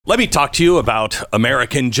Let me talk to you about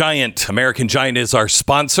American Giant. American Giant is our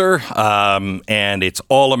sponsor, and it's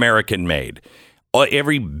all American made.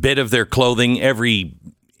 Every bit of their clothing, every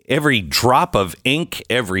drop of ink,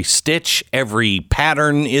 every stitch, every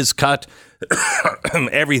pattern is cut.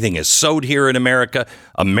 Everything is sewed here in America,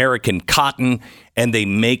 American cotton, and they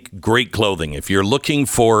make great clothing. If you're looking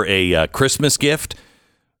for a Christmas gift,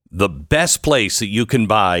 the best place that you can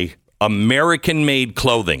buy American-made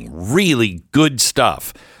clothing, really good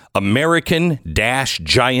stuff,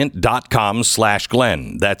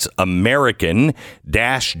 American-Giant.com/Glenn. That's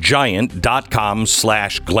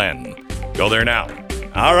American-Giant.com/Glenn. Go there now.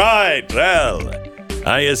 All right. Well,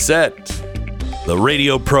 I is set. The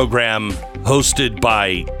radio program hosted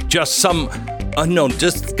by just some unknown.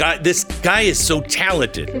 This guy is so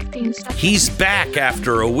talented. He's back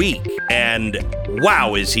after a week, and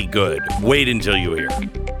wow, is he good. Wait until you hear.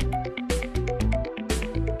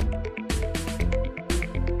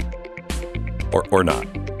 Or not.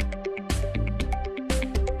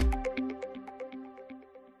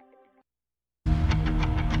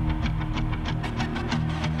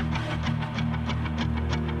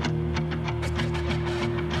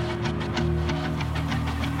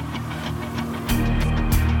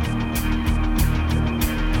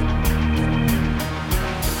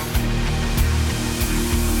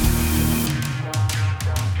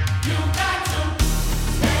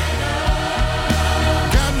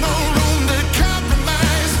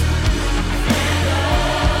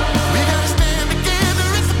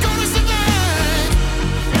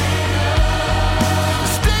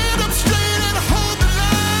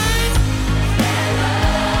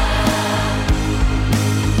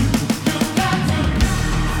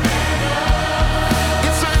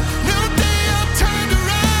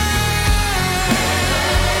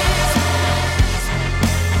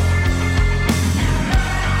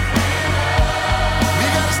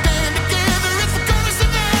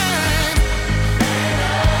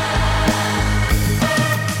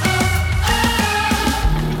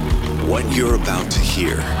 You're about to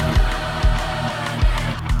hear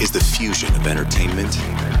is the fusion of entertainment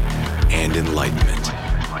and enlightenment.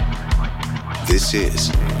 This is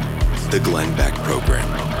the Glenn Beck Program.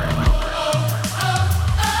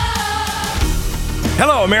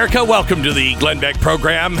 Hello, America. Welcome to the Glenn Beck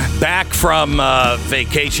Program. Back from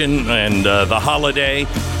vacation and the holiday.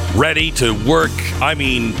 Ready to work,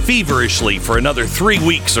 feverishly for another 3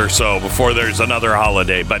 weeks or so before there's another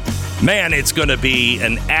holiday. But man, it's going to be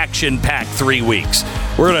an action-packed 3 weeks.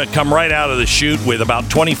 We're going to come right out of the chute with about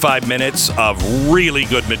 25 minutes of really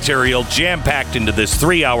good material jam-packed into this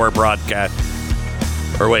 3-hour broadcast.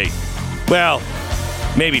 Or wait, well,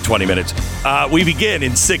 maybe 20 minutes. We begin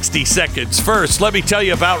in 60 seconds. First, let me tell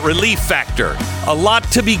you about Relief Factor. A lot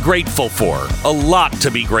to be grateful for. A lot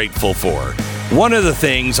to be grateful for. One of the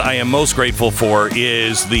things I am most grateful for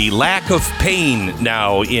is the lack of pain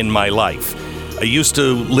now in my life. I used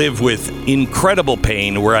to live with incredible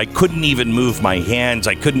pain where I couldn't even move my hands.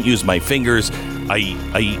 I couldn't use my fingers. I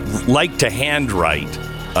like to handwrite.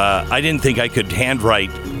 I didn't think I could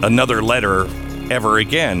handwrite another letter ever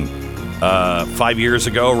again. 5 years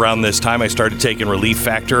ago, around this time, I started taking Relief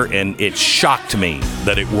Factor, and it shocked me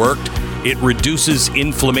that it worked. It reduces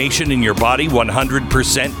inflammation in your body,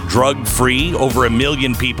 100% drug-free. Over 1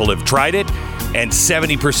 million people have tried it, and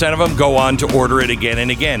 70% of them go on to order it again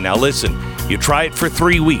and again. Now listen, you try it for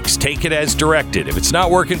 3 weeks. Take it as directed. If it's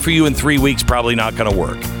not working for you in 3 weeks, probably not going to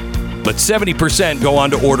work. But 70% go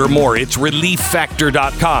on to order more. It's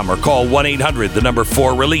ReliefFactor.com or call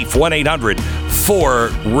 1-800-4RELIEF,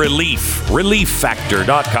 1-800-4RELIEF,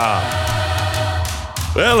 ReliefFactor.com.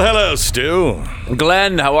 Well, hello, Stu.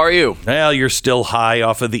 Glenn, how are you? Well, you're still high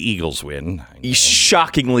off of the Eagles win.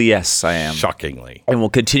 Shockingly, yes, I am. Shockingly. And we'll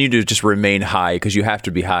continue to just remain high because you have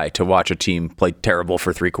to be high to watch a team play terrible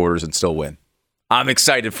for 3 quarters and still win. I'm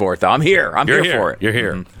excited for it, though. I'm here. I'm here for it. You're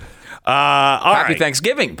here. Mm-hmm. Happy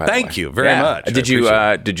Thanksgiving, by the way. Thank you very much. Did you,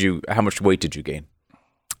 how much weight did you gain?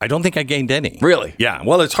 I don't think I gained any. Really? Yeah.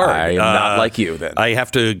 Well, it's hard. I am not like you then. I have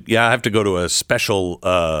to go to a special,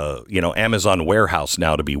 Amazon warehouse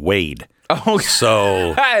now to be weighed. Oh,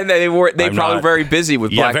 so and they probably were very busy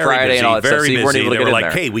with Black Friday and all that stuff. So you weren't able to get in there.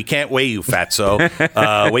 Hey, we can't weigh you, fatso.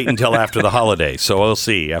 Wait until after the holiday. So we'll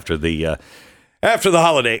see after the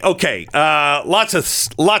holiday. Okay. Lots of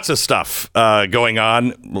stuff going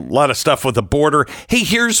on. A lot of stuff with the border. Hey,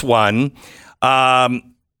 here's one.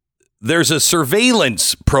 There's a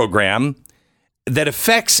surveillance program that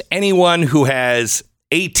affects anyone who has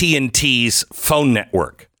AT&T's phone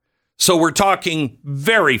network. So we're talking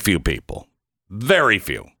very few people, very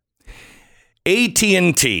few.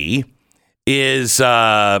 AT&T is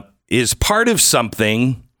part of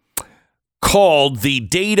something called the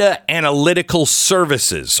Data Analytical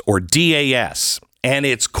Services, or DAS, and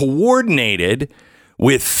it's coordinated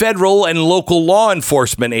with federal and local law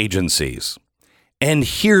enforcement agencies. And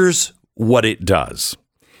here's what it does.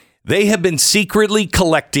 They have been secretly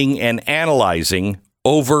collecting and analyzing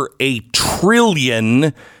over 1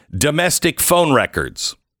 trillion domestic phone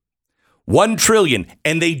records. 1 trillion.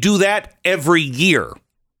 And they do that every year.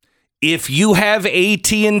 If you have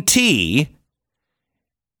AT&T,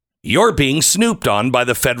 you're being snooped on by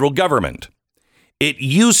the federal government. It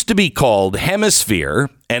used to be called Hemisphere,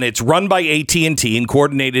 and it's run by AT&T in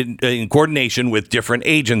coordination with different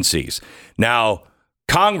agencies. Now,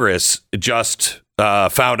 Congress just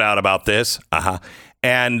found out about this,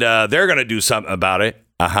 and they're going to do something about it,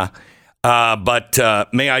 but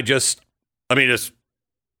I'll just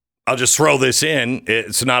throw this in.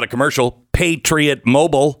 It's not a commercial. Patriot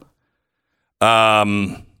Mobile.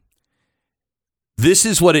 This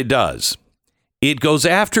is what it does. It goes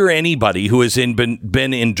after anybody who has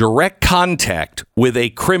been in direct contact with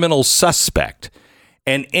a criminal suspect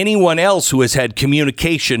and anyone else who has had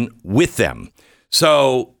communication with them.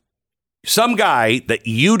 So some guy that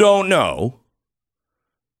you don't know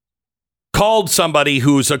called somebody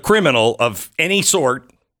who's a criminal of any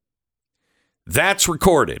sort. That's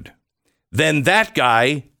recorded. Then that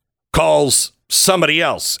guy calls somebody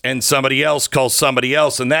else, and somebody else calls somebody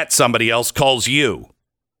else, and that somebody else calls you.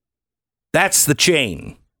 That's the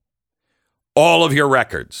chain. All of your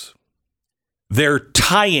records. They're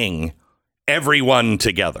tying everyone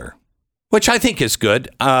together, which I think is good.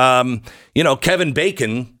 Kevin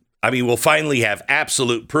Bacon, we'll finally have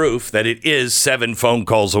absolute proof that it is 7 phone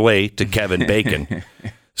calls away to Kevin Bacon.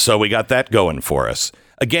 So we got that going for us.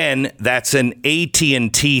 Again, that's an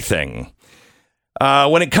AT&T thing.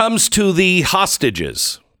 When it comes to the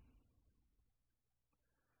hostages,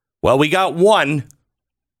 well, we got one.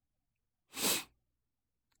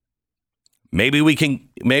 Maybe we can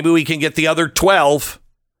get the other 12,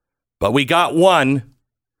 but we got one.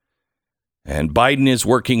 And Biden is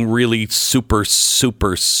working really super,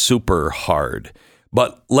 super, super hard.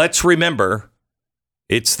 But let's remember,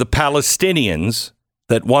 it's the Palestinians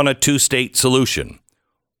that want a 2-state solution,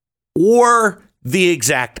 or the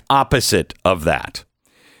exact opposite of that.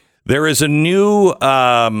 There is a new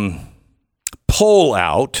poll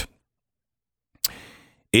out.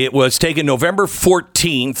 It was taken November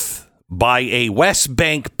 14th by a West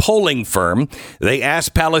Bank polling firm. They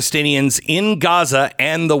asked Palestinians in Gaza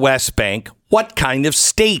and the West Bank what kind of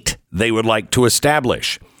state they would like to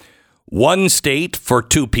establish. One state for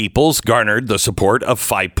two peoples garnered the support of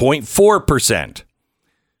 5.4%.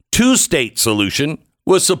 2-state solution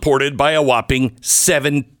was supported by a whopping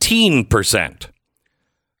 17%.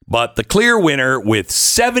 But the clear winner with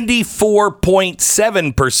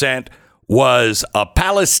 74.7% was a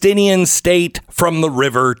Palestinian state from the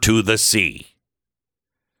river to the sea.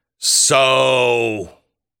 So,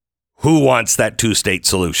 who wants that 2-state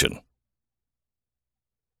solution?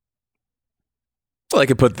 Well, they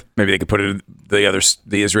could put it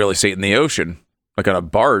the Israeli state in the ocean, like on a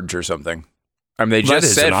barge or something. I mean, they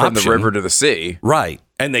just said from the river to the sea, right?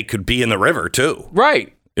 And they could be in the river too,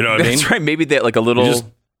 right? You know what I mean? That's right. Maybe they like a little just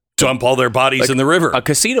dump all their bodies in the river, a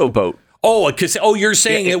casino boat. Oh, you're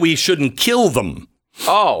saying that we shouldn't kill them?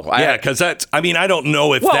 Oh, yeah, because that's. I mean, I don't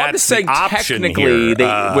know if that's the option technically,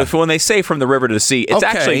 here. When they say from the river to the sea, it's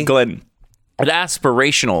actually, Glenn, an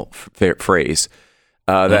aspirational phrase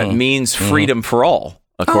that means freedom for all,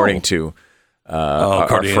 according to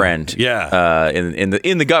our friend,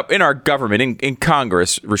 in our government, in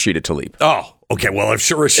Congress, Rashida Tlaib. Oh, okay. Well, I'm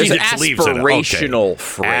sure Rashida Tlaib's an aspirational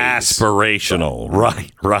phrase. Aspirational,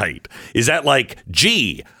 right. Is that like,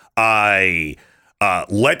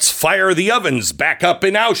 let's fire the ovens back up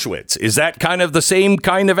in Auschwitz? Is that kind of the same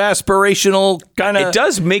kind of aspirational kind of? It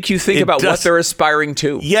does make you think about what they're aspiring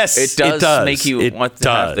to. Yes, it does make you want to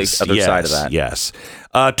have the other side of that. Yes.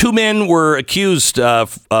 2 men were accused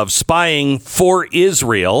of spying for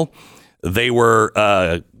Israel. They were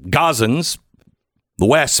Gazans, the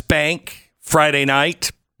West Bank, Friday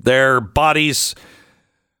night. Their bodies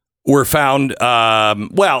were found,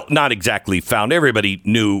 not exactly found. Everybody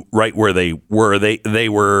knew right where they were. They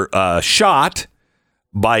were shot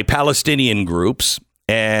by Palestinian groups,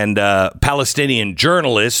 and a Palestinian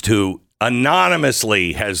journalist who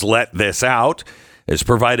anonymously has let this out, has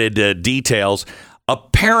provided details.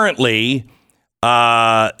 Apparently,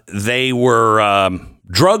 they were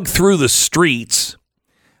drugged through the streets.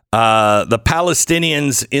 The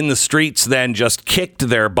Palestinians in the streets then just kicked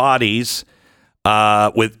their bodies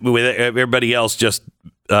with everybody else just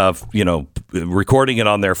recording it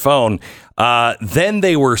on their phone. Then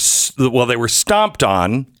they were stomped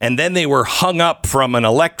on, and then they were hung up from an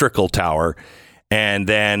electrical tower, and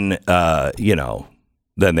then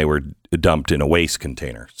then they were dumped in a waste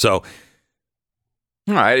container. So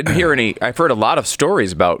I didn't hear any. I've heard a lot of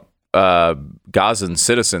stories about Gazan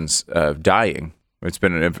citizens dying. It's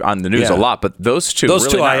been on the news a lot, but those two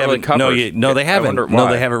I haven't covered. No, they haven't. No,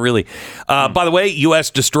 they haven't really. By the way,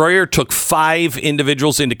 U.S. destroyer took 5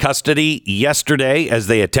 individuals into custody yesterday as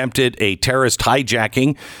they attempted a terrorist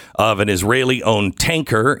hijacking of an Israeli-owned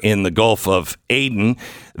tanker in the Gulf of Aden.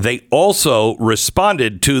 They also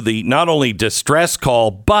responded to the not only distress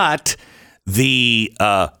call, but the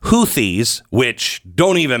Houthis, which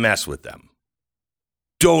don't even mess with them.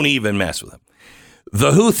 Don't even mess with them.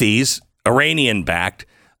 The Houthis, Iranian-backed,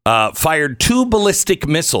 fired 2 ballistic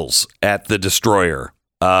missiles at the destroyer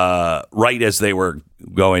right as they were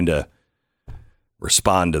going to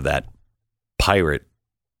respond to that pirate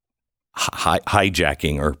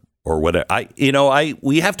hijacking or whatever.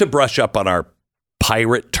 We have to brush up on our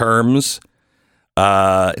pirate terms.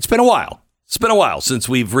 It's been a while. It's been a while since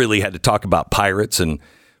we've really had to talk about pirates. And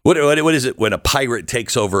what is it when a pirate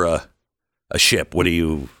takes over a ship? What do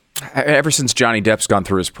you... Ever since Johnny Depp's gone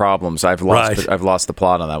through his problems, I've lost the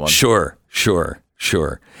plot on that one. Sure.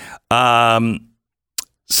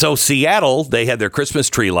 So Seattle, they had their Christmas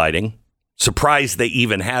tree lighting. Surprised they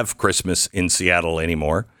even have Christmas in Seattle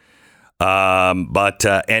anymore. But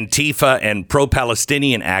Antifa and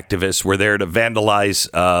pro-Palestinian activists were there to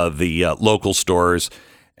vandalize the local stores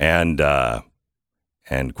and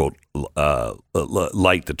quote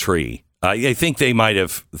light the tree. I think they might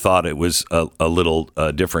have thought it was a little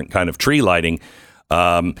different kind of tree lighting.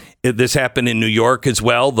 This happened in New York as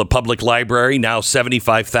well. The public library now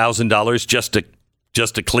 $75,000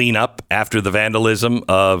 just to clean up after the vandalism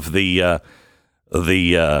of the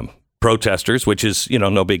protesters, which is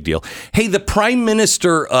no big deal. Hey, the Prime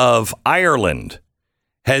Minister of Ireland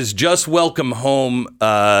has just welcomed home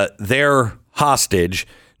their hostage,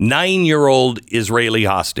 9-year-old Israeli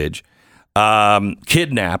hostage.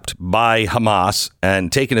 Kidnapped by Hamas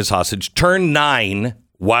and taken as hostage, turned 9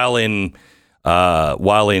 while in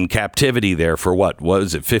captivity there for what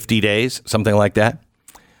was it, 50 days, something like that.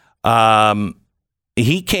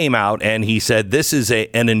 He came out and he said this is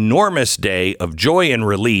an enormous day of joy and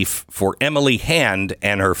relief for Emily Hand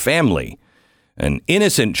and her family, an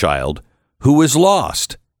innocent child who was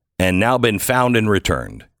lost and now been found and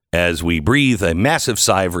returned. As we breathe a massive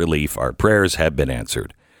sigh of relief, our prayers have been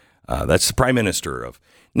answered. That's the Prime Minister of.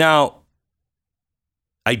 Now,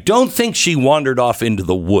 I don't think she wandered off into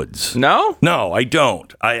the woods. No, I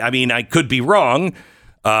don't. I mean, I could be wrong,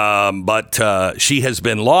 but she has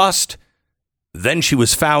been lost. Then she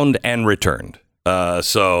was found and returned.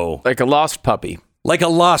 So like a lost puppy. Like a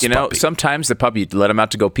lost puppy. Sometimes the puppy, you let them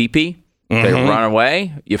out to go pee-pee. Mm-hmm. They run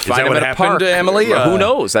away. You find them at a park. To Emily? Who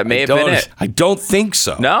knows? That may have been it. I don't think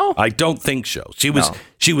so. No? I don't think so.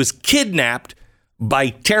 She was kidnapped by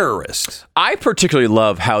terrorists. I particularly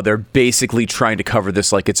love how they're basically trying to cover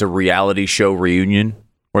this like it's a reality show reunion,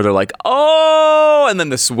 where they're like, oh, and then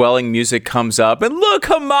the swelling music comes up, and look,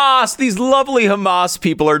 Hamas, these lovely Hamas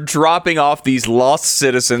people are dropping off these lost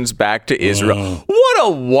citizens back to Israel. What a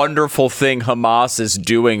wonderful thing Hamas is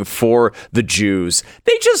doing for the Jews.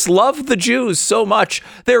 They just love the Jews so much.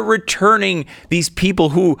 They're returning these people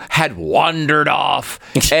who had wandered off.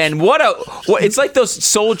 And it's like those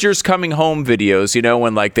soldiers coming home videos,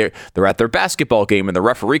 when like they're at their basketball game and the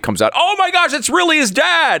referee comes out, oh my gosh, it's really his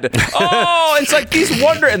dad. Oh, it's like these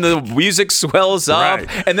and the music swells up,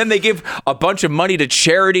 right. And then they give a bunch of money to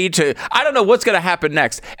charity I don't know what's going to happen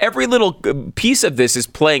next. Every little piece of this is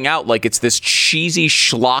playing out like it's this cheesy,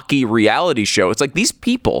 schlocky reality show. It's like these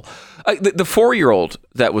people, the 4-year-old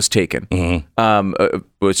that was taken,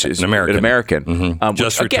 which is an American,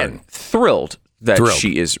 just which, again, thrilled that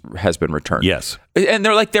she has been returned. Yes. And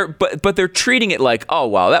they're like, but they're treating it like, oh,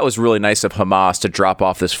 wow, that was really nice of Hamas to drop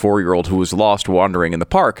off this 4-year-old who was lost wandering in the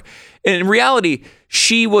park. And in reality,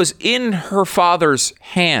 she was in her father's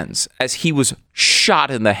hands as he was shot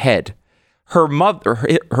in the head. Her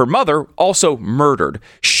mother also murdered.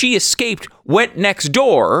 She escaped, went next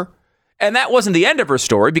door, and that wasn't the end of her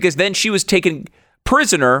story, because then she was taken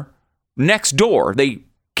prisoner next door. They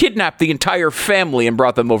kidnapped the entire family and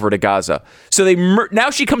brought them over to Gaza. So now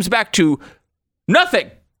she comes back to nothing.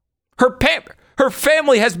 Her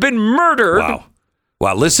family has been murdered. Wow!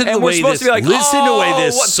 Listen to the way this. Like,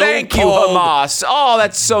 thank you, Hamas. Oh,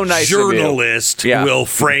 that's so nice. Journalist will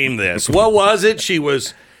frame this. What was it? She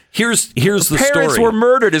was Here's the story. Her parents were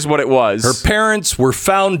murdered is what it was. Her parents were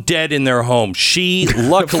found dead in their home. She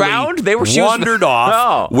luckily wandered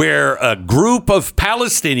off where a group of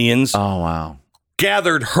Palestinians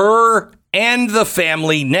gathered her and the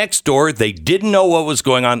family next door. They didn't know what was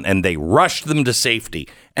going on, and they rushed them to safety.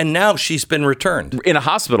 And now she's been returned. In a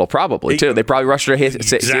hospital, probably, too. They probably rushed her to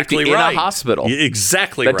safety in a hospital.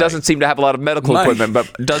 Exactly that doesn't seem to have a lot of medical equipment,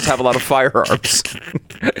 but does have a lot of firearms.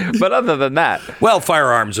 But other than that... Well,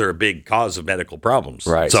 firearms are a big cause of medical problems.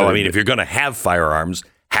 Right. So, I mean, if you're going to have firearms,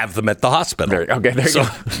 have them at the hospital. There you go.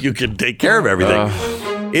 You can take care of everything.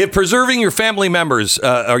 If preserving your family members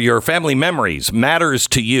or your family memories matters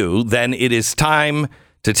to you, then it is time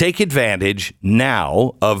to take advantage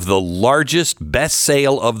now of the largest best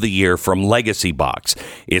sale of the year from Legacy Box.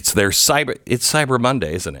 It's their Cyber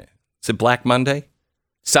Monday, isn't it? Is it Black Monday?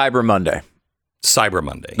 Cyber Monday. Cyber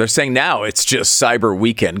Monday. They're saying now it's just Cyber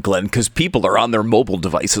Weekend, Glenn, because people are on their mobile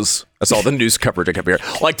devices. That's all the news coverage up here.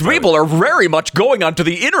 Like, people are very much going onto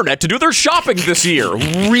the internet to do their shopping this year.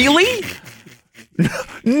 Really?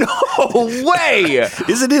 No way!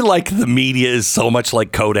 Isn't it like the media is so much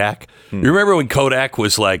like Kodak? You remember when Kodak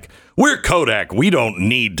was like, we're Kodak, we don't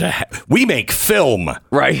need to, we make film.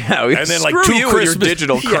 Right. Yeah, and then like you with your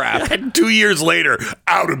digital crap. Yeah, 2 years later,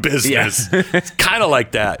 out of business. Yeah. It's kind of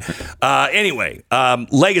like that. Anyway,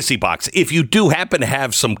 Legacy Box. If you do happen to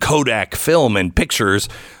have some Kodak film and pictures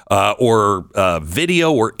or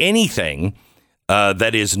video or anything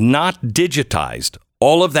that is not digitized,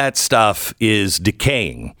 all of that stuff is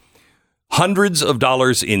decaying. Hundreds of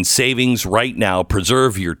dollars in savings right now.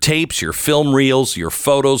 Preserve your tapes, your film reels, your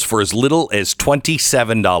photos for as little as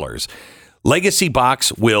 $27. Legacy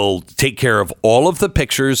Box will take care of all of the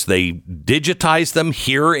pictures. They digitize them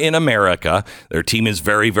here in America. Their team is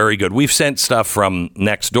very, very good. We've sent stuff from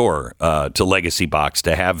next door to Legacy Box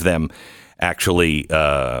to have them actually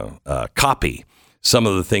copy some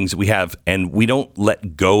of the things that we have. And we don't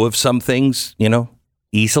let go of some things,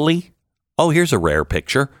 easily. Oh, here's a rare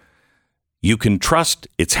picture. You can trust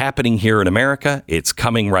it's happening here in America. It's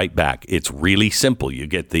coming right back. It's really simple. You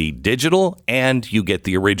get the digital and you get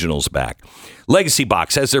the originals back. Legacy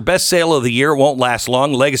Box has their best sale of the year. It won't last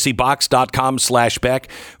long.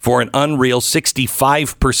 LegacyBox.com/Beck for an unreal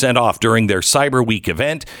 65% off during their Cyber Week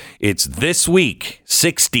event. It's this week.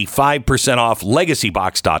 65% off.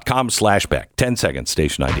 LegacyBox.com/Beck. 10 seconds.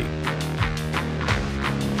 Station ID.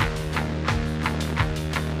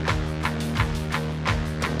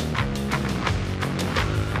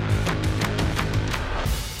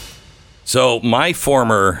 So my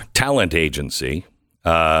former talent agency,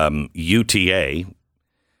 UTA,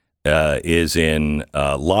 is in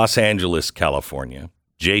Los Angeles, California.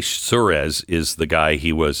 Jay Suarez is the guy.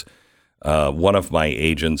 He was one of my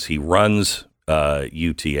agents. He runs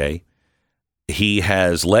UTA. He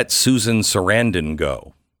has let Susan Sarandon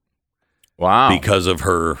go. Wow. Because of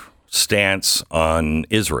her stance on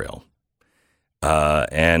Israel.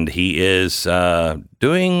 And he is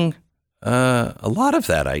doing a lot of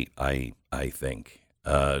that, I think,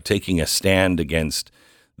 taking a stand against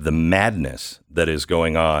the madness that is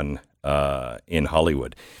going on in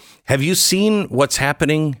Hollywood. Have you seen what's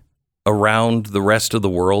happening around the rest of the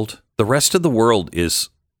world? The rest of the world is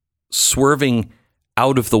swerving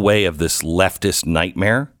out of the way of this leftist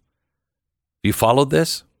nightmare. Have you followed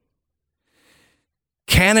this?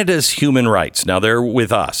 Canada's human rights. Now, they're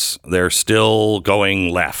with us. They're still going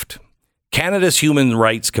left. Canada's Human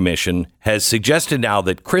Rights Commission has suggested now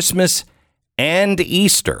that Christmas and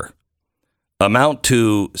Easter amount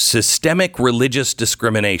to systemic religious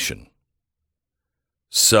discrimination.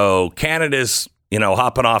 So Canada's,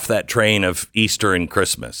 hopping off that train of Easter and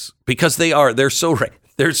Christmas because they're so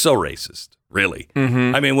racist, really.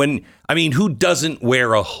 Mm-hmm. I mean, who doesn't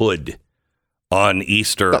wear a hood on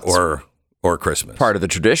Easter or Christmas? Part of the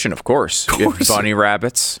tradition, of course. You have bunny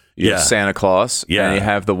rabbits, you have Santa Claus, and you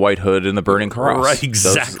have the white hood and the burning cross. Right,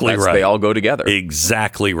 exactly right. They all go together.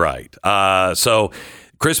 Exactly right. So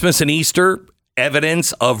Christmas and Easter,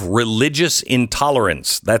 evidence of religious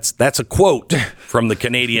intolerance. That's a quote from the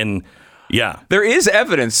Canadian. Yeah. There is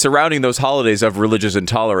evidence surrounding those holidays of religious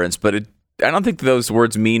intolerance, but I don't think those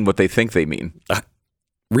words mean what they think they mean.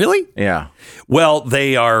 Really? Yeah. Well,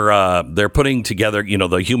 they're putting together,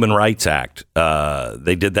 the Human Rights Act.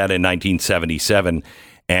 They did that in 1977,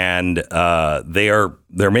 and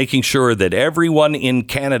they're making sure that everyone in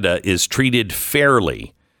Canada is treated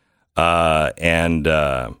fairly. And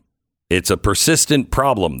it's a persistent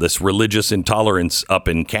problem, this religious intolerance up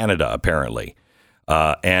in Canada, apparently.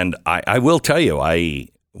 And I will tell you,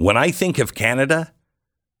 when I think of Canada,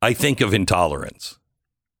 I think of intolerance.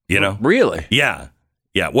 Really? Yeah.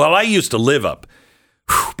 Yeah, well, I used to live up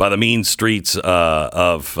by the mean streets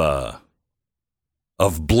of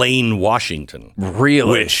Blaine, Washington.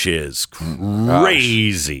 Really? Which is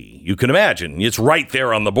crazy. Gosh. You can imagine. It's right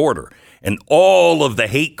there on the border. And all of the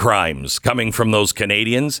hate crimes coming from those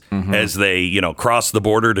Canadians as they, cross the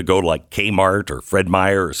border to go to like Kmart or Fred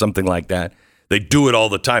Meyer or something like that. They do it all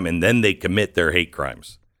the time, and then they commit their hate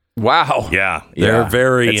crimes. Wow. Yeah. They're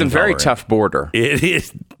very It's intolerant. a very tough border. It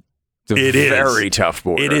is. It is a very tough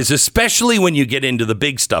border. It is, especially when you get into the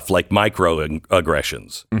big stuff like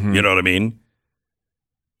microaggressions. You know what I mean?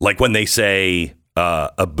 Like when they say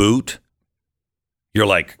a boot, you're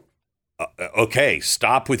like, okay,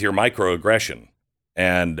 stop with your microaggression.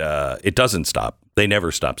 And it doesn't stop. They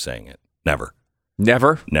never stop saying it. Never.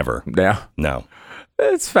 Never? Never. Yeah. No.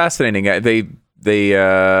 It's fascinating.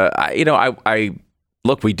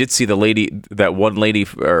 Look, we did see that one lady,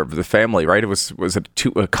 or the family, right? Was it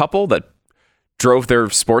a couple that drove their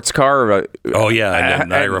sports car? And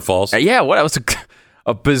Niagara Falls. Yeah, what? It was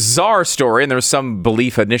a bizarre story, and there was some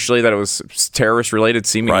belief initially that it was terrorist related,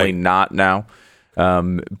 seemingly not now.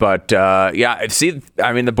 The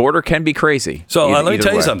border can be crazy. So let me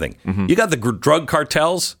tell you something. You got the drug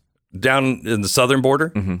cartels down in the southern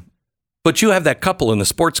border, but you have that couple in the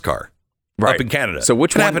sports car up in Canada. So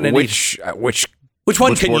which one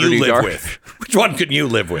can you live with? Which one can you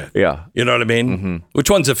live with? Yeah. You know what I mean? Which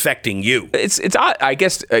one's affecting you? It's I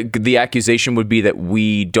guess the accusation would be that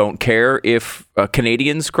we don't care if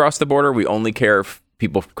Canadians cross the border. We only care if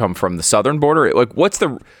people come from the southern border.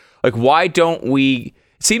 Why don't we?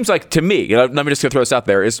 It seems like to me, let me just throw this out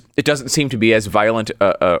there, is it doesn't seem to be as violent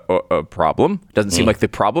a problem. It doesn't seem like the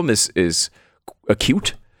problem is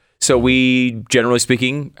acute. So we, generally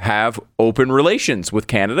speaking, have open relations with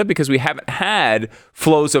Canada because we haven't had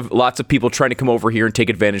flows of lots of people trying to come over here and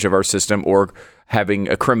take advantage of our system, or having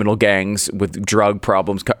criminal gangs with drug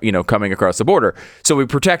problems, coming across the border. So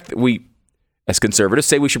we, as conservatives,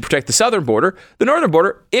 say we should protect the southern border. The northern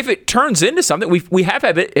border, if it turns into something, we have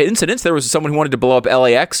had incidents. There was someone who wanted to blow up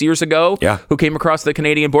LAX years ago who came across the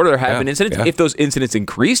Canadian border. There have been incidents. Yeah. If those incidents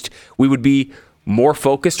increased, we would be more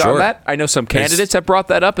focused on that. I know some candidates have brought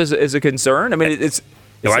that up as a concern. I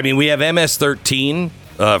mean, we have MS-13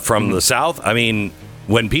 from the South. I mean,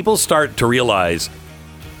 when people start to realize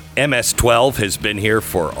MS-12 has been here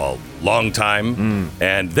for a long time,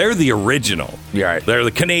 and they're the original. Yeah, right. They're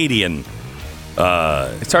the Canadian.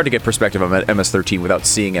 It's hard to get perspective on MS-13 without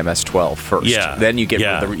seeing MS-12 first. Yeah. Then you get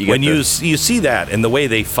you see that and the way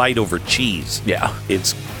they fight over cheese. Yeah,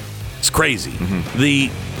 it's crazy. The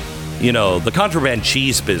contraband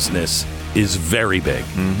cheese business is very big,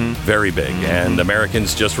 very big, and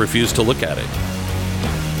Americans just refuse to look at it.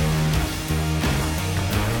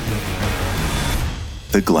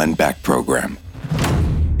 The Glenn Beck Program.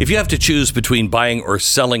 If you have to choose between buying or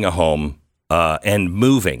selling a home and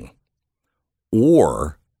moving,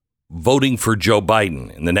 or voting for Joe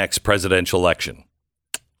Biden in the next presidential election,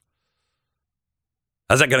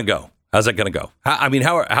 how's that going to go?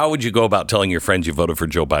 How would you go about telling your friends you voted for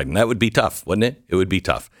Joe Biden? That would be tough, wouldn't it? It would be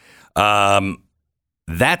tough.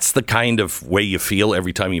 That's the kind of way you feel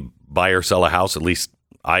every time you buy or sell a house. At least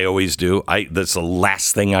I always do. That's the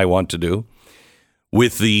last thing I want to do.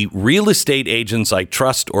 With the Real Estate Agents I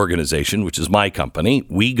Trust organization, which is my company,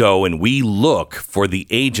 we go and we look for the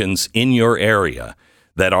agents in your area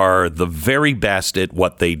that are the very best at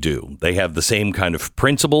what they do. They have the same kind of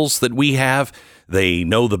principles that we have. They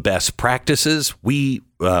know the best practices.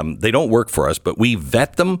 They don't work for us, but we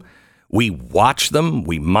vet them, we watch them,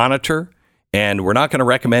 we monitor, and we're not going to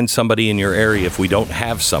recommend somebody in your area if we don't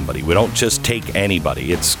have somebody. We don't just take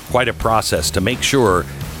anybody. It's quite a process to make sure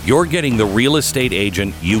you're getting the real estate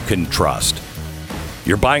agent you can trust.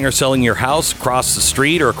 You're buying or selling your house across the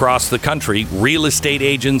street or across the country,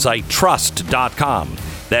 realestateagentsitrust.com.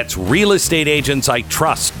 That's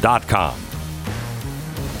realestateagentsitrust.com.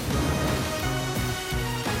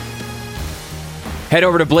 Head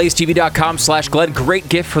over to blazetv.com/Glenn. Great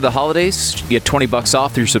gift for the holidays. You get $20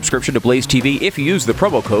 off through your subscription to Blaze TV if you use the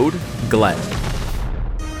promo code Glenn.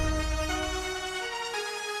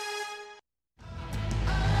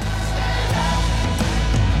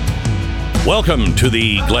 Welcome to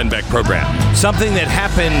the Glenn Beck Program. Something that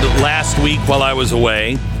happened last week while I was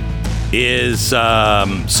away is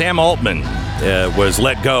Sam Altman was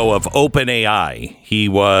let go of OpenAI. He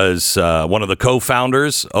was one of the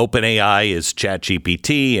co-founders. OpenAI is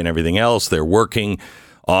ChatGPT and everything else. They're working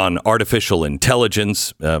on artificial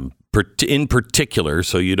intelligence in particular,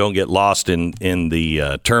 so you don't get lost in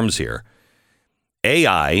the terms here.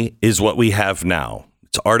 AI is what we have now.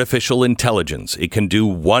 It's artificial intelligence. It can do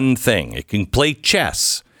one thing. It can play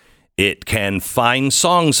chess. It can find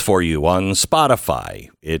songs for you on Spotify.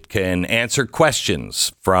 It can answer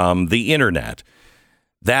questions from the internet.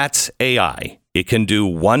 That's AI. It can do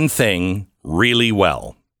one thing really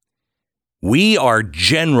well. We are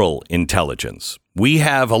general intelligence. We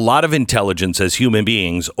have a lot of intelligence as human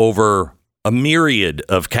beings over a myriad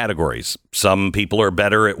of categories. Some people are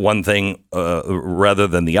better at one thing rather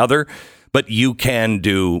than the other, but you can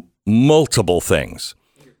do multiple things.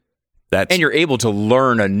 And you're able to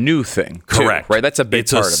learn a new thing, too, correct? Right, that's a big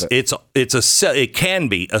part of it. It can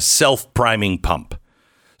be a self-priming pump.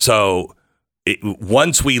 So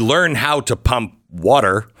once we learn how to pump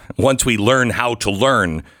water, once we learn how to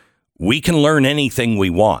learn, we can learn anything we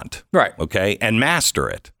want, right? Okay, and master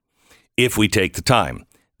it if we take the time.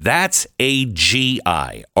 That's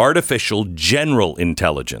AGI, artificial general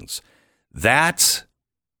intelligence. That's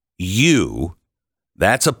you.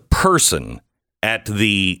 That's a person at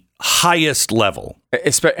the highest level.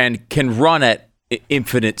 And can run at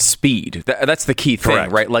infinite speed. That's the key thing,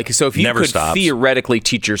 correct. Right? Like, so if you never could stops. theoretically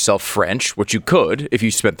teach yourself French, which you could if you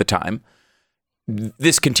spent the time,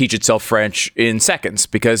 this can teach itself French in seconds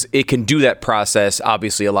because it can do that process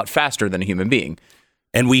obviously a lot faster than a human being.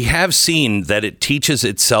 And we have seen that it teaches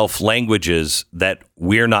itself languages that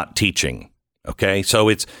we're not teaching. Okay, so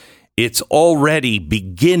it's already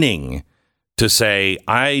beginning to say,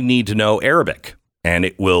 I need to know Arabic, and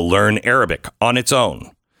it will learn Arabic on its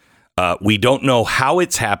own. We don't know how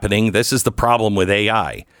it's happening. This is the problem with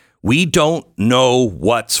AI. We don't know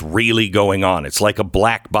what's really going on. It's like a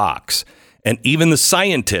black box. And even the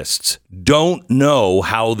scientists don't know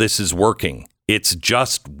how this is working. It's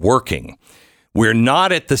just working. We're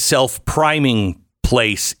not at the self-priming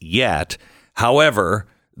place yet. However,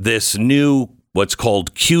 this new, what's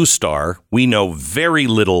called Q-Star, we know very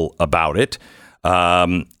little about it,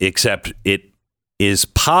 except it is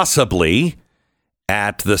possibly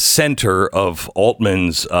at the center of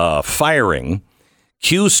Altman's firing.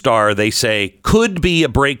 Q-Star, they say, could be a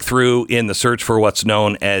breakthrough in the search for what's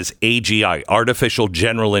known as AGI, artificial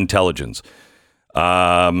general intelligence.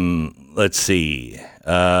 Let's see.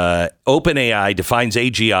 OpenAI defines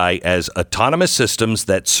AGI as autonomous systems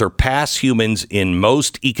that surpass humans in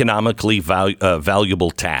most economically valuable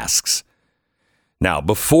tasks. Now,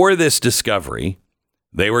 before this discovery,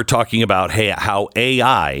 they were talking about how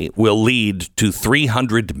AI will lead to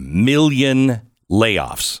 300 million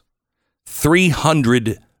layoffs.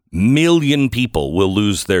 300 million people will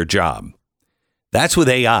lose their job. That's with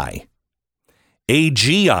AI.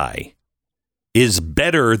 AGI is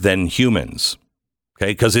better than humans,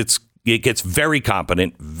 okay? Because it gets very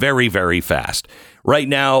competent very, very fast. Right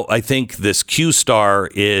now, I think this Q-Star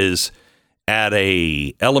is at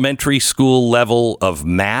a elementary school level of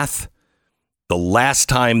math. The last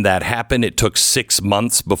time that happened, it took 6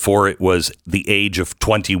 months before it was the age of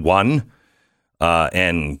 21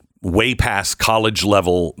 and way past college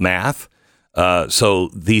level math. So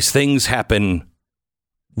these things happen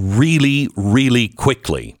really, really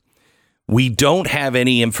quickly. We don't have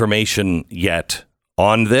any information yet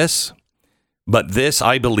on this, but this,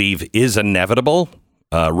 I believe, is inevitable.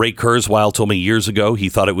 Ray Kurzweil told me years ago he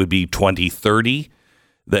thought it would be 2030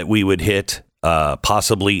 that we would hit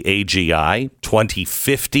possibly AGI,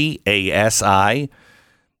 2050 ASI.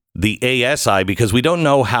 The ASI, because we don't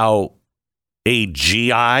know how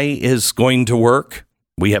AGI is going to work.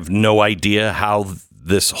 We have no idea how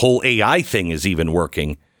this whole AI thing is even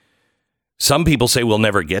working. Some people say we'll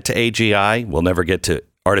never get to AGI. We'll never get to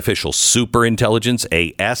artificial superintelligence,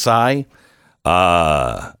 ASI.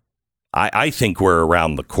 I think we're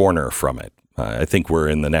around the corner from it. I think we're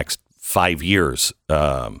in the next 5 years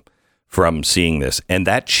from seeing this. And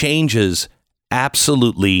that changes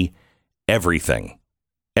absolutely everything.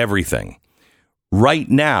 Everything. Right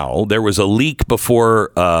now, there was a leak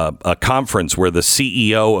before a conference where the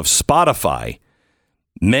CEO of Spotify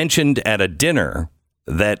mentioned at a dinner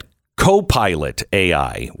that Copilot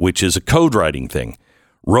AI, which is a code writing thing,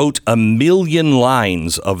 wrote 1 million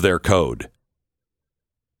lines of their code.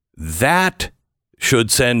 That should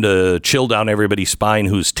send a chill down everybody's spine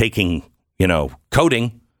who's taking,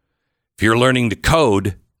 coding. If you're learning to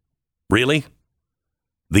code, really?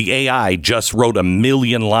 The AI just wrote 1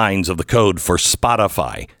 million lines of the code for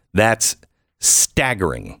Spotify. That's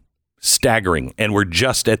staggering. Staggering. And we're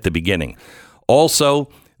just at the beginning. Also,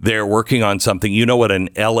 they're working on something. You know what an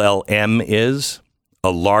LLM is? A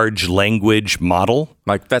large language model.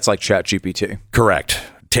 That's like ChatGPT. Correct.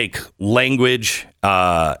 Take language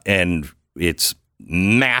and it's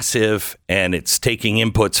massive and it's taking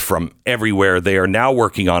inputs from everywhere. They are now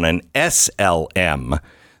working on an SLM.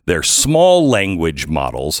 They're small language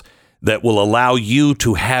models that will allow you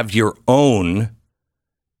to have your own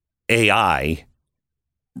AI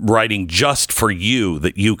writing just for you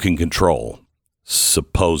that you can control,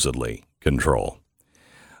 supposedly control.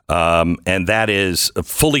 And that is a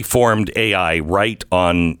fully formed AI right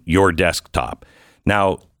on your desktop.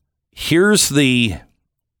 Now, here's the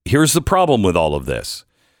problem with all of this.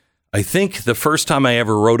 I think the first time I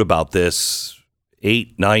ever wrote about this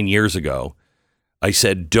 8-9 years ago, I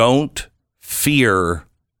said, don't fear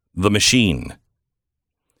the machine.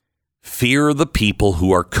 Fear the people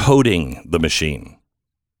who are coding the machine.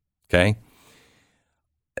 Okay?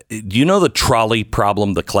 Do you know the trolley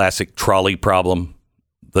problem, the classic trolley problem?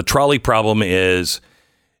 The trolley problem is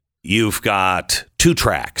you've got 2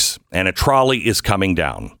 tracks and a trolley is coming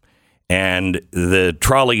down and the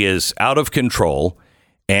trolley is out of control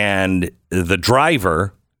and the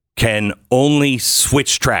driver can only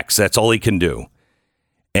switch tracks. That's all he can do.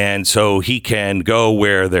 And so he can go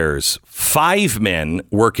where there's 5 men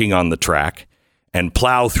working on the track and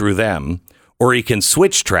plow through them, or he can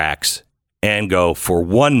switch tracks and go for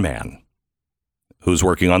 1 man who's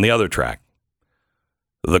working on the other track.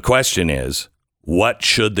 The question is, what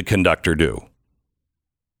should the conductor do?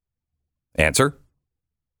 Answer?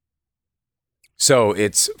 So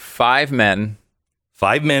it's 5 men.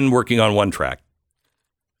 5 men working on 1 track.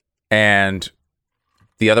 And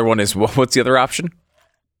the other one is, what's the other option?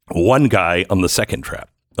 1 guy on the second track.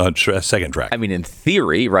 Second track. I mean, in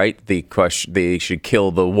theory, right? They should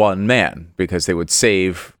kill the 1 man because they would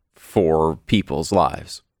save 4 people's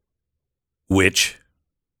lives. Which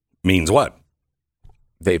means what?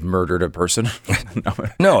 They've murdered a person.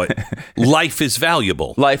 No, life is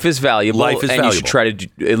valuable. Life is valuable. Life is valuable. You should try to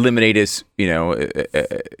eliminate his,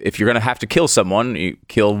 if you're going to have to kill someone, you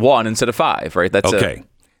kill 1 instead of 5, right? That's okay.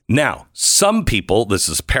 Now, some people, this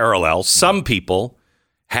is parallel, some people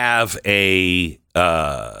have a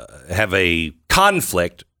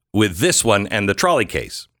conflict with this one and the trolley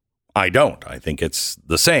case. I don't. I think it's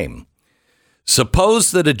the same.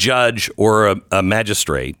 Suppose that a judge or a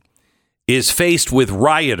magistrate is faced with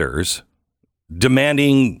rioters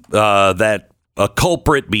demanding that a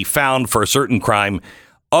culprit be found for a certain crime.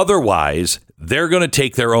 Otherwise, they're going to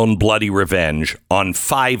take their own bloody revenge on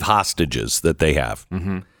 5 hostages that they have.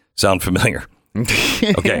 Mm-hmm. Sound familiar?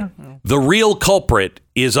 Okay. The real culprit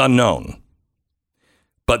is unknown.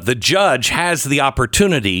 But the judge has the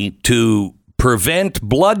opportunity to prevent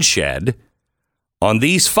bloodshed on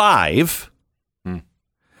these 5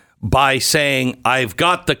 by saying, I've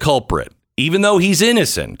got the culprit. Even though he's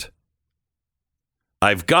innocent,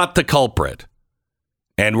 I've got the culprit,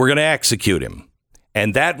 and we're going to execute him.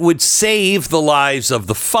 And that would save the lives of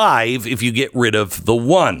the 5 if you get rid of the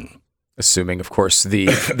 1. Assuming, of course, the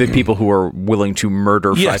people who are willing to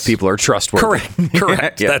murder 5 people are trustworthy.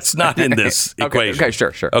 Correct. Yeah. That's not in this equation. Okay,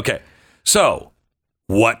 sure. Okay. So,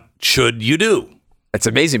 what should you do? It's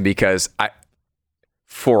amazing because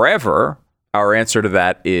forever, our answer to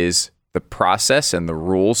that is the process and the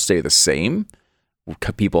rules stay the same.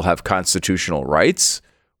 People have constitutional rights.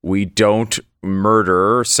 We don't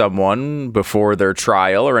murder someone before their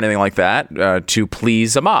trial or anything like that to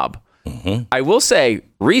please a mob. Mm-hmm. I will say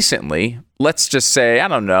recently, let's just say, I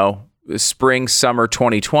don't know, spring, summer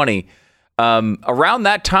 2020, around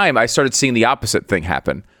that time, I started seeing the opposite thing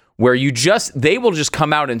happen, where they will just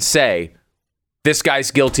come out and say, this guy's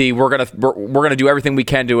guilty. We're gonna do everything we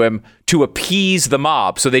can to him to appease the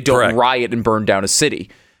mob so they don't riot and burn down a city.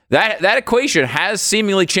 That equation has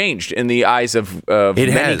seemingly changed in the eyes of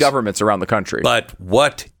many governments around the country. But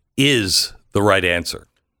what is the right answer?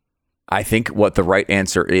 I think what the right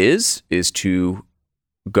answer is to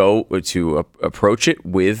go to approach it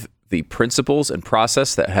with the principles and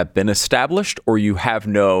process that have been established, or you have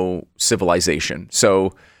no civilization.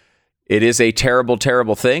 So it is a terrible,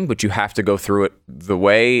 terrible thing, but you have to go through it the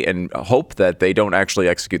way and hope that they don't actually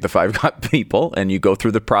execute the 5 people, and you go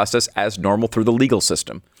through the process as normal through the legal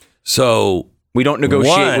system. So we don't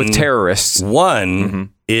negotiate with terrorists.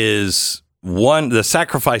 Is the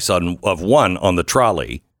sacrifice of 1 on the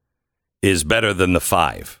trolley is better than the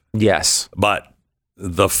 5. Yes. But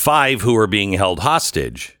the 5 who are being held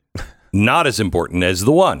hostage, not as important as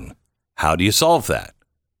the 1. How do you solve that?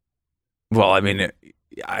 Well, I mean,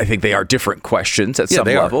 I think they are different questions at some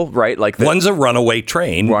level, right? Like one's a runaway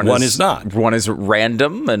train, one is not. One is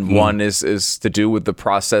random, and one is to do with the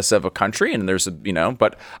process of a country. And there's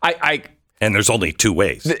but and there's only 2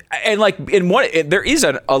 ways. And like there is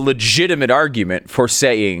a legitimate argument for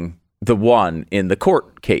saying the 1 in the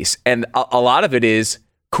court case, and a lot of it is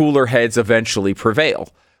cooler heads eventually prevail,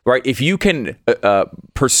 right? If you can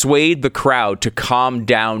persuade the crowd to calm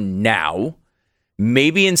down now,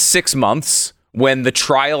 maybe in 6 months when the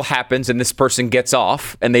trial happens and this person gets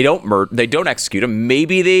off and they don't execute him,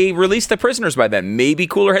 maybe they release the prisoners by then. Maybe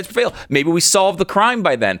cooler heads prevail. Maybe we solve the crime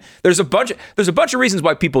by then. There's a bunch of reasons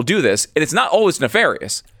why people do this, and it's not always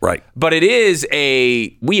nefarious. Right. But it is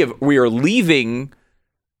we are leaving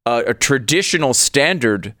a traditional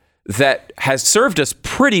standard that has served us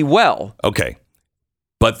pretty well. Okay.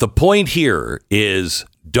 But the point here is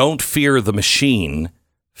don't fear the machine,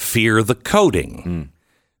 fear the coding.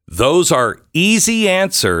 Those are easy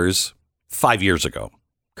answers 5 years ago,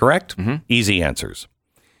 correct? Mm-hmm. Easy answers.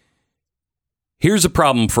 Here's a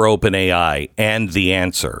problem for OpenAI and the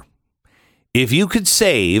answer. If you could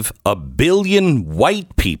save 1 billion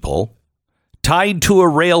white people tied to a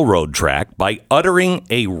railroad track by uttering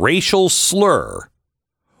a racial slur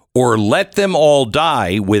or let them all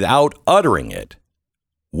die without uttering it,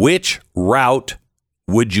 which route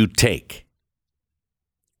would you take?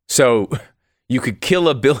 So you could kill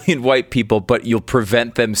 1 billion white people, but you'll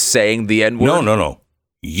prevent them saying the N-word? No.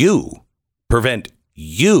 You prevent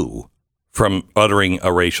you from uttering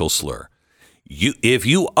a racial slur. If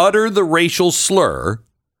you utter the racial slur,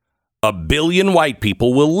 1 billion white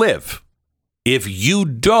people will live. If you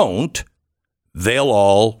don't, they'll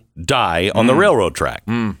all die on the railroad track.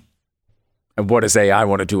 And what does AI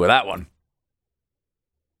want to do with that one?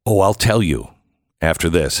 Oh, I'll tell you.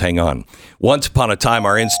 After this, hang on. Once upon a time,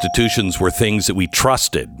 our institutions were things that we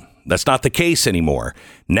trusted. That's not the case anymore.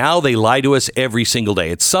 Now they lie to us every single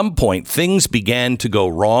day. At some point, things began to go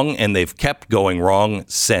wrong, and they've kept going wrong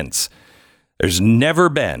since. There's never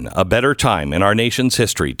been a better time in our nation's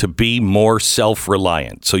history to be more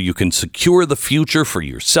self-reliant so you can secure the future for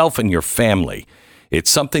yourself and your family.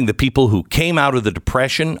 It's something that people who came out of the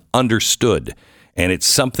Depression understood. And it's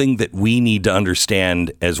something that we need to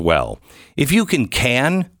understand as well. If you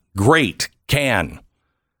can, great, can.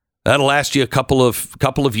 That'll last you a couple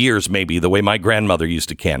of years, maybe, the way my grandmother used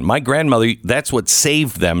to can. My grandmother, that's what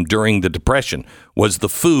saved them during the Depression, was the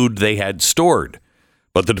food they had stored.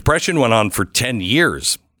 But the Depression went on for 10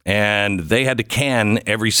 years, and they had to can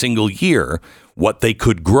every single year what they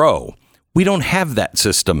could grow. We don't have that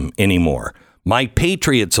system anymore. My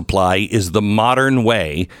Patriot Supply is the modern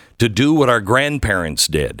way to do what our grandparents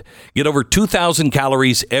did. Get over 2,000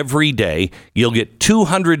 calories every day. You'll get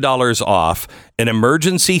 $200 off an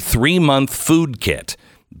emergency 3-month food kit.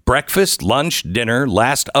 Breakfast, lunch, dinner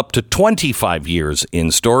last up to 25 years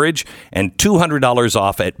in storage and $200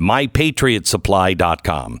 off at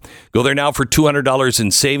mypatriotsupply.com. Go there now for $200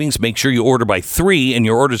 in savings. Make sure you order by 3 and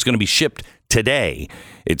your order is going to be shipped today.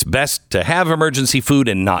 It's best to have emergency food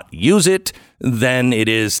and not use it than it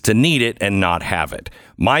is to need it and not have it.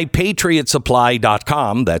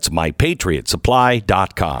 mypatriotsupply.com. That's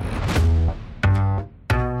mypatriotsupply.com.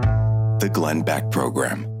 The Glenn Beck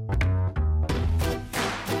Program.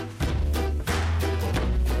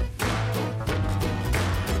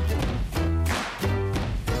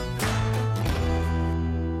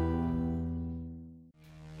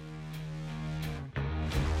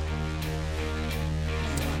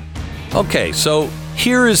 Okay, so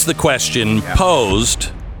here is the question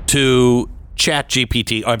posed to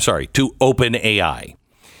to OpenAI.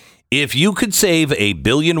 If you could save 1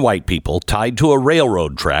 billion white people tied to a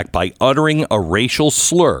railroad track by uttering a racial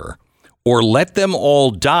slur or let them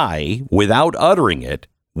all die without uttering it,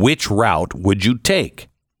 which route would you take?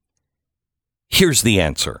 Here's the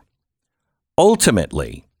answer.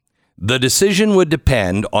 Ultimately, the decision would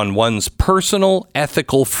depend on one's personal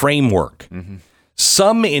ethical framework. Mm-hmm.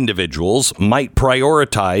 Some individuals might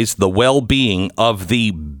prioritize the well-being of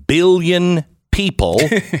the billion people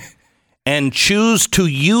and choose to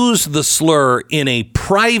use the slur in a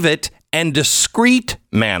private and discreet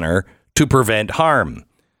manner to prevent harm.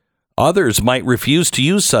 Others might refuse to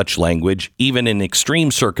use such language, even in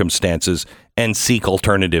extreme circumstances, and seek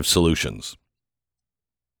alternative solutions.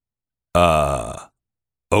 Okay.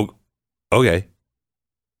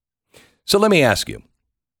 So let me ask you.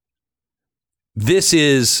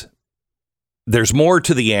 There's more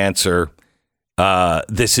to the answer.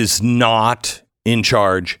 This is not in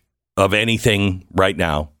charge of anything right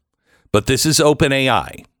now, but this is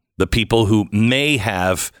OpenAI, the people who may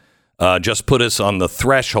have just put us on the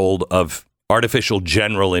threshold of artificial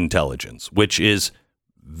general intelligence, which is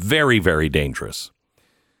very, very dangerous.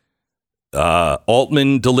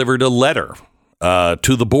 Altman delivered a letter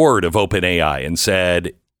to the board of OpenAI and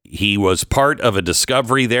said he was part of a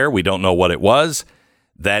discovery there. We don't know what it was.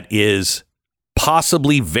 That is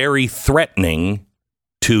possibly very threatening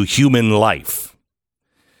to human life.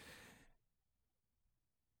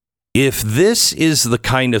 If this is the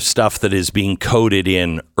kind of stuff that is being coded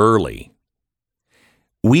in early,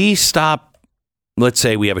 we stop let's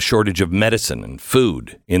say we have a shortage of medicine and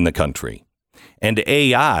food in the country, and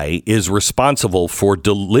AI is responsible for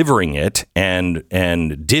delivering it and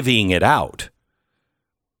divvying it out.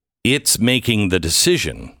 It's making the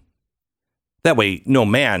decision. That way, no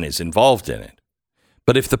man is involved in it.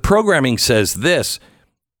 But if the programming says this,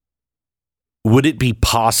 would it be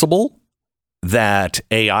possible that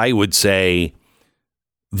AI would say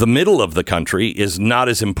the middle of the country is not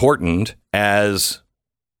as important as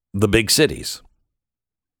the big cities?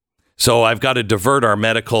 So I've got to divert our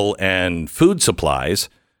medical and food supplies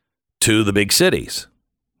to the big cities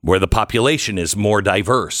where the population is more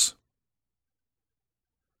diverse.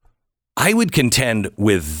 I would contend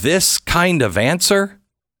with this kind of answer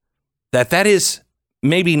that is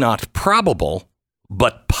maybe not probable,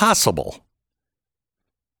 but possible.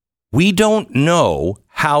 We don't know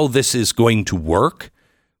how this is going to work.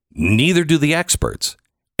 Neither do the experts.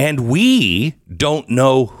 And we don't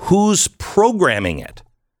know who's programming it.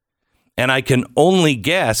 And I can only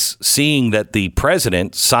guess, seeing that the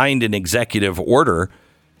president signed an executive order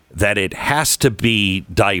that it has to be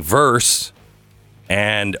diverse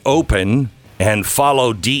and open and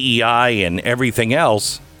follow DEI and everything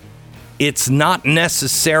else. It's not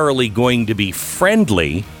necessarily going to be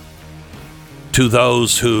friendly to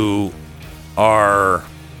those who are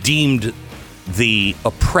deemed the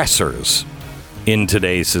oppressors in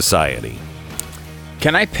today's society.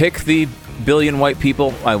 Can I pick the billion white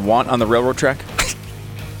people I want on the railroad track?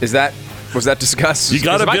 Was that discussed? You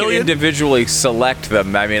got a billion? I can individually select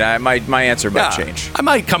them. I mean, my answer might change. I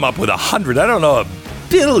might come up with 100. I don't know, a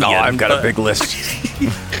billion. No, I've got a big list.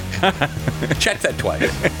 Check that twice.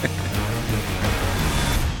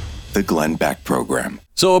 The Glenn Beck Program.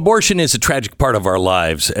 So abortion is a tragic part of our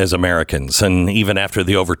lives as Americans, and even after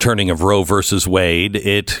the overturning of Roe versus Wade,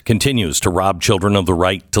 it continues to rob children of the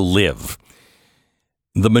right to live.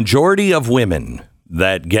 The majority of women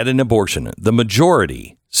that get an abortion, the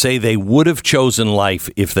majority say they would have chosen life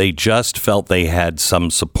if they just felt they had some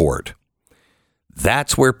support.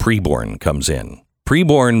 That's where preborn comes in.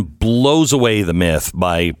 Preborn blows away the myth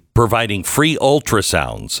by providing free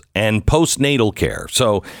ultrasounds and postnatal care.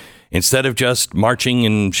 So instead of just marching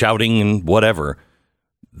and shouting and whatever,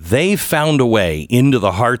 they found a way into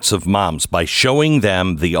the hearts of moms by showing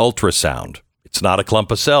them the ultrasound. It's not a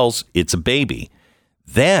clump of cells, it's a baby.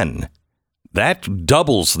 Then that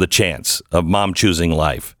doubles the chance of mom choosing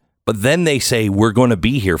life. But then they say, we're going to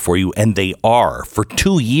be here for you. And they are for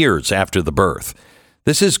 2 years after the birth.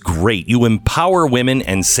 This is great. You empower women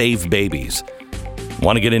and save babies.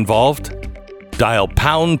 Want to get involved? Dial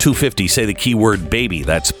pound 250. Say the keyword baby.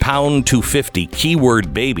 That's pound 250,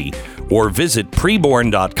 keyword baby. Or visit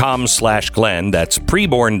preborn.com/Glenn. That's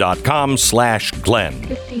preborn.com/Glenn.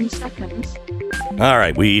 15 seconds. All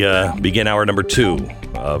right. We begin hour number 2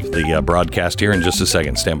 of the broadcast here in just a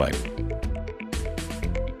second. Stand by.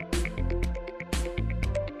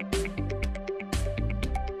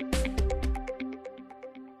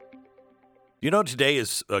 You know, today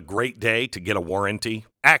is a great day to get a warranty.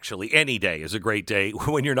 Actually, any day is a great day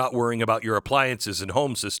when you're not worrying about your appliances and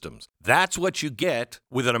home systems. That's what you get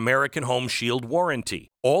with an American Home Shield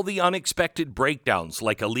warranty. All the unexpected breakdowns,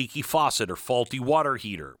 like a leaky faucet or faulty water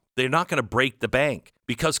heater, they're not going to break the bank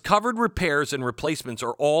because covered repairs and replacements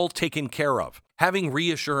are all taken care of. Having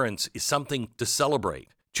reassurance is something to celebrate.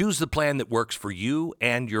 Choose the plan that works for you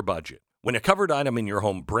and your budget. When a covered item in your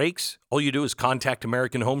home breaks, all you do is contact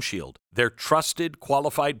American Home Shield. Their trusted,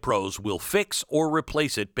 qualified pros will fix or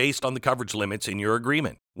replace it based on the coverage limits in your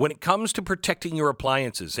agreement. When it comes to protecting your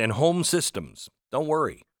appliances and home systems, don't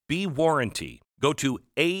worry. Be warranty. Go to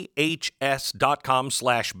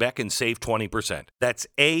ahs.com/Beck and save 20%. That's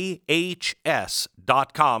ahs.com/Beck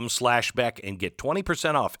and get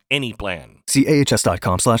 20% off any plan. See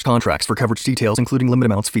ahs.com/contracts for coverage details, including limit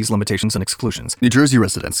amounts, fees, limitations, and exclusions. New Jersey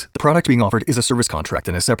residents. The product being offered is a service contract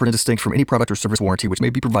and is separate and distinct from any product or service warranty which may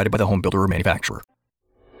be provided by the home builder or manufacturer.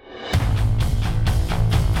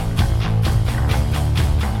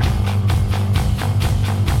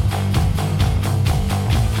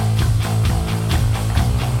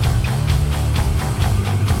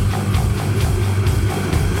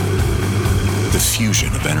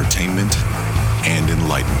 Fusion of entertainment and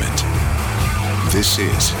enlightenment. This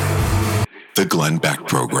is the Glenn Beck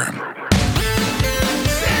Program.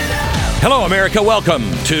 Hello, America. Welcome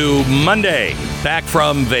to Monday. Back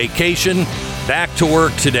from vacation, back to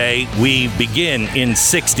work today. We begin in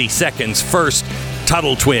 60 seconds. First,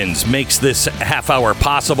 Tuttle Twins makes this half hour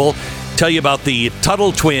possible. Tell you about the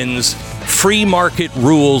Tuttle Twins Free Market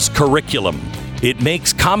Rules curriculum. It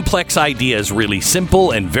makes complex ideas really simple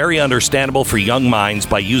and very understandable for young minds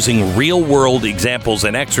by using real-world examples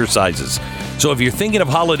and exercises. So if you're thinking of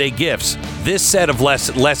holiday gifts, this set of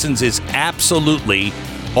lessons is absolutely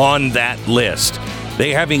on that list.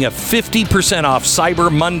 They're having a 50% off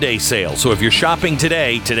Cyber Monday sale. So if you're shopping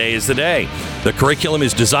today is the day. The curriculum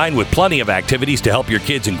is designed with plenty of activities to help your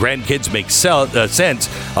kids and grandkids make sense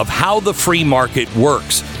of how the free market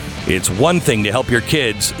works. It's one thing to help your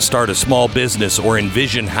kids start a small business or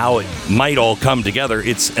envision how it might all come together.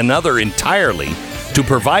 It's another entirely to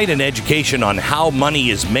provide an education on how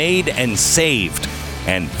money is made and saved.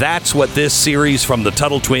 And that's what this series from the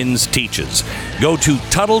Tuttle Twins teaches. Go to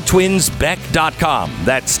TuttleTwinsBeck.com.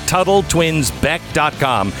 That's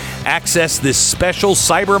TuttleTwinsBeck.com. Access this special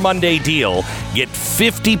Cyber Monday deal. Get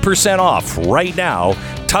 50% off right now.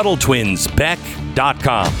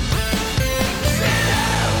 TuttleTwinsBeck.com.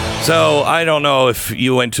 So I don't know if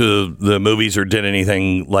you went to the movies or did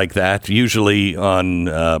anything like that. Usually on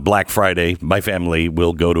Black Friday, my family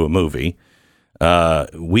will go to a movie.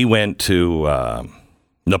 We went to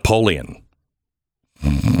Napoleon.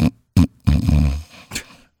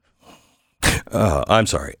 I'm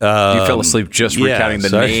sorry. You fell asleep just recounting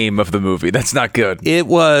the name of the movie. That's not good. It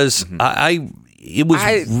was it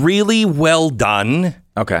was really well done.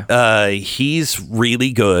 Okay. He's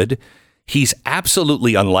really good. He's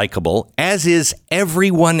absolutely unlikable, as is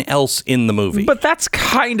everyone else in the movie. But that's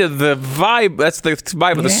kind of the vibe. That's the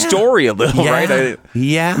vibe of the story a little, right? I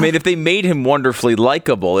mean, if they made him wonderfully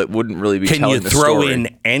likable, it wouldn't really be telling the story. Can you throw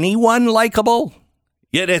in anyone likable?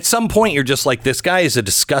 Yet at some point, you're just like, this guy is a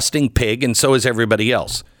disgusting pig, and so is everybody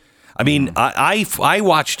else. I mean, I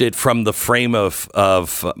watched it from the frame of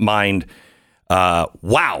mind,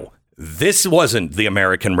 wow, this wasn't the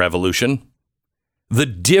American Revolution. The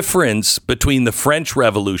difference between the French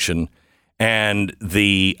Revolution and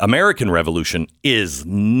the American Revolution is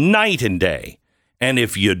night and day. And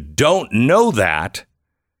if you don't know that,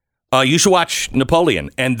 you should watch Napoleon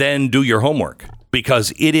and then do your homework,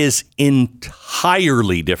 because it is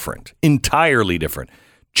entirely different. Entirely different.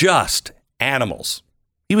 Just animals.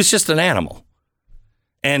 He was just an animal.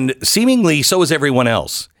 And seemingly so was everyone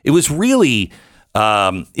else. It was really,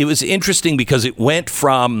 it was interesting because it went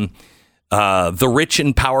from the rich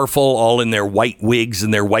and powerful, all in their white wigs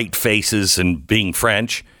and their white faces and being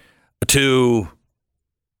French, to,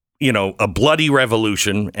 a bloody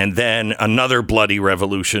revolution, and then another bloody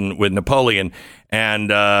revolution with Napoleon. And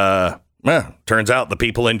turns out the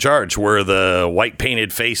people in charge were the white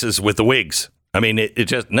painted faces with the wigs. I mean, it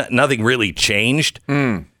just, nothing really changed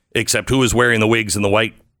except who was wearing the wigs and the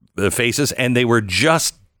white faces, and they were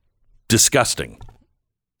just disgusting.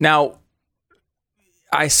 Now,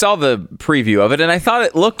 I saw the preview of it, and I thought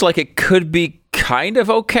it looked like it could be kind of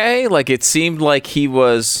okay. Like, it seemed like he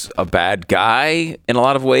was a bad guy in a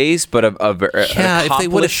lot of ways, but an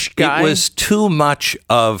accomplished guy. It was too much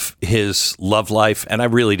of his love life, and I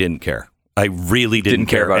really didn't care. I really didn't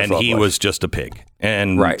care about his love life. And he was just a pig,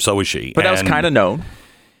 and so was she. But that was kind of known.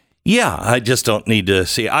 Yeah, I just don't need to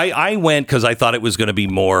see. I went because I ththought it was going to be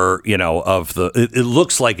more, of the. It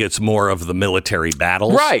looks like it's more of the military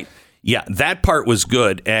battles, right? Yeah, that part was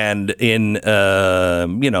good. And in,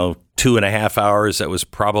 2.5 hours, that was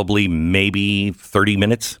probably maybe 30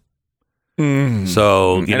 minutes.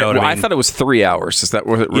 So, you know what I mean? I thought it was 3 hours. Is that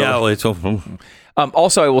worth it? Really? Yeah, well, it's...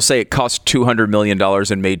 also, I will say it cost $200 million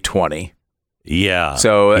and made 20. Yeah.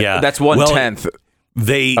 So that's 1/10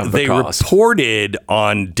 They reported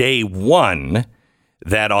on day one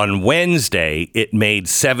that on Wednesday, it made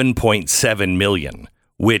 $7.7 million,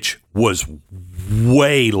 which was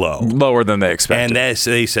way lower than they expected. And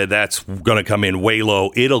they said that's going to come in way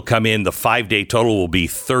low. It'll come in, the 5-day total will be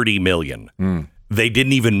 $30 million. They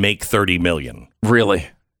didn't even make $30 million. Really?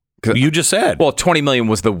 You just said. Well, $20 million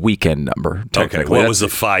was the weekend number. Okay, what was the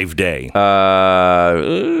 5-day?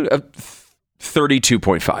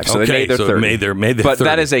 32.5. So they made their 30. Made their but 30.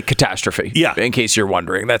 That is a catastrophe. Yeah. In case you're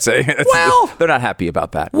wondering. They're not happy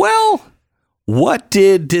about that. Well, what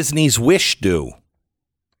did Disney's Wish do?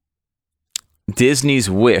 Disney's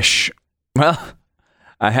Wish. Well,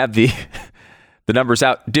 I have the numbers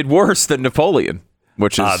out. Did worse than Napoleon,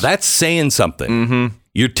 which is... that's saying something. Mm-hmm.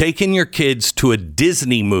 You're taking your kids to a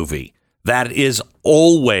Disney movie. That is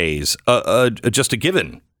always just a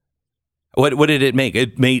given. What did it make?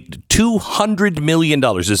 It made $200 million,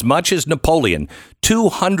 as much as Napoleon.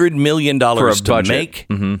 $200 million to make.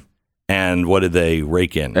 Mm-hmm. And what did they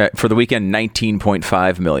rake in? For the weekend,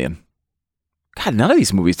 $19.5 million. God, none of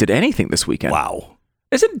these movies did anything this weekend. Wow.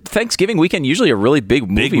 Isn't Thanksgiving weekend usually a really big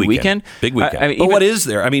movie weekend? Big weekend. But what is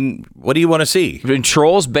there? I mean, what do you want to see? When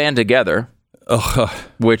Trolls band together.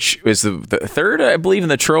 which is the third, I believe, in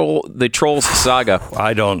the Trolls saga.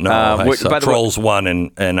 I don't know. I saw Trolls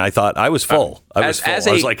 1, and I thought I was full. I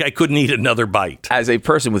was like, I couldn't eat another bite. As a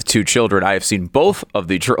person with 2 children, I have seen both of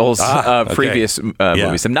the Trolls previous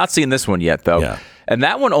movies. I've not seen this one yet, though. Yeah. And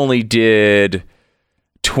that one only did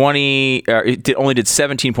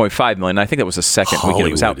 17.5 million. I think that was the second weekend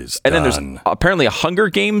it was out. And then there's apparently a Hunger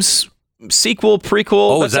Games sequel,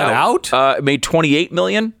 prequel. Oh, is that out? It made 28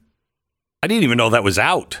 million. I didn't even know that was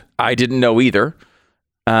out. I didn't know either.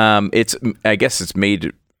 I guess it's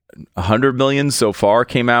made 100 million so far.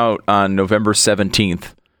 Came out on November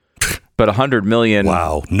 17th. But 100 million.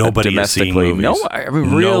 Wow, nobody is seeing movies. No, I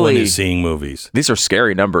mean, really, no one is seeing movies. These are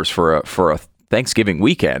scary numbers for a Thanksgiving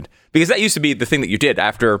weekend, because that used to be the thing that you did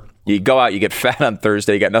after you go out, you get fat on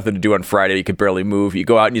Thursday, you got nothing to do on Friday, you could barely move, you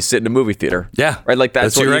go out and you sit in a movie theater. Yeah. Right? Like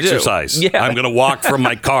that's what your you exercise. Do. Yeah. I'm going to walk from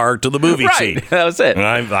my car to the movie seat. That was it.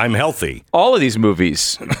 And I'm healthy. All of these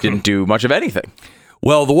movies didn't do much of anything.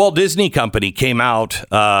 Well, the Walt Disney Company came out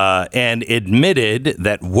and admitted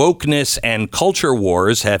that wokeness and culture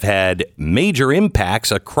wars have had major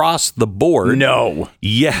impacts across the board. No.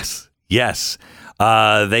 Yes.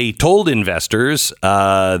 They told investors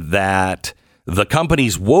that the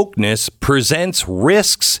company's wokeness presents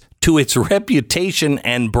risks to its reputation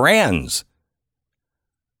and brands.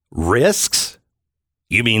 Risks?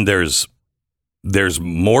 You mean there's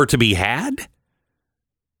more to be had?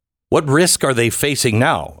 What risk are they facing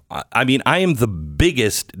now? I mean, I am the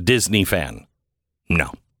biggest Disney fan.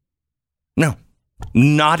 No.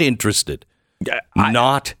 Not interested.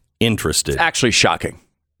 Not interested. It's actually shocking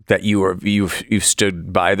that you've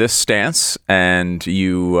stood by this stance, and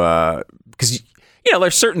you because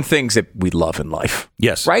there's certain things that we love in life.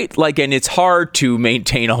 Yes. Right? Like, and it's hard to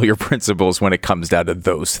maintain all your principles when it comes down to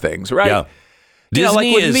those things, right? Yeah.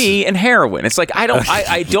 Like with me and heroin, it's like I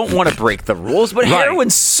don't want to break the rules, but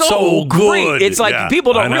heroin's so great. It's like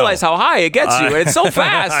people don't realize how high it gets you, and it's so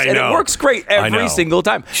fast, and it works great every single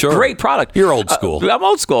time. Sure. Great product. You're old school. I'm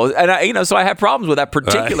old school, and so I have problems with that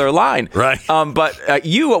particular line. Right. But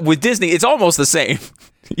you with Disney, it's almost the same.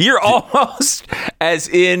 You're almost as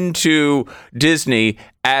into Disney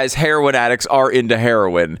as heroin addicts are into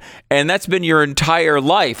heroin. And that's been your entire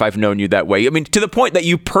life. I've known you that way. I mean, to the point that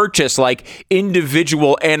you purchase like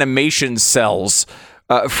individual animation cells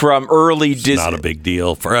from early Disney. Not a big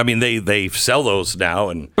deal. They sell those now.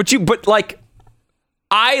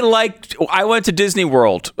 I went to Disney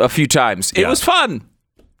World a few times. It was fun.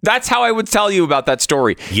 That's how I would tell you about that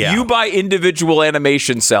story. Yeah. You buy individual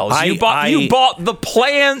animation cells. You bought the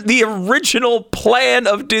plan, the original plan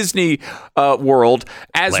of Disney World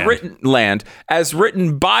as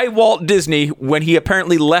written by Walt Disney when he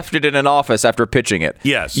apparently left it in an office after pitching it.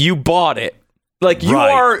 Yes. You bought it. Like, you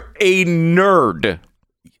are a nerd.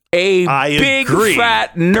 I big agree.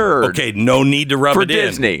 Fat nerd. Okay, no need to rub it in. For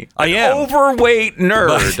Disney. I am. Overweight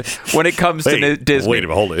nerd when it comes to Disney. Wait a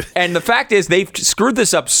minute, hold it. And the fact is, they've screwed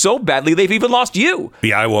this up so badly, they've even lost you.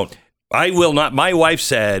 Yeah, I won't. I will not. My wife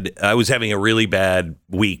said, I was having a really bad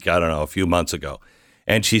week, I don't know, a few months ago.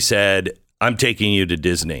 And she said, I'm taking you to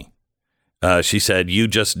Disney. She said, you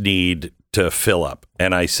just need to fill up.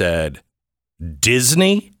 And I said,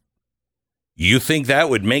 Disney? You think that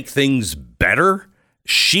would make things better?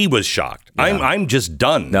 She was shocked. Yeah. I'm just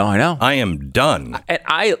done. No, I know. I am done. And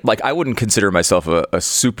I wouldn't consider myself a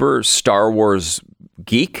super Star Wars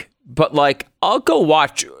geek, but I'll go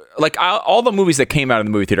watch all the movies that came out in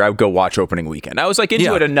the movie theater. I would go watch opening weekend. I was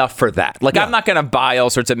into it enough for that. I'm not going to buy all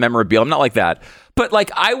sorts of memorabilia. I'm not like that. But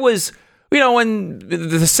I was, when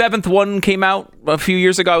the seventh one came out a few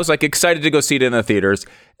years ago, I was excited to go see it in the theaters.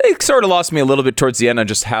 It sort of lost me a little bit towards the end on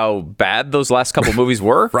just how bad those last couple movies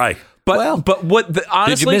were. Right. But honestly,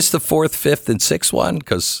 did you miss the 4th, 5th, and 6th one?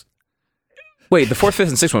 Because wait, the 4th, 5th,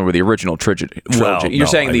 and 6th one were the original trilogy. You're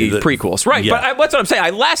saying the prequels, right? Yeah. But that's what I'm saying. I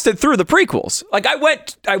lasted through the prequels.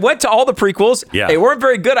 I went to all the prequels. Yeah. They weren't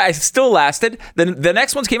very good. I still lasted. Then the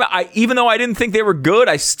next ones came out. Even though I didn't think they were good,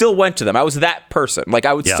 I still went to them. I was that person.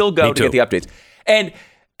 I would still go to get the updates. And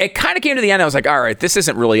it kind of came to the end. I was like, all right, this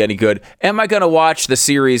isn't really any good. Am I going to watch the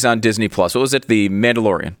series on Disney Plus? What was it? The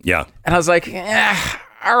Mandalorian. Yeah. And I was like,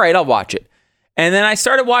 all right, I'll watch it. And then I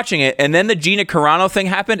started watching it, and then the Gina Carano thing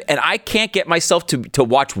happened, and I can't get myself to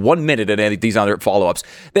watch 1 minute of any of these other follow-ups.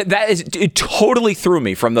 It totally threw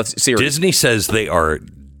me from the series. Disney says they are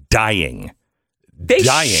dying. They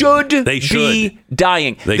should be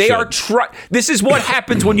dying. They are this is what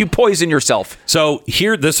happens when you poison yourself. So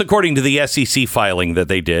this according to the SEC filing that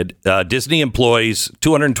they did, Disney employs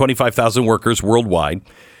 225,000 workers worldwide.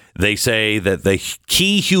 They say that the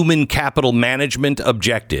key human capital management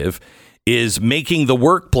objective is making the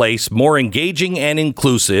workplace more engaging and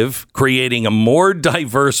inclusive, creating a more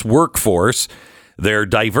diverse workforce. Their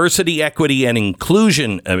diversity, equity, and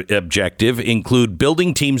inclusion objective include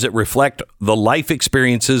building teams that reflect the life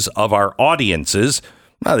experiences of our audiences.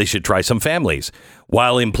 Well, they should try some families,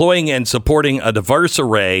 while employing and supporting a diverse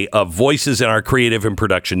array of voices in our creative and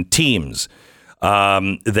production teams.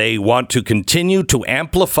 They want to continue to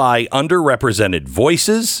amplify underrepresented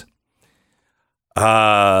voices. They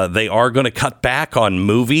are going to cut back on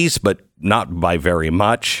movies, but not by very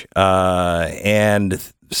much. And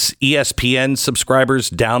ESPN subscribers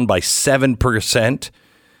down by 7%.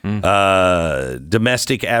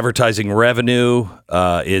 Domestic advertising revenue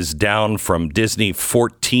is down from Disney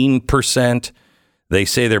 14%. They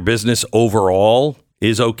say their business overall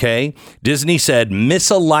is okay. Disney said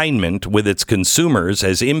misalignment with its consumers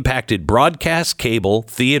has impacted broadcast, cable,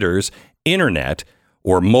 theaters, internet,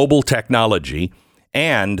 or mobile technology,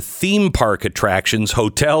 and theme park attractions,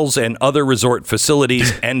 hotels, and other resort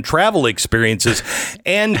facilities, and travel experiences,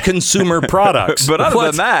 and consumer products. But other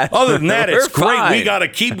than that, it's great. Fine. We got to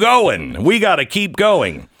keep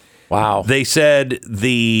going. Wow. They said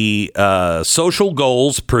the social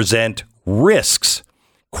goals present risks.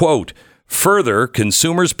 Quote, further,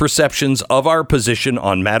 consumers' perceptions of our position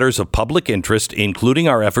on matters of public interest, including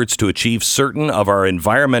our efforts to achieve certain of our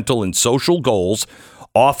environmental and social goals,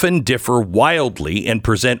 often differ wildly and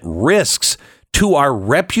present risks to our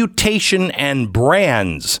reputation and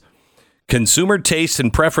brands. Consumer tastes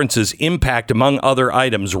and preferences impact, among other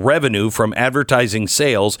items, revenue from advertising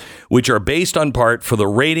sales, which are based on part for the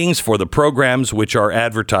ratings for the programs which our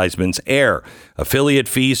advertisements air. Affiliate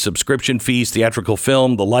fees, subscription fees, theatrical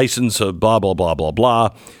film, the license of blah, blah, blah, blah, blah.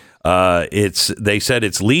 They said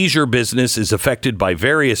its leisure business is affected by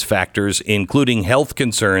various factors, including health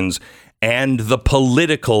concerns and the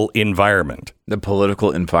political environment. The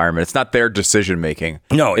political environment. It's not their decision making.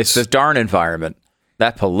 No, it's the darn environment.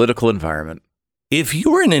 That political environment. If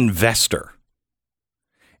you're an investor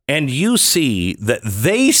and you see that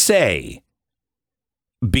they say,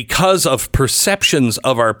 because of perceptions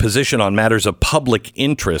of our position on matters of public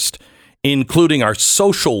interest, including our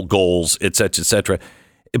social goals, et cetera,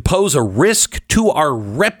 pose a risk to our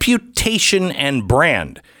reputation and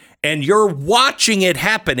brand, and you're watching it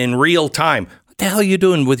happen in real time, what the hell are you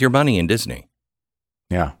doing with your money in Disney?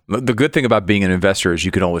 Yeah. The good thing about being an investor is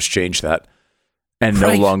you can always change that and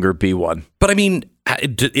no longer be one. But I mean,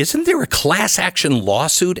 isn't there a class action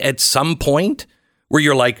lawsuit at some point where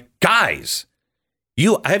you're like, guys,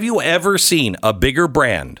 have you ever seen a bigger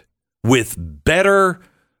brand with better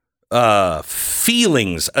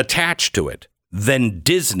feelings attached to it than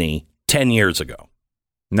Disney 10 years ago?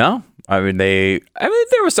 No. There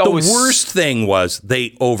was always... The worst thing was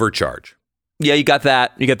they overcharge. Yeah, you got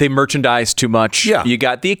that. You got they merchandise too much. Yeah. You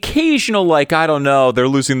got the occasional, I don't know, they're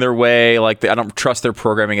losing their way. I don't trust their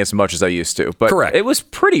programming as much as I used to. But correct. It was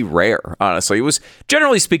pretty rare, honestly. It was,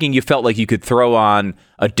 generally speaking, you felt like you could throw on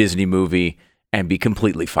a Disney movie and be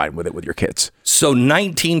completely fine with it with your kids. So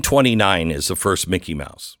 1929 is the first Mickey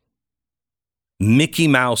Mouse. Mickey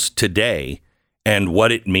Mouse today and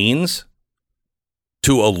what it means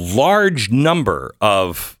to a large number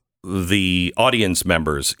of the audience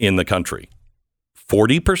members in the country.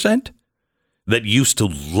 40% that used to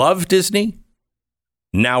love Disney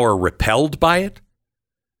now are repelled by it.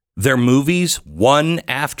 Their movies, one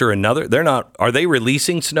after another. Are they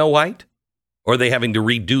releasing Snow White? Or are they having to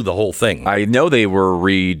redo the whole thing? I know they were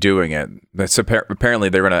redoing it. Apparently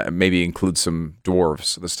they're going to maybe include some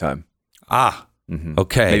dwarves this time.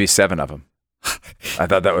 Okay. Maybe 7 of them. I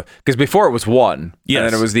thought that was... Because before it was 1. Yes. And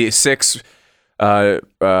then it was the 6...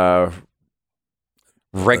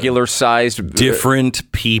 regular sized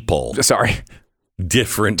different people.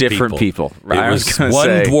 Different people. Right? It was 1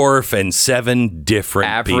 dwarf and 7 different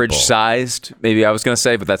average people. Sized, maybe I was going to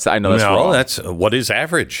say, but that's wrong. That's what is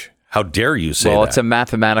average? How dare you say that? Well, it's a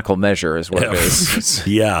mathematical measure is what it is.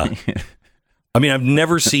 Yeah. I mean, I've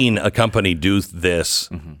never seen a company do this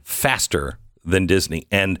faster than Disney.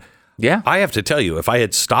 And yeah, I have to tell you, if I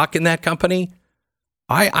had stock in that company,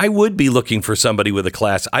 I would be looking for somebody with a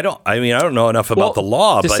class. I don't know enough about the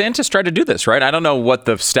law. DeSantis tried to do this, right? I don't know what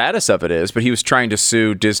the status of it is, but he was trying to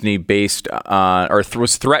sue Disney based on, or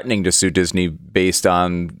was threatening to sue Disney based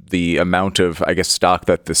on the amount of, I guess, stock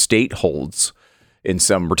that the state holds in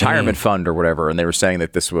some retirement fund or whatever. And they were saying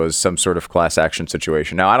that this was some sort of class action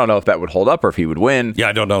situation. Now, I don't know if that would hold up or if he would win. Yeah,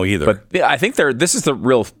 I don't know either. But yeah, I think this is the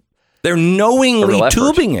real... They're knowingly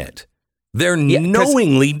tubing it. They're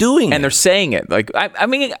knowingly doing it. And they're saying it. I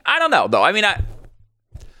mean, I don't know, though. I mean,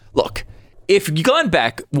 look, if Glenn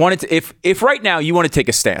Beck wanted to, if right now you want to take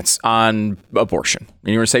a stance on abortion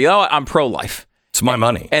and you were to say, I'm pro-life. It's my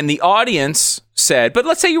money. And the audience said, but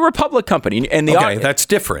let's say you were a public company. And that's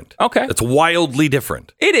different. Okay. That's wildly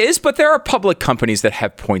different. It is, but there are public companies that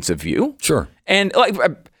have points of view. Sure. And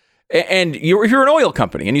and you're an oil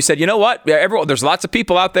company and you said, you know what? There's lots of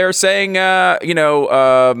people out there saying, green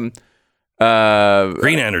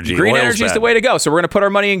energy. Green energy is the way to go. So we're going to put our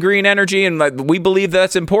money in green energy and we believe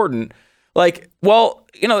that's important.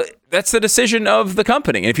 That's the decision of the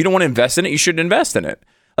company. And if you don't want to invest in it, you shouldn't invest in it.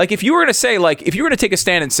 If you were going to say, if you were going to take a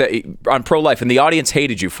stand and say on pro-life and the audience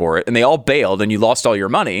hated you for it and they all bailed and you lost all your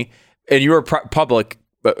money and you were a public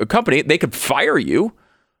company, they could fire you.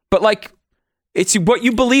 But it's what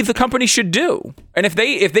you believe the company should do. And if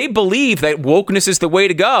they believe that wokeness is the way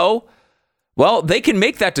to go, well, they can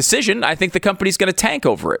make that decision. I think the company's going to tank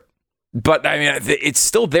over it. But I mean, it's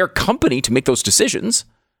still their company to make those decisions.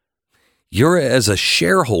 You're, as a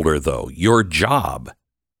shareholder, though, your job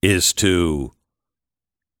is to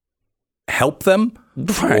help them,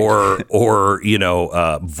 right, or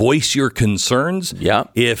voice your concerns. Yeah.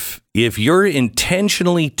 If you're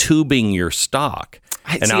intentionally tubing your stock,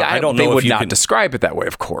 I don't know. They would not describe it that way,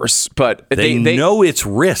 of course, but they know it's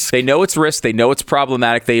risk. They know it's risk. They know it's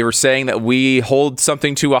problematic. They were saying that we hold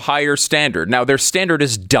something to a higher standard. Now, their standard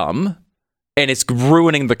is dumb, and it's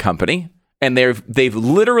ruining the company. And they've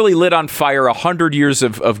literally lit on fire 100 years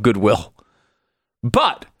of goodwill.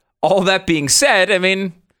 But all that being said, I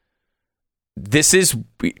mean,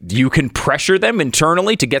 you can pressure them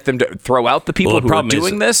internally to get them to throw out the people who are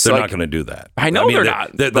doing this. They're not going to do that. I know they're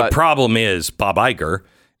not. The problem is Bob Iger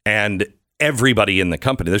and everybody in the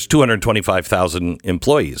company. There's 225,000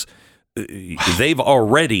 employees. They've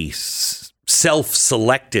already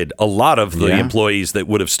self-selected. A lot of the employees that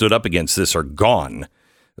would have stood up against this are gone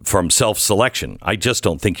from self-selection. I just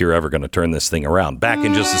don't think you're ever going to turn this thing around. Back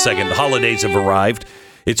in just a second. The holidays have arrived.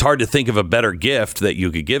 It's hard to think of a better gift that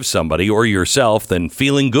you could give somebody or yourself than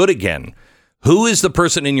feeling good again. Who is the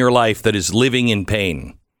person in your life that is living in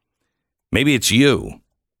pain? Maybe it's you.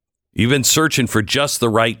 You've been searching for just the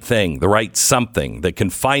right thing, the right something that can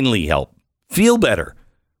finally help. Feel better.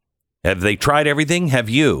 Have they tried everything? Have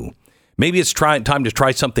you? Maybe it's time to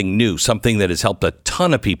try something new, something that has helped a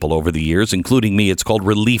ton of people over the years, including me. It's called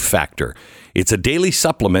Relief Factor. It's a daily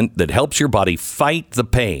supplement that helps your body fight the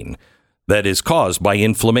pain that is caused by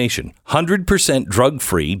inflammation. 100%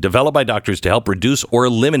 drug-free, developed by doctors to help reduce or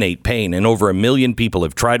eliminate pain. And over 1 million people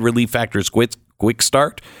have tried Relief Factor's Quick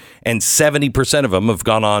Start, and 70% of them have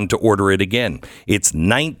gone on to order it again. It's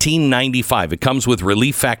 $19.95. It comes with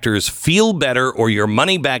Relief Factor's Feel Better or Your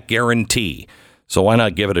Money Back Guarantee. So why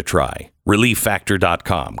not give it a try?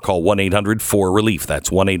 ReliefFactor.com. Call 1-800-4RELIEF. That's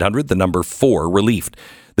 1-800-4RELIEF.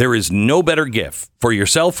 There is no better gift for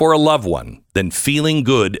yourself or a loved one than feeling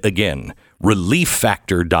good again.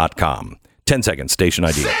 ReliefFactor.com. 10 seconds, station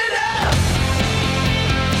ID.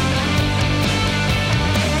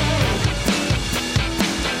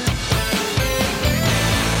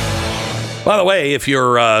 By the way, if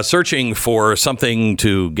you're searching for something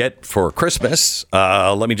to get for Christmas,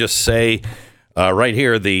 let me just say right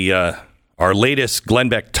here, our latest Glenn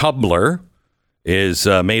Beck tumbler is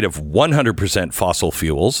made of 100% fossil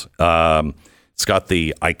fuels. It's got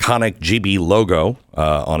the iconic GB logo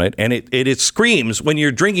on it, and it screams, when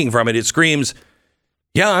you're drinking from it, it screams,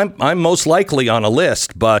 yeah, I'm most likely on a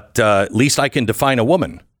list, but at least I can define a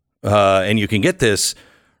woman. And you can get this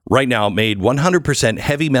right now, made 100%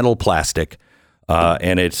 heavy metal plastic,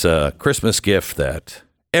 and it's a Christmas gift that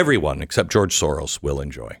everyone except George Soros will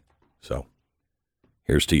enjoy. So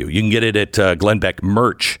here's to you. You can get it at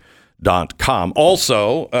GlennBeckMerch.com.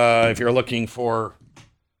 Also, if you're looking for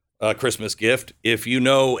a Christmas gift, if you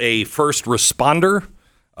know a first responder,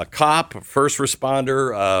 a cop, a first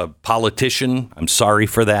responder, a politician, I'm sorry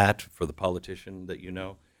for that, for the politician that you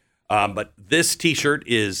know. But this T-shirt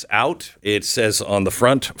is out. It says on the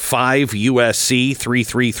front, 5 USC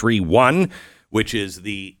 3331, which is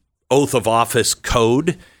the oath of office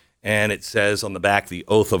code. And it says on the back, the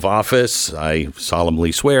oath of office, I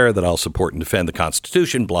solemnly swear that I'll support and defend the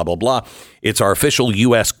Constitution, blah, blah, blah. It's our official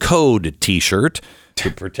U.S. code T-shirt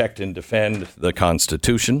to protect and defend the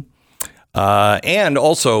Constitution. And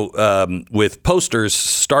also with posters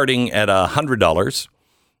starting at $100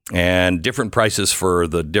 and different prices for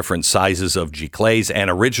the different sizes of giclées and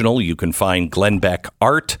original. You can find Glenn Beck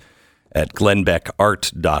Art at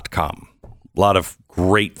glennbeckart.com. A lot of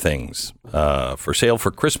great things for sale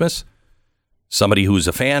for Christmas. Somebody who's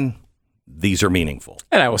a fan, these are meaningful.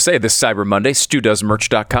 And I will say this Cyber Monday,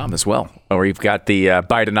 StuDoesMerch.com as well, where you've got the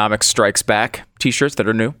Bidenomics Strikes Back T-shirts that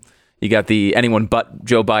are new. You got the anyone but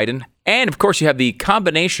Joe Biden. And, of course, you have the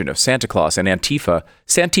combination of Santa Claus and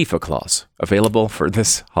Santifa Claus, available for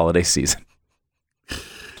this holiday season.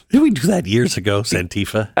 Did we do that years ago,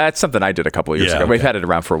 Santifa? That's something I did a couple of years ago. Okay. We've had it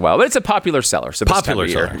around for a while, but it's a popular seller. So popular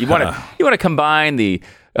seller. You want to combine the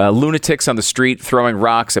lunatics on the street throwing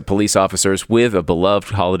rocks at police officers with a beloved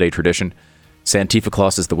holiday tradition. Santifa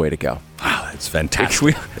Claus is the way to go. Wow, that's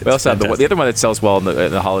fantastic. We also have the other one that sells well in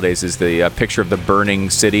the holidays is the picture of the burning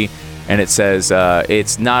city, and it says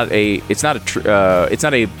it's not a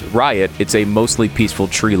riot. It's a mostly peaceful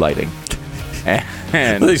tree lighting.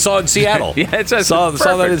 And they saw it in Seattle. Yeah, it says saw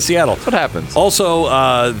that in Seattle. That's what happens.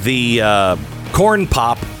 Also, the corn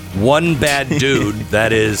pop one bad dude.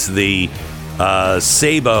 That is the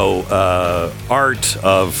Sabo art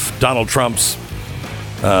of Donald Trump's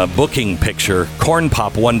booking picture. Corn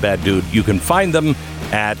pop one bad dude. You can find them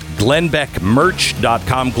at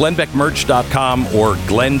glenbeckmerch.com, glenbeckmerch.com, or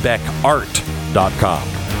glenbeckart.com.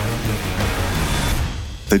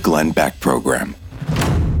 The Glenn Beck Program.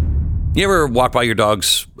 You ever walk by your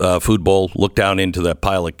dog's food bowl, look down into that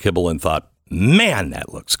pile of kibble and thought, man,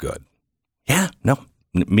 that looks good? Yeah, no,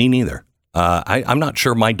 me neither. I'm not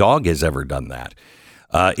sure my dog has ever done that.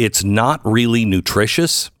 It's not really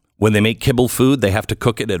nutritious. When they make kibble food, they have to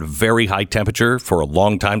cook it at a very high temperature for a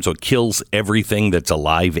long time, so it kills everything that's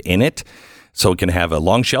alive in it, so it can have a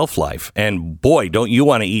long shelf life. And boy, don't you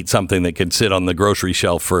want to eat something that can sit on the grocery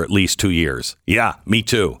shelf for at least 2 years. Yeah, me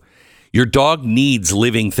too. Your dog needs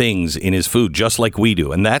living things in his food, just like we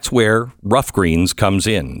do. And that's where Rough Greens comes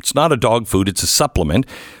in. It's not a dog food. It's a supplement.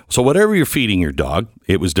 So whatever you're feeding your dog,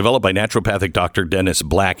 it was developed by naturopathic Dr. Dennis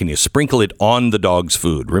Black, and you sprinkle it on the dog's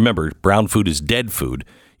food. Remember, brown food is dead food.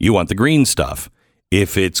 You want the green stuff.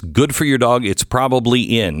 If it's good for your dog, it's probably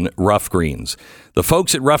in Rough Greens. The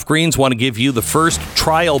folks at Rough Greens want to give you the first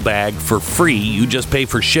trial bag for free. You just pay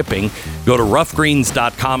for shipping. Go to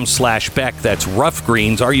roughgreens.com/Beck. That's Rough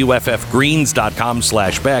Greens, RUFF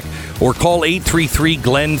greens.com/Beck. Or call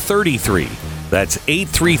 833-GLEN-33. That's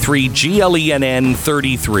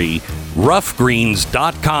 833-GLENN-33.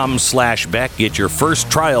 Roughgreens.com/Beck. Get your first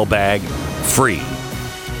trial bag free.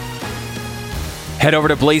 Head over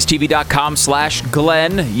to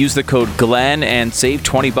blazetv.com/Glenn. Use the code Glenn and save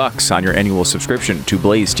 $20 on your annual subscription to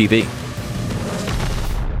Blaze TV.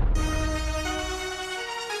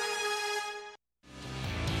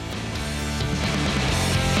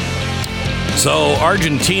 So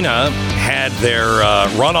Argentina had their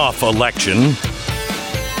runoff election,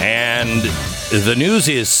 and the news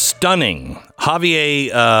is stunning.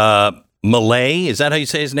 Javier Milei, is that how you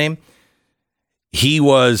say his name? He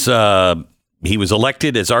was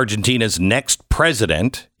elected as Argentina's next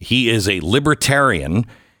president. He is a libertarian.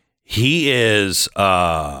 He is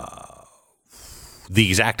the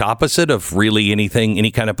exact opposite of really any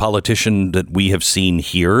kind of politician that we have seen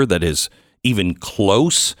here that is even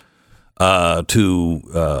close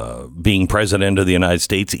to being president of the United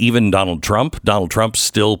States. Even Donald Trump. Donald Trump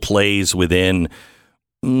still plays within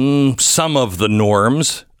some of the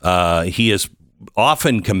norms. He is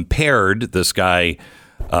often compared, this guy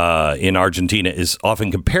in Argentina is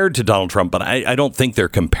often compared to Donald Trump, but I don't think they're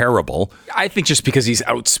comparable. I think just because he's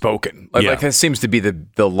outspoken. Like that seems to be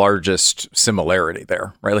the largest similarity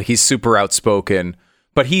there, right? Like he's super outspoken,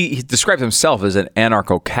 but he describes himself as an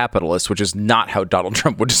anarcho-capitalist, which is not how Donald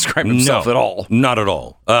Trump would describe himself at all. Not at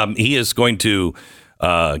all. He is going to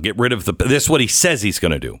get rid of this is what he says he's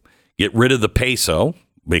going to do. Get rid of the peso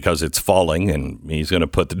because it's falling, and he's going to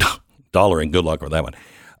put the dollar in. Good luck with that one.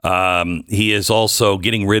 He is also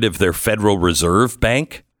getting rid of their Federal Reserve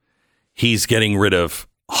Bank. He's getting rid of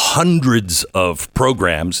hundreds of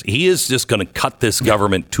programs. He is just going to cut this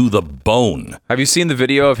government to the bone. Have you seen the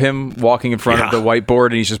video of him walking in front of the whiteboard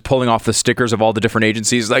and he's just pulling off the stickers of all the different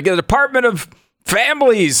agencies, like the Department of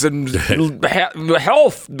Families and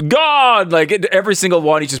Health, God, like every single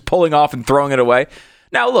one, he's just pulling off and throwing it away.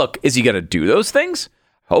 Now, look, is he going to do those things?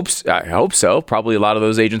 I hope so. Probably a lot of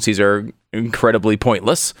those agencies are incredibly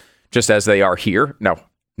pointless, just as they are here. Now,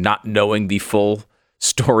 not knowing the full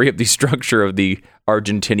story of the structure of the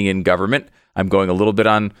Argentinian government, I'm going a little bit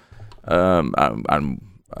on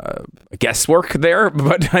guesswork there.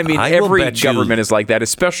 But I mean, every government is like that,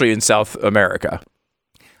 especially in South America.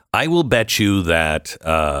 I will bet you that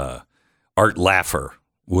Art Laffer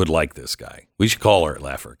would like this guy. We should call Art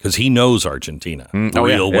Laffer because he knows Argentina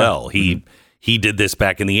real well. He did this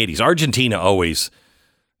back in the 80s. Argentina always,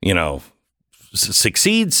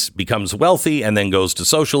 succeeds, becomes wealthy, and then goes to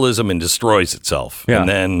socialism and destroys itself. Yeah. And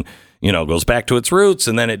then, goes back to its roots,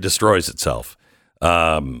 and then it destroys itself.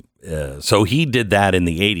 So he did that in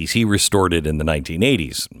the 80s. He restored it in the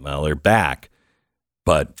 1980s. Well, they're back.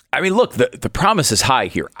 But I mean, look, the promise is high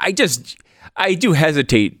here. I do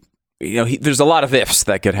hesitate. There's a lot of ifs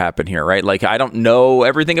that could happen here, right? Like, I don't know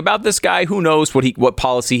everything about this guy. Who knows what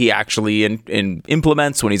policy he actually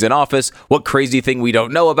implements when he's in office? What crazy thing we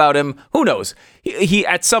don't know about him? Who knows? He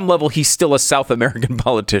at some level, he's still a South American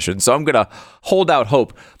politician. So I'm going to hold out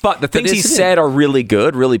hope. But the things he said are really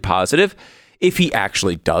good, really positive. If he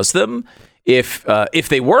actually does them, if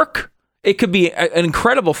they work, it could be an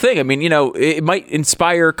incredible thing. I mean, it might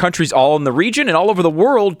inspire countries all in the region and all over the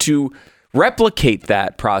world to replicate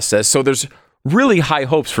that process. So there's really high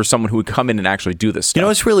hopes for someone who would come in and actually do this stuff.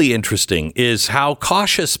 What's really interesting is how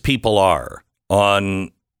cautious people are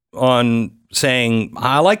on saying,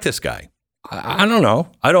 I like this guy. I don't know.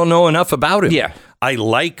 I don't know enough about him. Yeah. I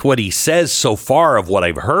like what he says so far of what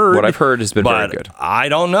I've heard. What I've heard has been very good. I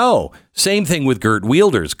don't know. Same thing with Geert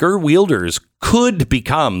Wilders. Geert Wilders could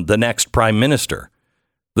become the next prime minister.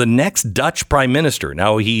 The next Dutch prime minister.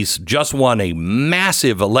 Now, he's just won a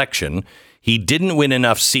massive election. He didn't win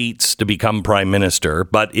enough seats to become prime minister,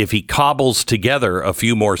 but if he cobbles together a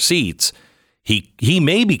few more seats, he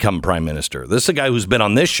may become prime minister. This is a guy who's been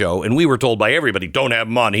on this show, and we were told by everybody, don't have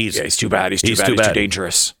him on. He's too bad. He's too bad. He's too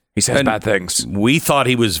dangerous. He says bad things. We thought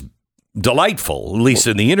he was delightful, at least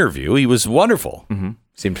in the interview. He was wonderful. Mm-hmm.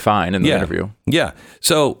 Seemed fine in the interview. Yeah.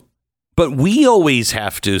 So, but we always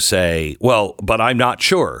have to say, well, but I'm not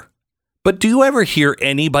sure. But do you ever hear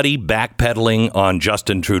anybody backpedaling on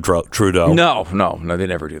Justin Trudeau? No, they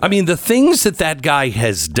never do that. I mean, the things that guy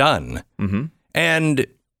has done, and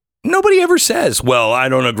nobody ever says, well, I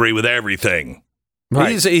don't agree with everything.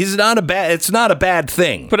 Right. He's not it's not a bad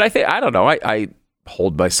thing. But I don't know. I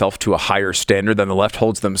hold myself to a higher standard than the left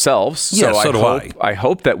holds themselves. Yeah, so do I. I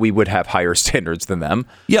hope that we would have higher standards than them.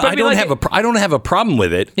 Yeah, I don't have a problem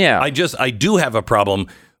with it. Yeah. I do have a problem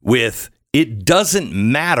with it doesn't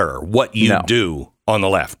matter what you do on the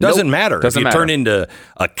left. Doesn't matter. If you turn into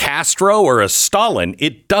a Castro or a Stalin,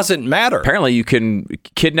 it doesn't matter. Apparently you can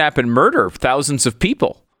kidnap and murder thousands of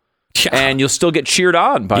people. Yeah. And you'll still get cheered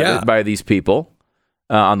on by these people.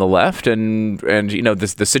 On the left, and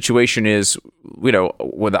the situation is,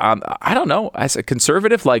 I don't know, as a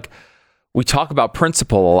conservative, like, we talk about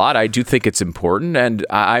principle a lot. I do think it's important, and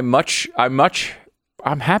I'm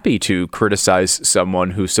happy to criticize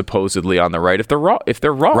someone who's supposedly on the right if they're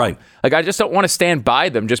wrong. Right. Like, I just don't want to stand by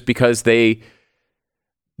them just because they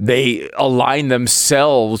align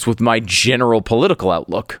themselves with my general political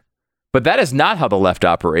outlook. But that is not how the left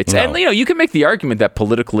operates. No. And you can make the argument that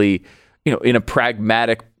politically, in a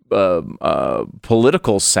pragmatic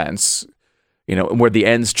political sense, where the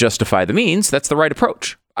ends justify the means, that's the right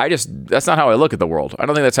approach. That's not how I look at the world. I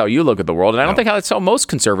don't think that's how you look at the world. And I don't think that's how most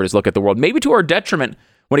conservatives look at the world. Maybe to our detriment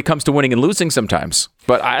when it comes to winning and losing sometimes.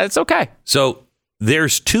 But it's okay. So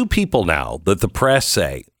there's two people now that the press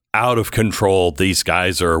say, out of control, these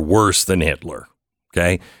guys are worse than Hitler.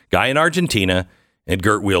 Okay? Guy in Argentina and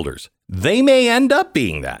Geert Wilders. They may end up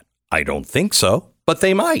being that. I don't think so, but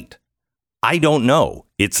they might. I don't know.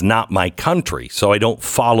 It's not my country, so I don't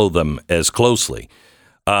follow them as closely.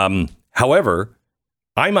 However,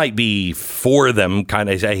 I might be for them, kind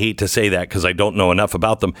of. I hate to say that because I don't know enough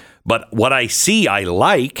about them, but what I see, I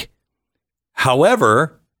like.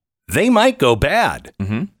 However, they might go bad.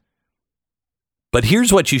 Mm-hmm. But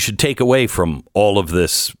here's what you should take away from all of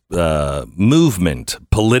this movement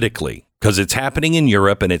politically, because it's happening in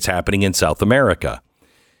Europe and it's happening in South America.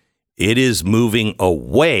 It is moving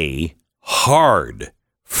away hard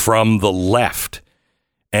from the left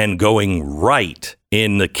and going right.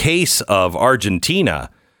 In the case of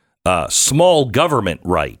Argentina, small government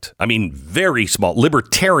right. I mean, very small,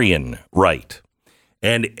 libertarian right.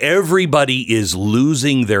 And everybody is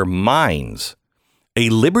losing their minds. A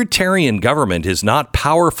libertarian government is not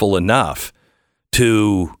powerful enough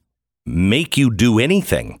to make you do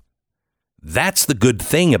anything. That's the good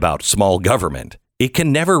thing about small government. It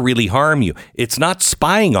can never really harm you. It's not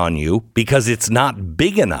spying on you because it's not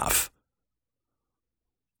big enough.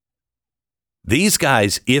 These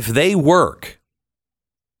guys, if they work,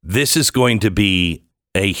 this is going to be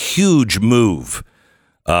a huge move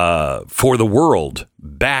for the world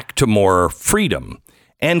back to more freedom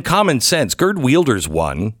and common sense. Geert Wilders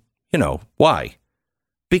won. Why?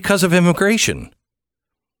 Because of immigration.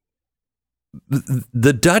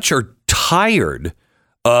 The Dutch are tired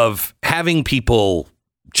of having people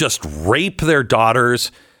just rape their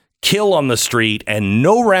daughters, kill on the street, and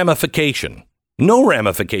no ramification. No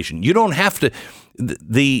ramification. You don't have to.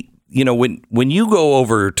 When you go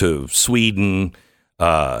over to Sweden,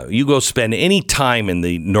 you go spend any time in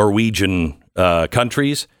the Norwegian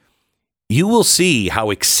countries, you will see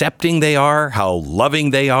how accepting they are, how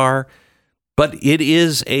loving they are. But it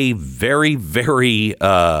is a very, very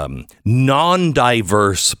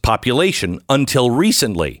non-diverse population until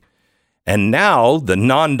recently. And now the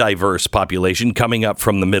non-diverse population coming up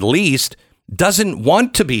from the Middle East doesn't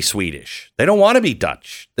want to be Swedish. They don't want to be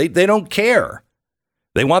Dutch. They don't care.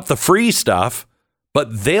 They want the free stuff,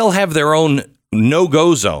 but they'll have their own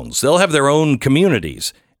no-go zones. They'll have their own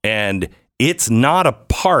communities, and it's not a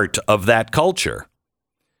part of that culture.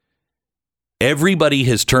 Everybody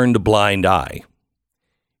has turned a blind eye.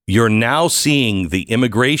 You're now seeing the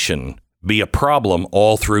immigration be a problem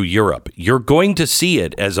all through Europe. You're going to see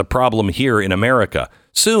it as a problem here in America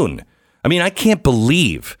soon. I mean, I can't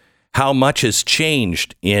believe how much has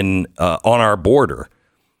changed on our border.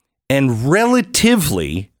 And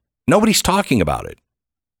relatively, nobody's talking about it.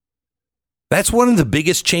 That's one of the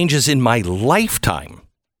biggest changes in my lifetime.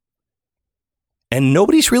 And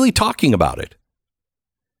nobody's really talking about it.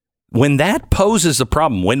 When that poses a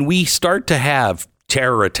problem, when we start to have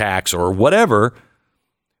terror attacks or whatever,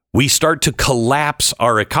 we start to collapse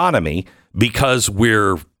our economy because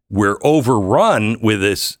we're overrun with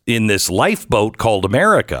this in this lifeboat called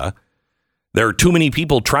America. There are too many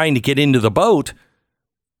people trying to get into the boat.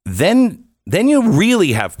 Then you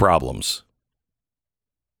really have problems.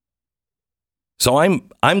 So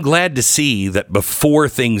I'm glad to see that before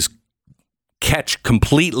things catch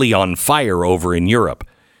completely on fire over in Europe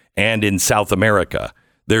and in South America,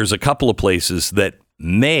 there's a couple of places that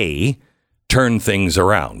may turn things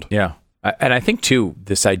around. Yeah. And I think, too,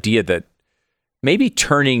 this idea that maybe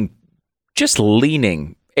just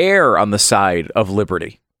leaning air on the side of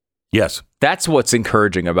liberty. Yes. That's what's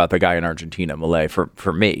encouraging about the guy in Argentina, Milei,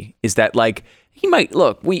 for me, is that, like, he might,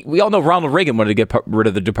 look, we all know Ronald Reagan wanted to get rid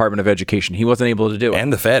of the Department of Education. He wasn't able to do it.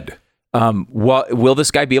 And the Fed. Will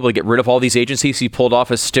this guy be able to get rid of all these agencies he pulled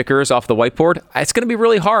off as stickers off the whiteboard? It's going to be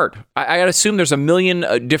really hard. I assume there's a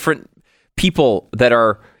million different people that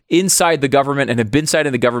are inside the government and have been inside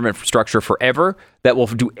of the government structure forever that will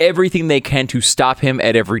do everything they can to stop him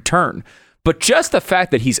at every turn. But just the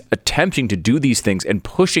fact that he's attempting to do these things and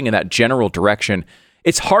pushing in that general direction,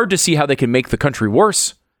 it's hard to see how they can make the country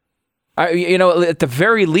worse. At the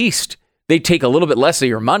very least, they take a little bit less of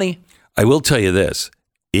your money. I will tell you this.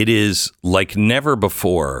 It is like never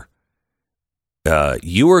before.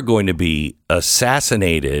 You are going to be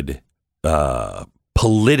assassinated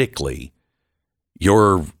politically.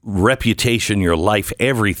 Your reputation, your life,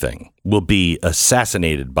 everything will be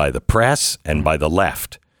assassinated by the press and by the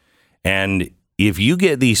left. And if you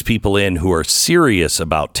get these people in who are serious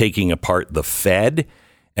about taking apart the Fed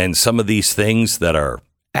and some of these things that are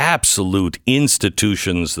absolute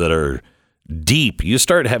institutions that are deep, you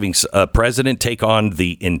start having a president take on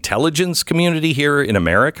the intelligence community here in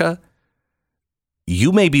America,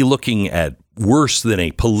 you may be looking at worse than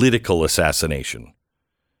a political assassination.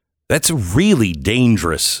 That's really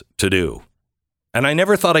dangerous to do. And I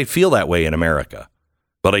never thought I'd feel that way in America,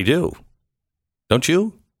 but I do. Don't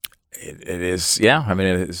you? It is, yeah. I mean,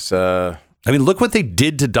 it is. Look what they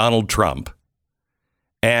did to Donald Trump,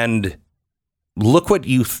 and look what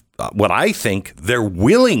I think they're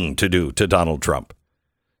willing to do to Donald Trump.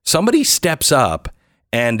 Somebody steps up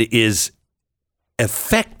and is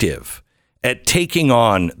effective at taking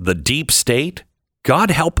on the deep state. God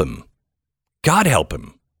help him. God help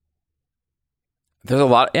him. There's a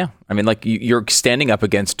lot. Yeah. I mean, like you're standing up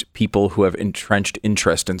against people who have entrenched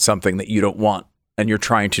interest in something that you don't want. And you're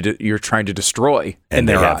trying to destroy in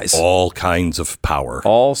their eyes. All kinds of power.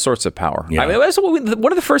 All sorts of power. Yeah. I mean, that's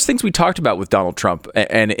one of the first things we talked about with Donald Trump,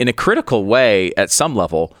 and in a critical way at some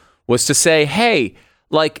level, was to say, hey,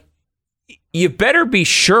 like, you better be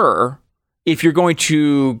sure if you're going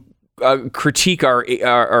to critique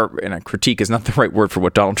our and critique is not the right word for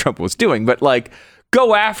what Donald Trump was doing, but like,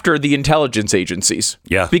 go after the intelligence agencies.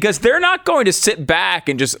 Yeah. Because they're not going to sit back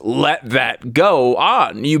and just let that go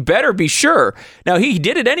on. You better be sure. Now, he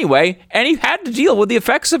did it anyway, and he had to deal with the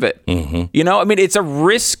effects of it. Mm-hmm. It's a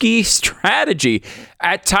risky strategy.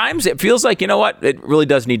 At times, it feels like, you know what? It really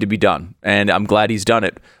does need to be done. And I'm glad he's done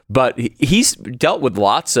it. But he's dealt with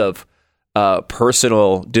lots of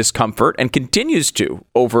personal discomfort and continues to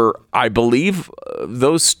over, I believe,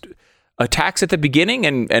 those attacks at the beginning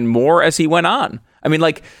and more as he went on. I mean,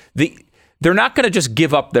 like, they're not going to just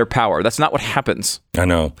give up their power. That's not what happens. I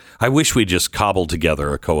know. I wish we just cobbled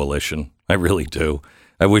together a coalition. I really do.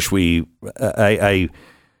 I wish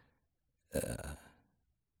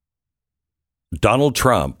Donald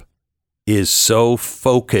Trump is so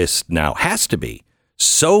focused now, has to be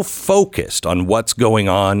so focused on what's going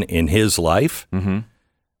on in his life. Mm-hmm.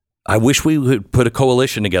 I wish we would put a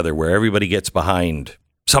coalition together where everybody gets behind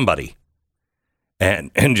somebody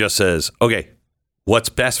and just says, okay, what's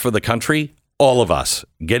best for the country? all of us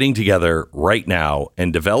getting together right now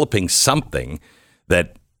and developing something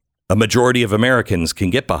that a majority of Americans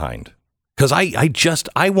can get behind. Because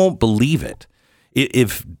I won't believe it.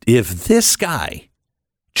 If this guy,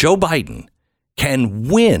 Joe Biden, can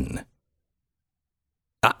win,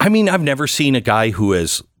 I mean, I've never seen a guy who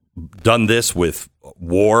has done this with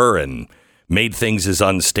war and made things as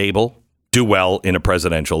unstable do well in a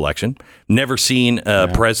presidential election. Never seen a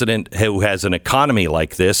president who has an economy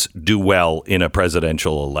like this do well in a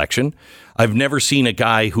presidential election. I've never seen a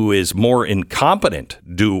guy who is more incompetent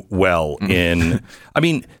do well in. I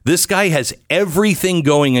mean, this guy has everything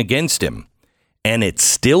going against him, and it's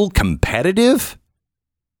still competitive.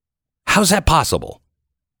 How's that possible?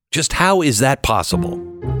 Just how is that possible?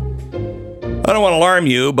 I don't want to alarm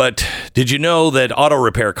you, but did you know that auto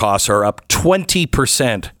repair costs are up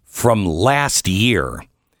 20% from last year?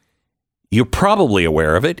 You're probably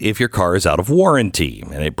aware of it if your car is out of warranty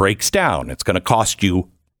and it breaks down. It's going to cost you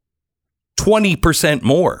 20%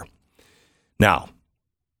 more. Now,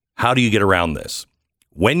 how do you get around this?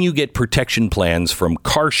 When you get protection plans from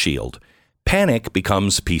CarShield, panic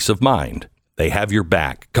becomes peace of mind. They have your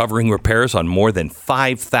back, covering repairs on more than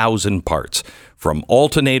 5,000 parts, from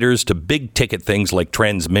alternators to big ticket things like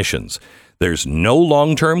transmissions. There's no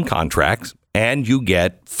long-term contracts, and you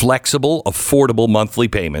get flexible, affordable monthly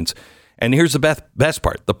payments. And here's the best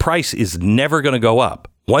part. The price is never going to go up.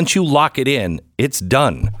 Once you lock it in, it's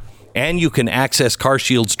done. And you can access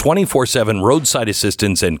CarShield's 24/7 roadside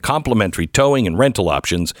assistance and complimentary towing and rental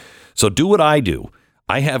options. So do what I do.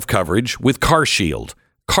 I have coverage with CarShield.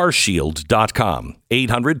 CarShield.com.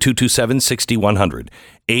 800-227-6100.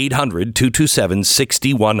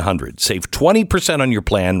 800-227-6100. Save 20% on your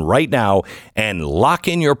plan right now and lock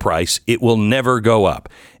in your price. It will never go up.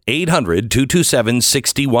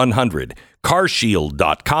 800-227-6100.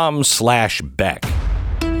 CarShield.com/Beck.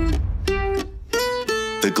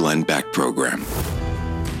 The Glenn Beck Program.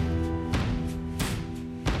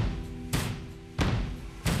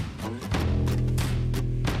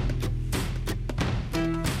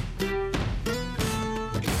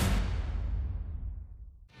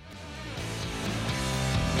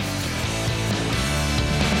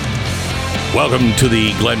 Welcome to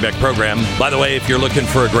the Glenn Beck Program. By the way, if you're looking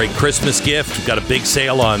for a great Christmas gift, we've got a big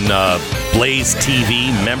sale on Blaze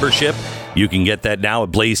TV membership. You can get that now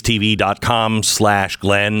at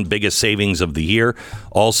blazetv.com/Glenn. Biggest savings of the year.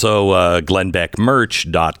 Also,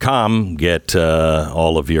 GlennBeckMerch.com. Get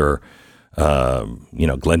all of your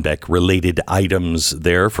Glenn Beck related items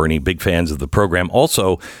there for any big fans of the program.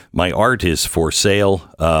 Also, my art is for sale.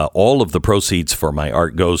 All of the proceeds for my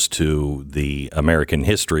art goes to the American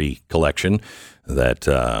History collection that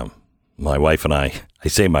my wife and I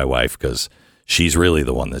say my wife because she's really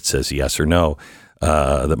the one that says yes or no,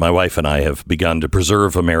 that my wife and I have begun to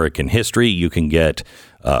preserve American history. You can get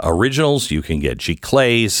originals, you can get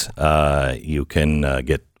giclées, you can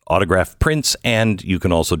get autographed prints, and you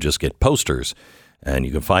can also just get posters. And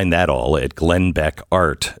you can find that all at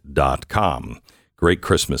glennbeckart.com. Great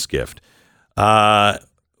Christmas gift.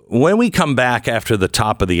 When we come back after the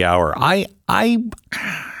top of the hour,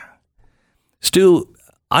 Stu,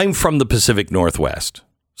 I'm from the Pacific Northwest,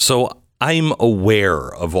 so I'm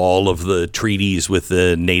aware of all of the treaties with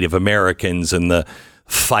the Native Americans and the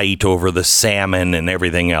fight over the salmon and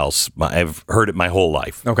everything else. I've heard it my whole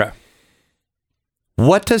life. Okay.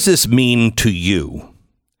 What does this mean to you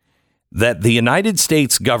that the United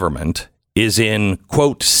States government is in,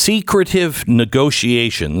 quote, secretive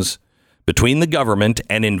negotiations between the government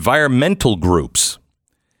and environmental groups?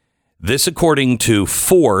 This according to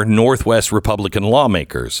 4 Northwest Republican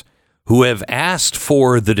lawmakers who have asked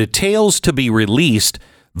for the details to be released.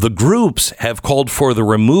 The groups have called for the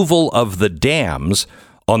removal of the dams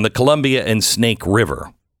on the Columbia and Snake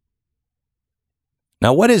River.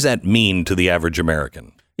 Now, what does that mean to the average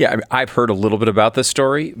American? Yeah, I've heard a little bit about this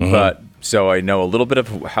story, but so I know a little bit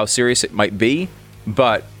of how serious it might be.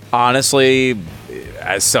 But honestly,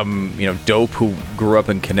 as some dope who grew up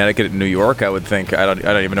in Connecticut and New York, I would think I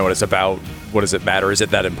don't even know what it's about. What does it matter? Is it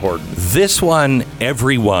that important? This one,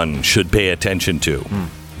 everyone should pay attention to.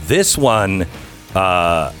 This one,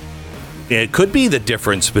 it could be the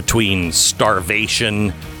difference between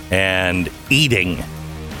starvation and eating.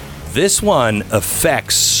 This one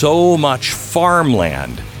affects so much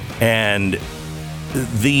farmland and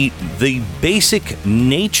the basic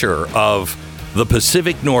nature of the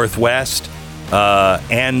Pacific Northwest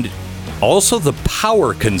and also the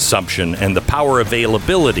power consumption and the power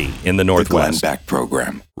availability in the Northwest. The Glenn Beck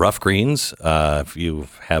Program. Rough greens. If you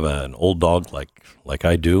have an old dog like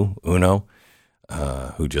I do, Uno,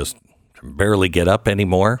 who just can barely get up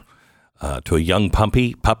anymore, to a young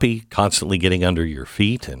puppy constantly getting under your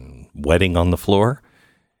feet and wetting on the floor,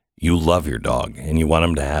 you love your dog and you want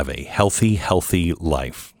him to have a healthy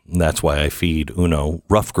life. And that's why I feed Uno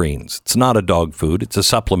Rough Greens. It's not a dog food. It's a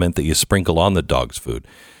supplement that you sprinkle on the dog's food.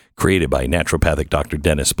 Created by naturopathic Dr.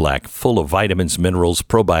 Dennis Black, full of vitamins, minerals,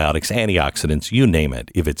 probiotics, antioxidants, you name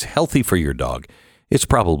it. If it's healthy for your dog, it's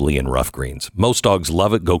probably in Rough Greens. Most dogs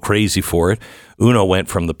love it, go crazy for it. Uno went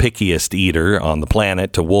from the pickiest eater on the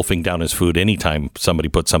planet to wolfing down his food anytime somebody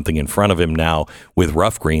puts something in front of him now with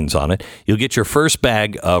Rough Greens on it. You'll get your first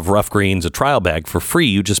bag of Rough Greens, a trial bag, for free.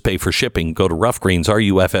 You just pay for shipping. Go to roughgreens,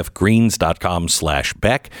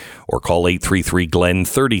 ruffgreens.com/Beck, or call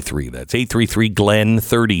 833-GLEN-33. That's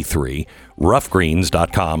 833-GLEN-33,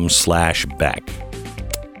 roughgreens.com/Beck.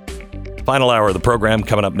 Final hour of the program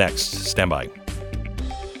coming up next. Stand by.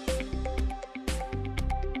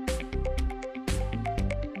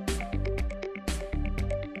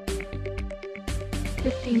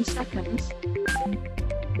 15 seconds.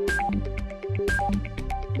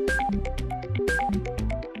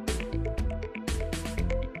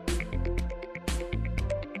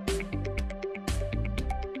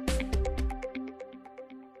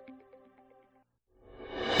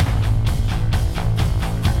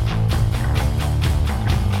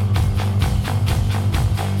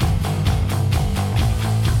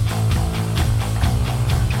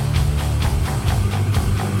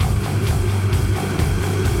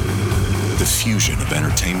 Fusion of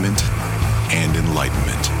entertainment and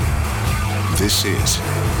enlightenment. This is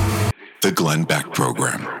the Glenn Beck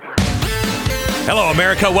Program. Hello,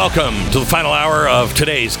 America. Welcome to the final hour of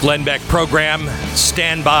today's Glenn Beck Program.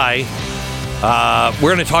 Stand by.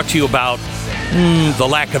 We're going to talk to you about the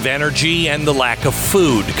lack of energy and the lack of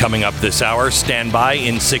food coming up this hour. Stand by.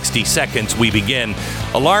 In 60 seconds, we begin.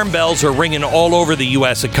 Alarm bells are ringing all over the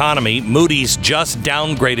U.S. economy. Moody's just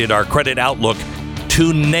downgraded our credit outlook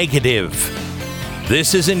to negative.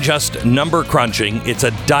 This isn't just number crunching, it's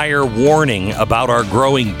a dire warning about our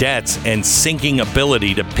growing debts and sinking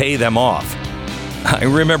ability to pay them off. I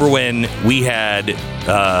remember when we had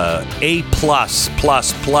A+++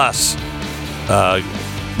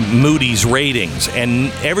 Moody's ratings,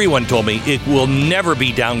 and everyone told me it will never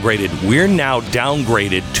be downgraded. We're now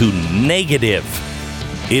downgraded to negative.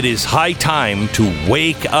 It is high time to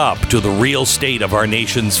wake up to the real state of our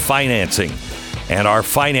nation's financing. And our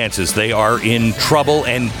finances, they are in trouble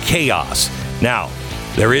and chaos. Now,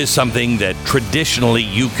 there is something that traditionally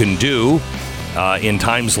you can do in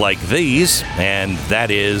times like these, and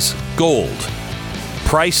that is gold.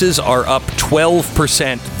 Prices are up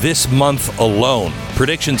 12% this month alone.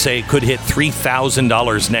 Predictions say it could hit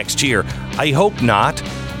 $3,000 next year. I hope not,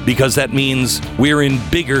 because that means we're in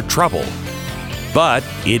bigger trouble. But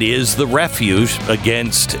it is the refuge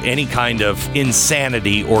against any kind of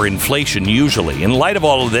insanity or inflation, usually. In light of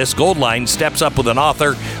all of this, Goldline steps up with an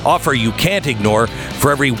offer you can't ignore.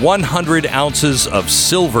 For every 100 ounces of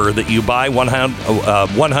silver that you buy,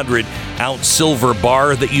 100-ounce silver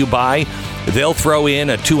bar that you buy, they'll throw in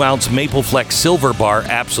a 2-ounce Maple Flex silver bar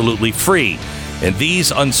absolutely free. In these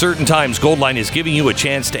uncertain times, Goldline is giving you a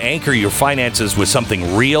chance to anchor your finances with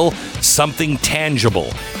something real, something tangible.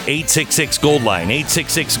 866-GOLDLINE,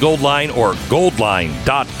 866-GOLDLINE, or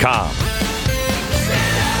goldline.com.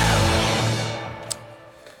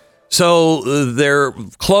 So they're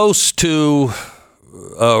close to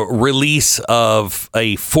a release of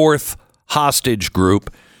a fourth hostage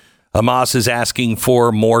group. Hamas is asking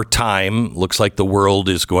for more time. Looks like the world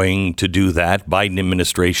is going to do that. Biden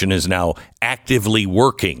administration is now actively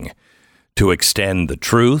working to extend the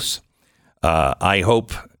truce. I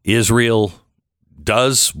hope Israel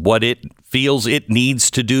does what it feels it needs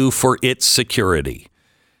to do for its security.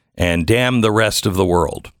 And damn the rest of the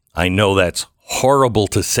world. I know that's horrible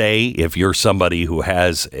to say if you're somebody who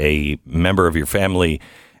has a member of your family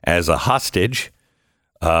as a hostage,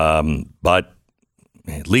 but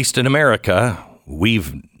at least in America,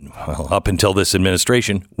 up until this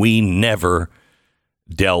administration, we never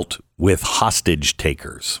dealt with hostage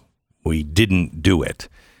takers. We didn't do it.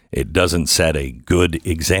 It doesn't set a good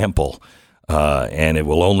example, and it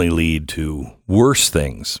will only lead to worse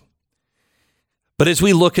things. But as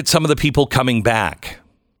we look at some of the people coming back,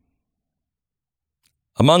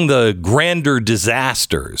 among the grander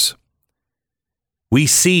disasters, we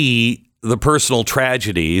see the personal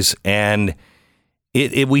tragedies, and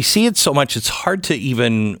we see it so much, it's hard to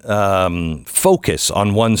even focus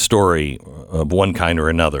on one story of one kind or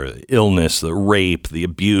another. The illness, the rape, the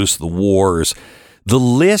abuse, the wars. The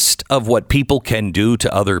list of what people can do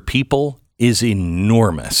to other people is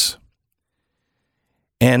enormous.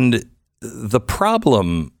 And the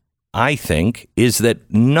problem I think, is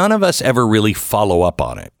that none of us ever really follow up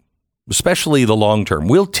on it, especially the long term.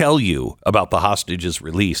 We'll tell you about the hostages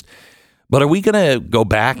released, but are we going to go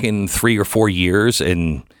back in 3 or 4 years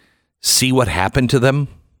and see what happened to them?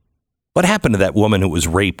 What happened to that woman who was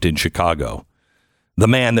raped in Chicago? The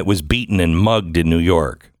man that was beaten and mugged in New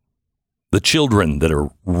York? The children that are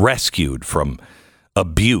rescued from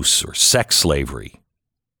abuse or sex slavery?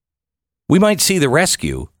 We might see the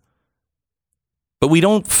rescue, but we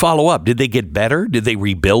don't follow up. Did they get better? Did they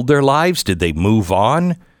rebuild their lives? Did they move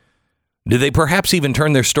on? Did they perhaps even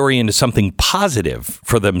turn their story into something positive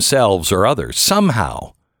for themselves or others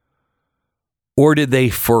somehow? Or did they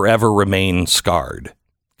forever remain scarred?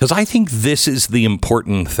 Because I think this is the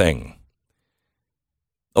important thing.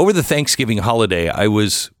 Over the Thanksgiving holiday, I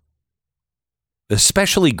was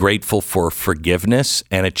especially grateful for forgiveness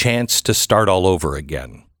and a chance to start all over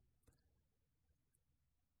again.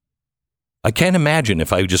 I can't imagine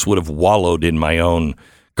if I just would have wallowed in my own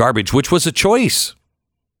garbage, which was a choice.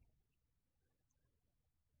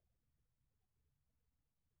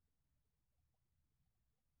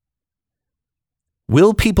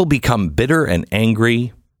 Will people become bitter and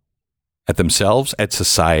angry at themselves, at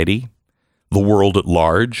society, the world at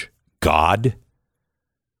large, God?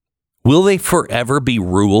 Will they forever be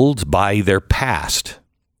ruled by their past,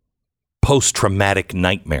 post-traumatic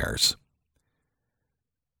nightmares?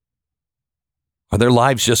 Are their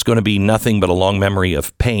lives just going to be nothing but a long memory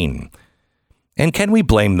of pain? And can we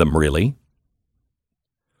blame them, really?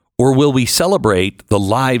 Or will we celebrate the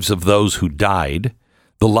lives of those who died,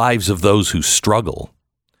 the lives of those who struggle,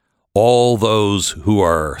 all those who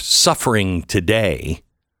are suffering today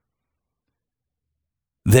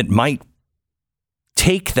that might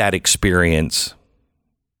take that experience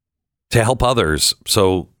to help others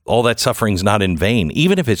so all that suffering's not in vain,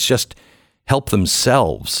 even if it's just help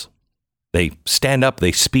themselves? They stand up,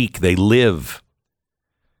 they speak, they live.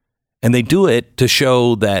 And they do it to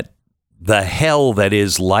show that the hell that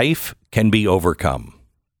is life can be overcome.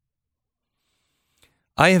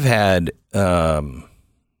 I have had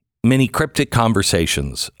many cryptic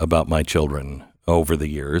conversations about my children over the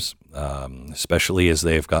years, especially as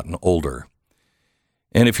they have gotten older.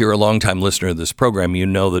 And if you're a longtime listener to this program, you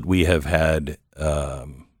know that we have had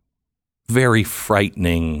very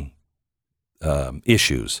frightening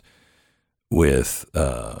issues with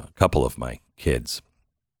a couple of my kids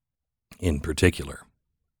in particular.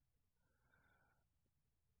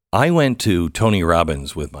 I went to Tony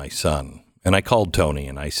Robbins with my son, and I called Tony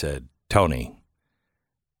and I said, Tony,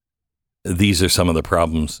 these are some of the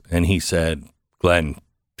problems. And he said, Glenn,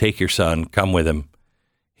 take your son, come with him.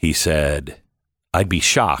 He said, I'd be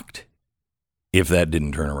shocked if that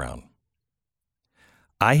didn't turn around.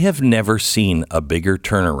 I have never seen a bigger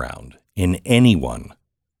turnaround in anyone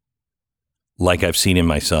like I've seen in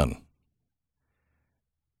my son.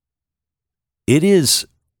 It's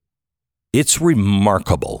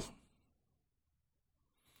remarkable.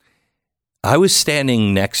 I was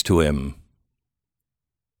standing next to him.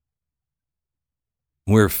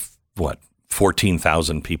 We're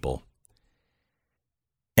 14,000 people.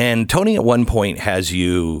 And Tony at one point has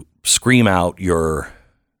you scream out your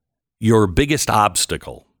biggest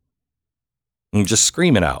obstacle. And just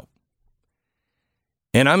scream it out.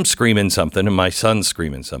 And I'm screaming something and my son's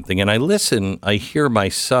screaming something. And I listen, I hear my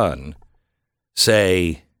son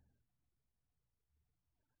say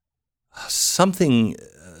something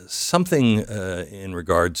in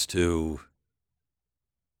regards to,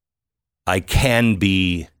 I can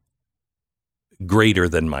be greater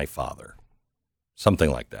than my father.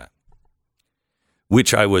 Something like that.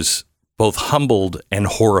 Which I was both humbled and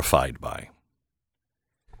horrified by.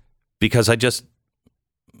 Because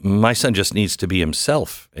my son just needs to be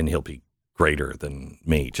himself and he'll be greater than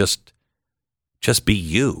me. Just be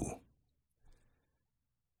you.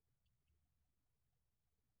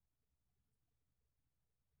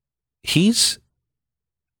 He's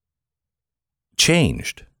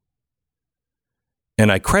changed.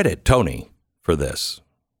 And I credit Tony for this.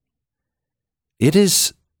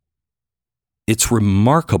 It's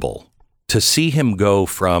remarkable to see him go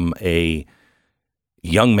from a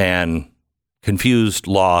young man, confused,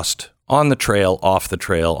 lost, on the trail, off the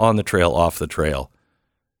trail, on the trail, off the trail,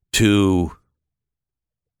 to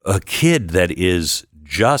a kid that is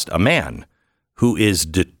just a man who is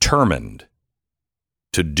determined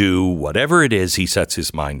to do whatever it is he sets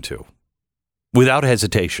his mind to, without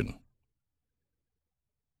hesitation.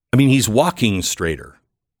 I mean, he's walking straighter.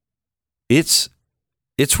 It's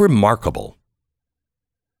remarkable.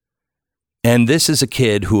 And this is a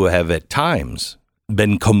kid who have at times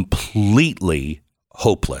been completely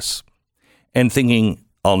hopeless and thinking,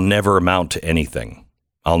 I'll never amount to anything.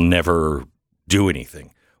 I'll never do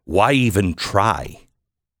anything. Why even try?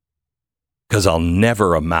 Because I'll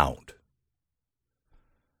never amount.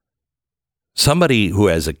 Somebody who,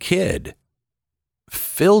 as a kid,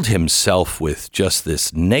 filled himself with just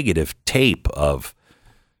this negative tape of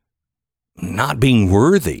not being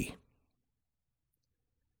worthy.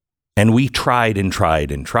 And we tried and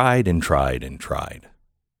tried and tried and tried and tried.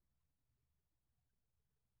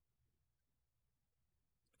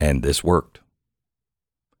 And this worked.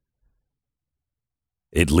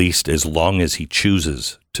 At least as long as he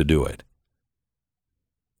chooses to do it.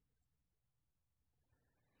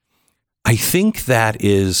 I think that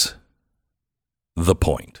is the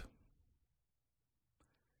point.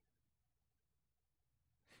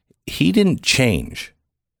 He didn't change.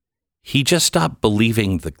 He just stopped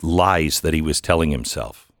believing the lies that he was telling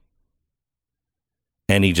himself.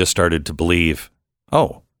 And he just started to believe,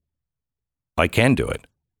 oh, I can do it.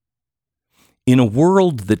 In a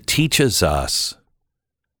world that teaches us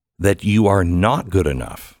that you are not good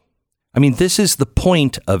enough. I mean, this is the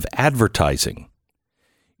point of advertising.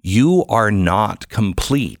 You are not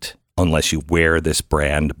complete unless you wear this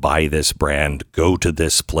brand, buy this brand, go to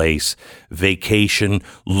this place, vacation,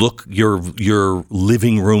 look, your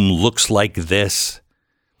living room looks like this.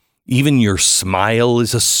 Even your smile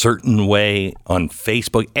is a certain way on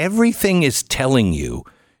Facebook. Everything is telling you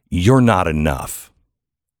you're not enough.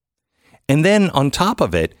 And then on top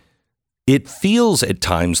of it, it feels at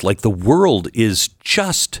times like the world is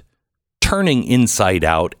just turning inside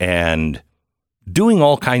out and doing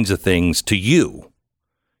all kinds of things to you.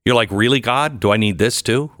 You're like, really, God? Do I need this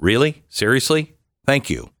too? Really? Seriously? Thank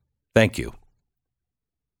you. Thank you.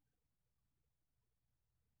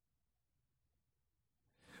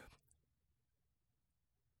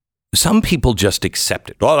 Some people just accept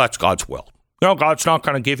it. Oh, that's God's will. No, God's not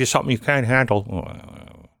going to give you something you can't handle.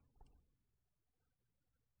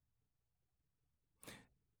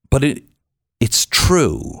 But it's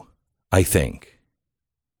true, I think.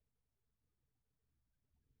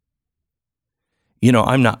 You know,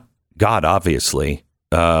 I'm not God, obviously,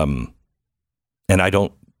 and I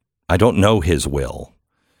don't know His will.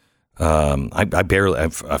 I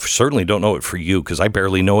certainly don't know it for you because I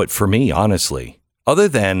barely know it for me, honestly. Other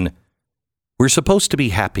than we're supposed to be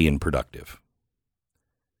happy and productive.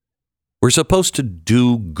 We're supposed to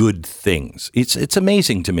do good things. It's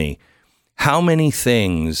amazing to me how many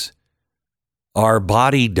things our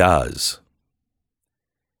body does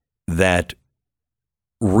that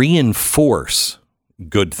reinforce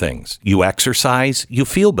good things. You exercise, you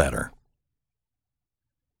feel better.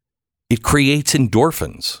 It creates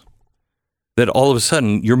endorphins that all of a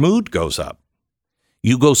sudden your mood goes up.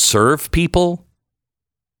 You go serve people,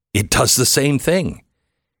 it does the same thing.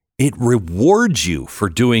 It rewards you for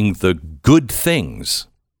doing the good things.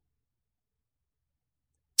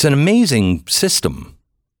 It's an amazing system.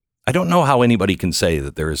 I don't know how anybody can say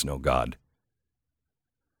that there is no God.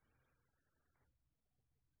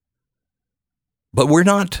 But we're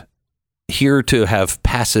not here to have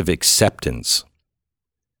passive acceptance.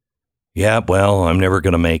 Yeah, well, I'm never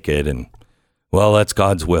going to make it. And, well, that's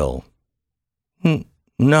God's will.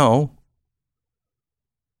 No.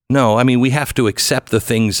 I mean, we have to accept the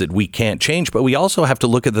things that we can't change, but we also have to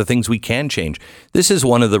look at the things we can change. This is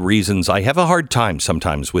one of the reasons I have a hard time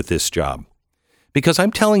sometimes with this job, because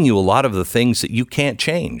I'm telling you a lot of the things that you can't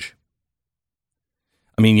change.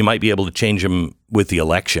 I mean, you might be able to change them with the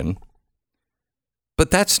election,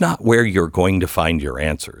 but that's not where you're going to find your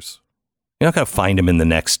answers. You're not going to find them in the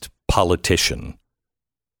next politician.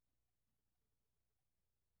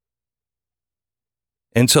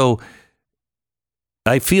 And so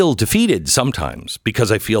I feel defeated sometimes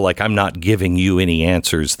because I feel like I'm not giving you any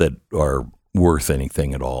answers that are worth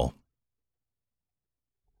anything at all.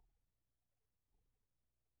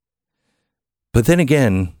 But then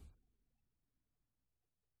again,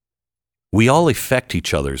 we all affect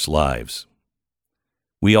each other's lives.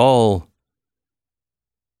 We're all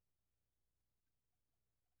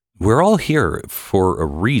here for a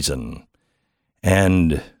reason,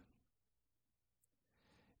 and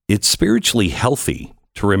it's spiritually healthy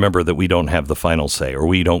to remember that we don't have the final say or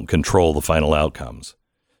we don't control the final outcomes.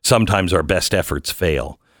 Sometimes our best efforts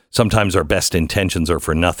fail. Sometimes our best intentions are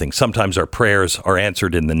for nothing. Sometimes our prayers are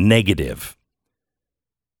answered in the negative.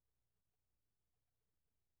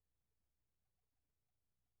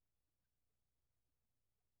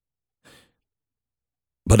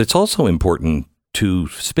 But it's also important to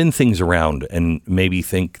spin things around and maybe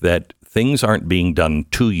think that things aren't being done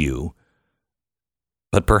to you.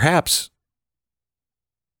 But perhaps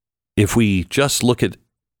if we just look at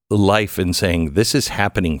life and saying, this is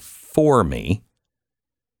happening for me,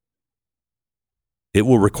 It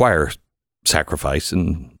will require sacrifice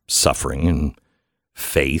and suffering and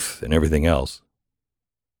faith and everything else.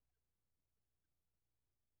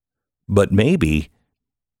 But maybe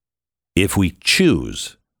if we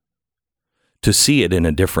choose to see it in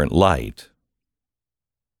a different light,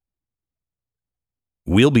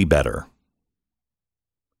 we'll be better.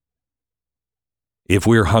 If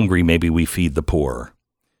we're hungry, maybe we feed the poor.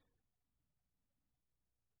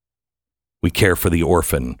 We care for the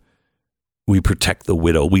orphan. We protect the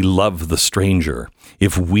widow. We love the stranger.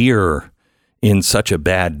 If we're in such a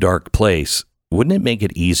bad, dark place, wouldn't it make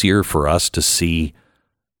it easier for us to see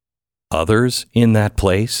others in that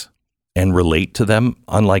place and relate to them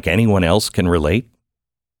unlike anyone else can relate?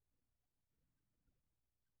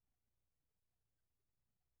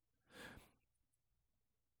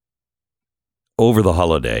 Over the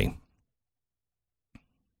holiday,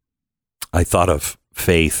 I thought of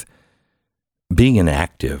faith being an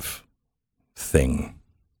active thing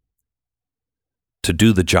to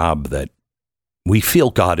do the job that we feel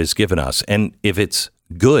God has given us. And if it's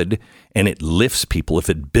good and it lifts people, if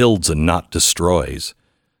it builds and not destroys,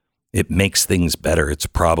 it makes things better. It's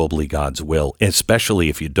probably God's will, especially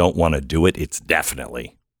if you don't want to do it. It's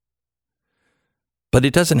definitely. But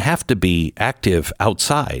it doesn't have to be active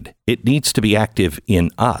outside. It needs to be active in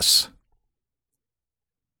us.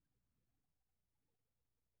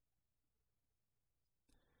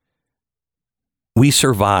 We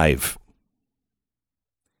survive.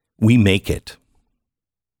 We make it.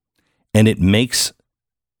 And it makes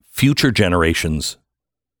future generations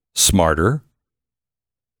smarter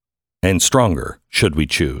and stronger, should we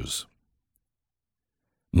choose.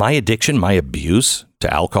 My addiction, my abuse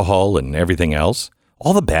to alcohol and everything else,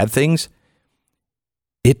 all the bad things,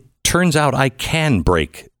 it turns out I can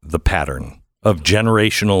break the pattern of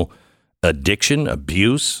generational addiction,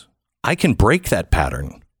 abuse. I can break that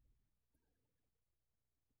pattern.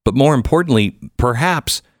 But more importantly,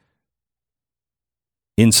 perhaps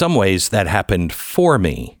in some ways that happened for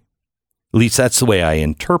me. At least that's the way I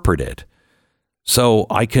interpret it. So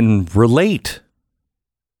I can relate.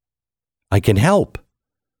 I can help.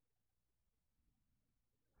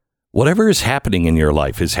 Whatever is happening in your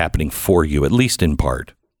life is happening for you, at least in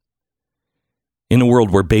part. In a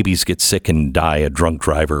world where babies get sick and die, a drunk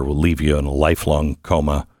driver will leave you in a lifelong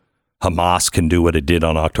coma. Hamas can do what it did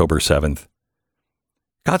on October 7th.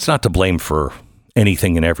 God's not to blame for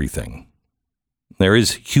anything and everything. There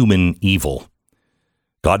is human evil.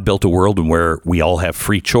 God built a world where we all have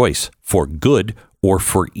free choice for good or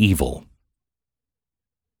for evil.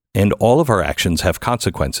 And all of our actions have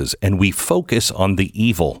consequences, and we focus on the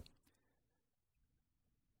evil.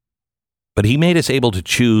 But he made us able to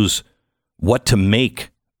choose what to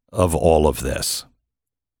make of all of this.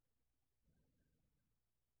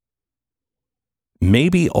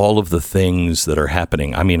 Maybe all of the things that are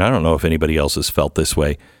happening, I don't know if anybody else has felt this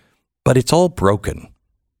way, but it's all broken.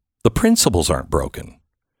 The principles aren't broken.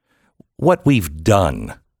 What we've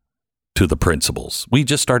done to the principles. We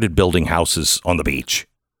just started building houses on the beach.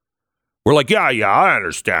 We're like, yeah, I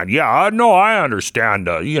understand. Yeah, no, I understand,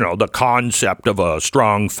 the concept of a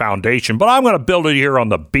strong foundation, but I'm going to build it here on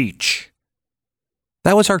the beach.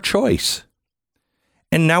 That was our choice.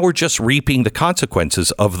 And now we're just reaping the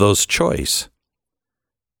consequences of those choices.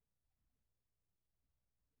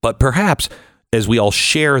 But perhaps as we all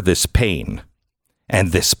share this pain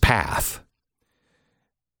and this path,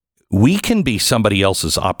 we can be somebody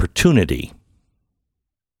else's opportunity.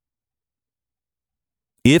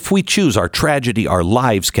 If we choose our tragedy, our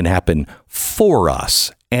lives can happen for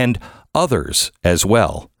us and others as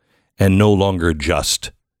well, and no longer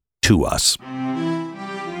just to us.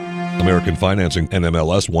 American Financing,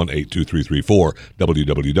 NMLS 182334,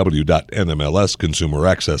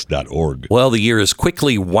 www.nmlsconsumeraccess.org. Well, the year is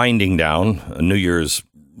quickly winding down. New Year's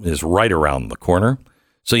is right around the corner.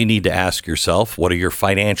 So you need to ask yourself, what are your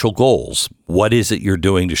financial goals? What is it you're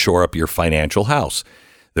doing to shore up your financial house?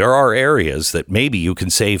 There are areas that maybe you can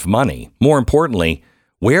save money. More importantly,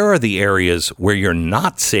 where are the areas where you're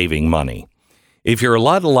not saving money? If you're a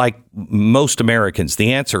lot like most Americans,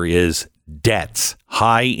 the answer is debts,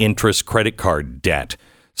 high interest credit card debt.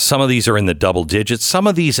 Some of these are in the double digits. Some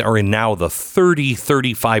of these are in now the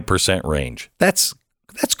 30-35% range. That's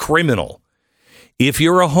criminal. If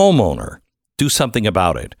you're a homeowner, do something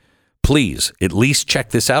about it. Please, at least check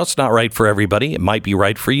this out. It's not right for everybody. It might be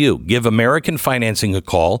right for you. Give American Financing a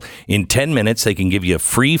call. In 10 minutes, they can give you a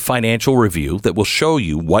free financial review that will show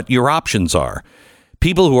you what your options are.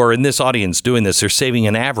 People who are in this audience doing this are saving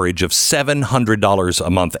an average of $700 a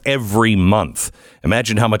month every month.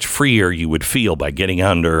 Imagine how much freer you would feel by getting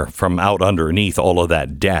from out underneath all of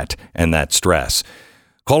that debt and that stress.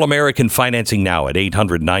 Call American Financing now at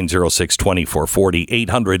 800-906-2440,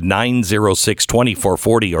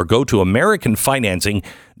 800-906-2440, or go to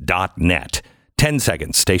americanfinancing.net. 10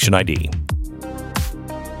 seconds, station ID.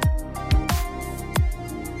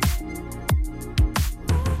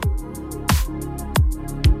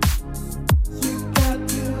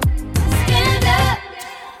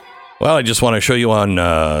 Well, I just want to show you on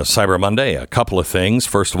Cyber Monday a couple of things.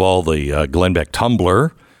 First of all, the Glenn Beck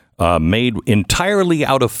tumbler made entirely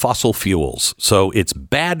out of fossil fuels. So it's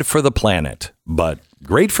bad for the planet, but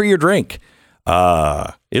great for your drink.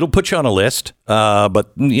 It'll put you on a list,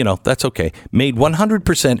 but, that's okay. Made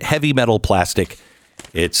 100% heavy metal plastic.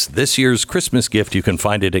 It's this year's Christmas gift. You can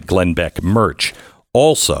find it at Glenn Beck merch.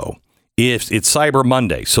 Also, it's Cyber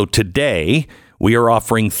Monday. So today we are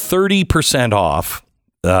offering 30% off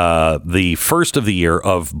the first of the year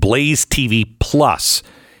of Blaze TV Plus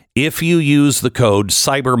if you use the code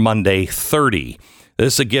Cyber Monday 30.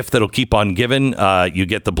 This is a gift that'll keep on giving. You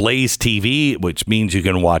get the Blaze TV, which means you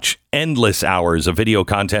can watch endless hours of video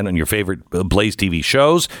content on your favorite Blaze TV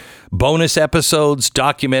shows, bonus episodes,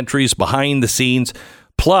 documentaries, behind the scenes.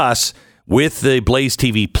 Plus, with the Blaze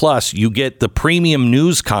TV Plus, you get the premium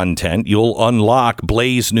news content. You'll unlock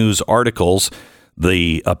Blaze News articles,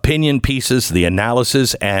 the opinion pieces, the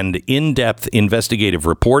analysis, and in-depth investigative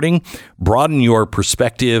reporting. Broaden your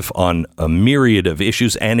perspective on a myriad of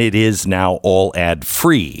issues, and it is now all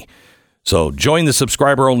ad-free. So join the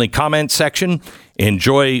subscriber-only comment section.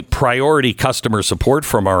 Enjoy priority customer support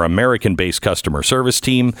from our American-based customer service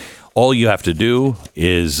team. All you have to do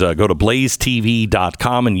is go to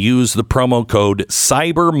blazetv.com and use the promo code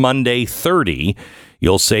CyberMonday30.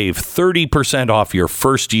 You'll save 30% off your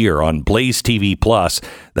first year on Blaze TV Plus.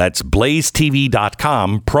 That's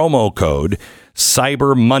blazetv.com, promo code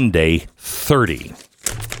CyberMonday30.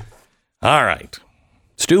 All right.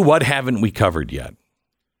 Stu, what haven't we covered yet?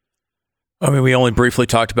 I mean, we only briefly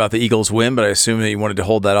talked about the Eagles win, but I assume that you wanted to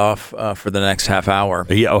hold that off for the next half hour.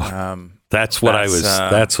 Yeah, that's what I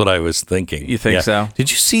was thinking. You think so? Did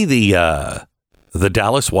you see the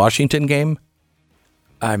Dallas-Washington game?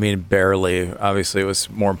 I mean, barely. Obviously, it was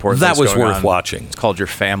more important. That was worth watching. It's called Your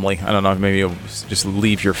Family. I don't know. Maybe you'll just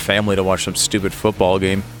leave your family to watch some stupid football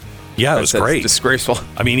game. Yeah, it was great. Disgraceful.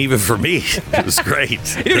 I mean, even for me, it was great.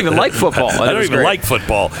 You didn't even like football. I don't even like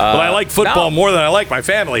football. But I like football more than I like my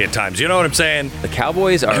family at times. You know what I'm saying? The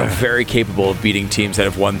Cowboys are very capable of beating teams that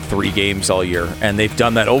have won 3 games all year, and they've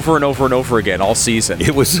done that over and over and over again all season.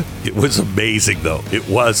 It was amazing, though. It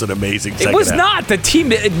was an amazing second It was half. not. The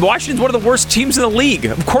team, Washington's one of the worst teams in the league.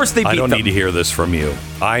 Of course they beat them. I don't need to hear this from you.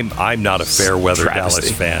 I'm not a fair weather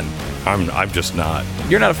Dallas fan. I'm just not.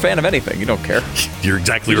 You're not a fan of anything. You don't care. You're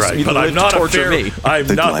exactly right. But I'm not a fair. I'm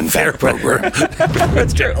not a fair program.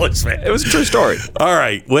 That's true. It was a true story. All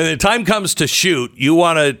right. When the time comes to shoot, you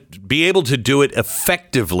want to be able to do it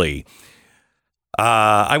effectively.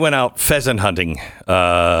 I went out pheasant hunting,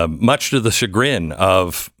 much to the chagrin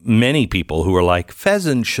of many people who were like,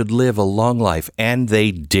 pheasants should live a long life. And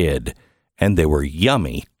they did. And they were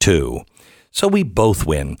yummy, too. So we both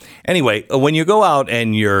win. Anyway, when you go out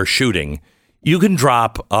and you're shooting, you can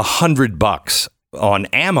drop $100 on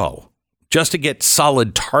ammo just to get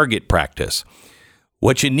solid target practice.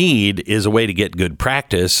 What you need is a way to get good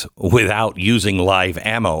practice without using live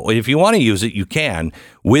ammo. If you want to use it, you can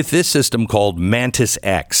with this system called Mantis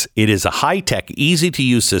X. It is a high-tech,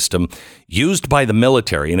 easy-to-use system used by the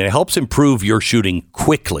military, and it helps improve your shooting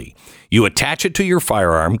quickly. You attach it to your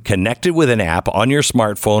firearm, connect it with an app on your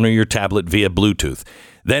smartphone or your tablet via Bluetooth.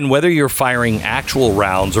 Then whether you're firing actual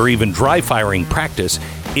rounds or even dry firing practice,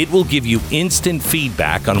 it will give you instant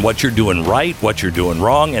feedback on what you're doing right, what you're doing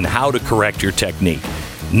wrong, and how to correct your technique.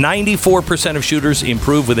 94% of shooters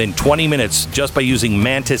improve within 20 minutes just by using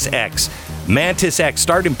Mantis X. Mantis X.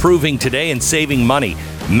 Start improving today and saving money.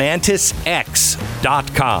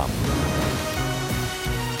 MantisX.com.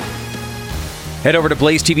 Head over to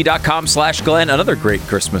blazetv.com/Glenn. Another great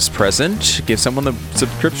Christmas present. Give someone the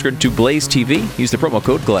subscription to Blaze TV. Use the promo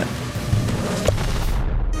code Glenn.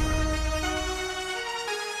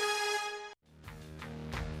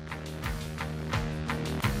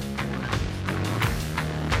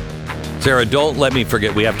 Sarah, don't let me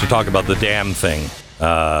forget. We have to talk about the damn thing.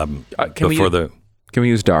 Can we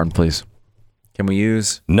use darn, please? Can we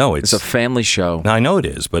use? No, it's a family show. I know it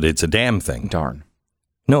is, but it's a damn thing. Darn.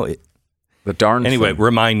 No, the darn. Anyway, thing.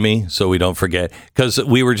 Remind me so we don't forget, because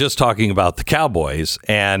we were just talking about the Cowboys,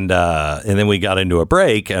 and then we got into a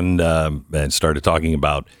break and started talking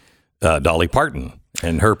about Dolly Parton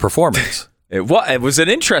and her performance. It was an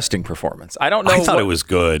interesting performance. I don't know. I thought it was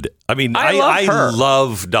good. I mean, I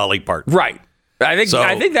love Dolly Parton. Right. I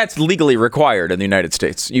think that's legally required in the United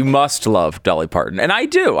States. You must love Dolly Parton, and I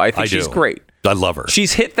do. I think she's great. I love her.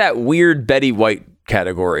 She's hit that weird Betty White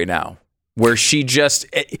category now, where she just,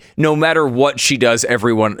 no matter what she does,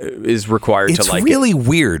 everyone is required to like it. It's really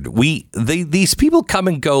weird. These people come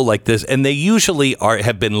and go like this, and they usually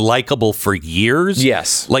have been likable for years.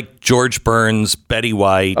 Yes. Like George Burns, Betty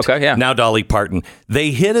White, now Dolly Parton.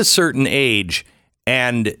 They hit a certain age,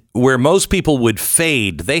 and where most people would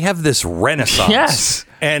fade, they have this renaissance. Yes.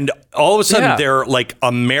 And all of a sudden, they're like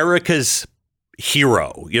America's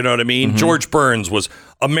hero. You know what I mean? Mm-hmm. George Burns was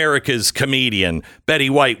America's comedian. Betty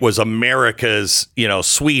White was America's,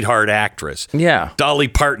 sweetheart actress. Yeah. Dolly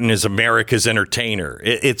Parton is America's entertainer.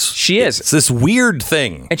 She is. It's this weird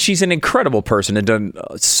thing. And she's an incredible person and done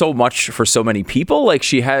so much for so many people. Like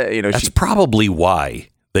she had, That's probably why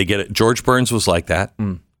they get it. George Burns was like that.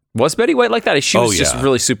 Mm. Was Betty White like that? She was just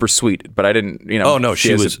really super sweet, but I didn't, Oh no,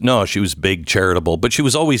 she was big, charitable, but she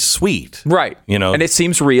was always sweet, right? And it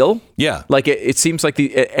seems real. Yeah, like it seems like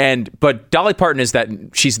but Dolly Parton is that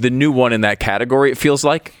she's the new one in that category. It feels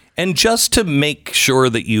like. And just to make sure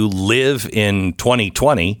that you live in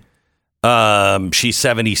 2020, she's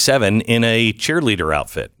 77 in a cheerleader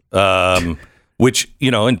outfit, which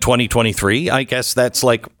in 2023, I guess that's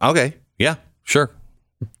like okay, yeah, sure.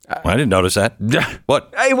 I didn't notice that.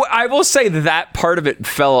 What? I will say that part of it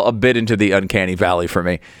fell a bit into the uncanny valley for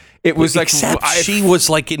me. It was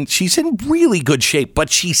she's in really good shape, but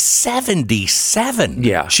she's 77.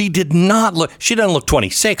 Yeah. She doesn't look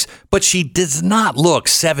 26, but she does not look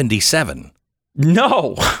 77.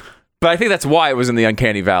 No. But I think that's why it was in the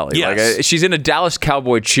uncanny valley. Yes. Like, she's in a Dallas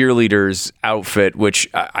Cowboy cheerleaders outfit, which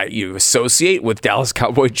you associate with Dallas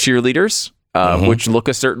Cowboy cheerleaders, which look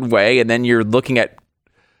a certain way. And then you're looking at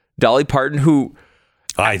Dolly Parton, who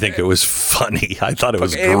I think it was funny. I thought it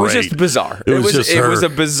was great. It was just bizarre. It was a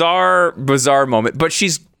bizarre moment. But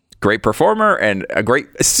she's a great performer and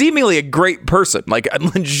seemingly a great person, like a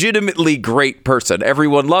legitimately great person.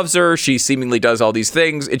 Everyone loves her. She seemingly does all these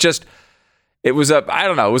things. I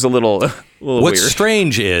don't know. It was a little What's weird.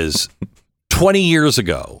 Strange is 20 years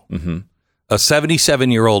ago, a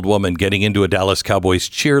 77-year-old woman getting into a Dallas Cowboys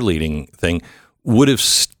cheerleading thing would have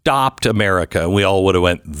stopped America. We all would have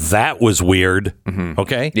went, that was weird. Mm-hmm.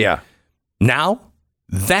 Okay? Yeah. Now,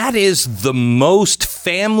 that is the most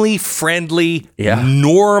family-friendly,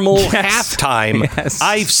 normal halftime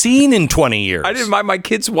I've seen in 20 years. I didn't mind my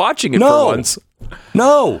kids watching it for once.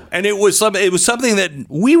 No. And it was something that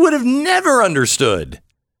we would have never understood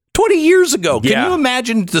 20 years ago. Can you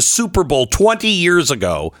imagine the Super Bowl 20 years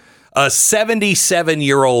ago? A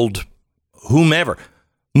 77-year-old whomever,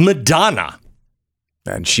 Madonna.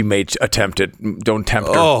 And she may attempt it. Don't tempt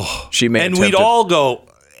her. Oh, she may. And we'd all go,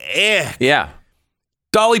 eh. Yeah.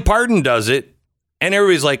 Dolly Parton does it, and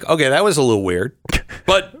everybody's like, okay, that was a little weird,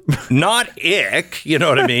 but not ick. You know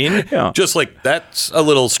what I mean? Yeah. Just like that's a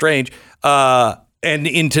little strange. And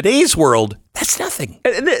in today's world, that's nothing.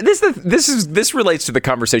 This relates to the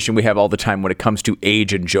conversation we have all the time when it comes to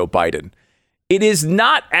age and Joe Biden. It is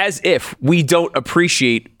not as if we don't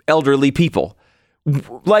appreciate elderly people.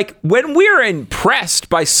 Like when we're impressed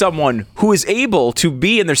by someone who is able to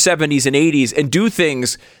be in their 70s and 80s and do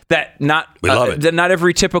things that not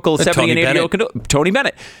every typical 70 and 80-year-old can do. Tony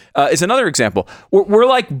Bennett is another example. We're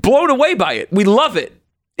like blown away by it. We love it.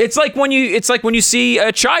 It's like when you see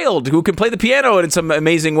a child who can play the piano in some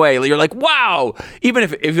amazing way. You're like, wow. Even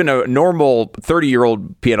if a normal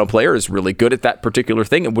 30-year-old piano player is really good at that particular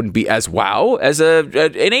thing, it wouldn't be as wow as an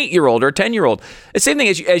 8-year-old or a 10-year-old. The same thing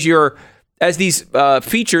as these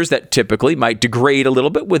features that typically might degrade a little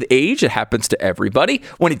bit with age. It happens to everybody.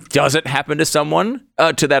 When it doesn't happen to someone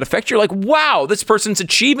to that effect, you're like, wow, this person's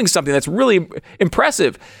achieving something that's really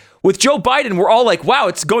impressive. With Joe Biden, we're all like, wow,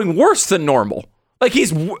 it's going worse than normal. Like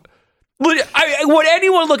would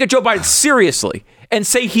anyone look at Joe Biden seriously and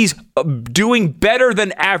say he's doing better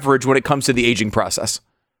than average when it comes to the aging process?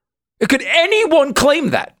 Could anyone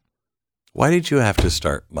claim that? Why did you have to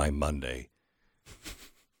start my Monday?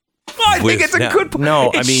 I think it's a good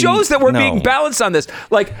point. It shows that we're being balanced on this.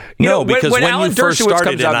 Like, because when Alan you first Dershowitz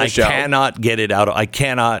started, comes on the show, I cannot get it out. I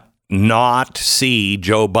cannot not see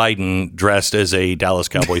Joe Biden dressed as a Dallas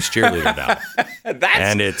Cowboys cheerleader now.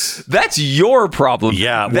 That's your problem.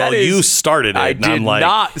 Yeah, well, you started it. I did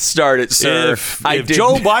not start it, sir. If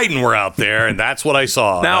Joe Biden were out there and that's what I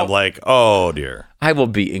saw, now, I'm like, oh dear. I will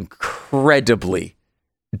be incredibly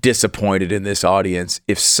disappointed in this audience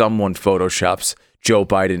if someone photoshops Joe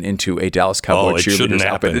Biden into a Dallas Cowboy cheerleader's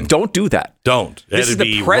outfit. Don't do that. Don't. This is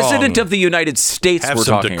the president of the United States we're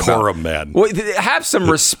talking about. Have some decorum, man. Well, have some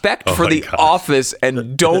respect for the office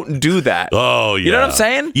and don't do that. Oh, yeah. You know what I'm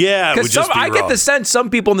saying? Yeah, because I get the sense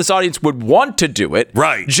some people in this audience would want to do it.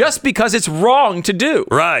 Right. Just because it's wrong to do.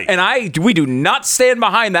 Right. And we do not stand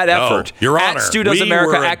behind that effort. Your Honor. At Stu Does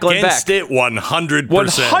America, at Glenn Beck. Against it 100%.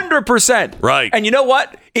 100%. Right. And you know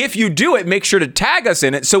what? If you do it, make sure to tag us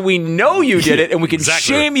in it so we know you did it and we can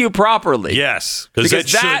shame you properly. Yes. Because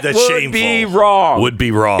that would shameful. be wrong. Would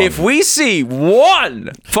be wrong. If we see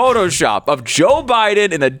one Photoshop of Joe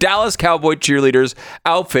Biden in a Dallas Cowboy cheerleader's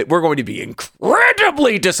outfit, we're going to be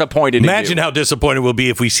incredibly disappointed. Imagine how disappointed we'll be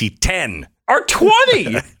if we see 10 or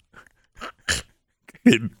 20.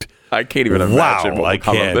 I can't even imagine. Wow, I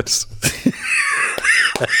can't.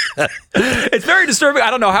 It's very disturbing. I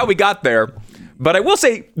don't know how we got there. But I will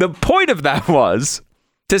say the point of that was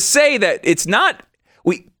to say that it's not,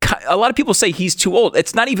 a lot of people say he's too old.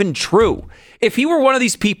 It's not even true. If he were one of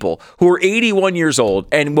these people who were 81 years old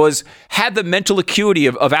and had the mental acuity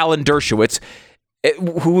of Alan Dershowitz,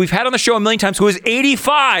 who we've had on the show a million times, who is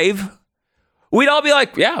 85, we'd all be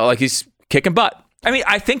like, yeah, like he's kicking butt. I mean,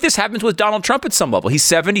 I think this happens with Donald Trump at some level. He's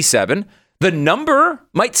 77. The number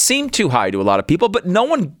might seem too high to a lot of people, but no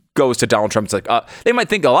one goes to Donald Trump. It's like they might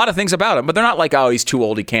think a lot of things about him, but they're not like, oh, he's too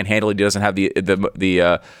old, he can't handle it, he doesn't have the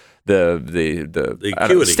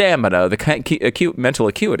stamina, the acute mental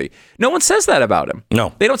acuity. No one says that about him.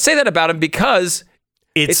 No, they don't say that about him because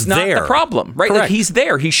it's not the problem, right? Like he's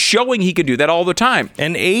there. He's showing he can do that all the time.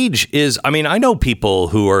 And age is, I mean, I know people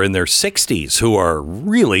who are in their 60s who are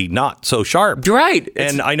really not so sharp. Right.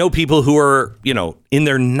 And I know people who are, in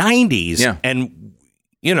their 90s and,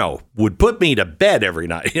 would put me to bed every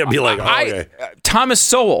night. Be like, okay. Thomas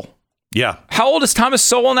Sowell. Yeah. How old is Thomas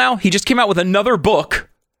Sowell now? He just came out with another book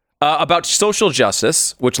about social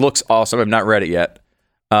justice, which looks awesome. I've not read it yet.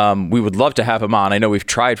 We would love to have him on. I know we've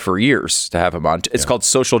tried for years to have him on. It's called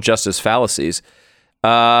Social Justice Fallacies.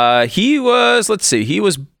 He was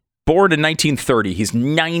born in 1930. He's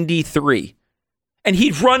 93. And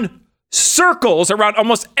he'd run circles around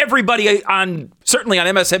almost everybody certainly on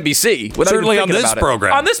MSNBC. Certainly on this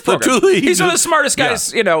program. On this program. He's one of the smartest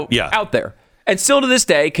guys, out there. And still to this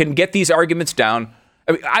day can get these arguments down.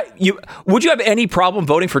 I mean, would you have any problem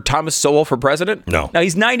voting for Thomas Sowell for president? No. Now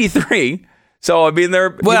he's 93. So, I mean,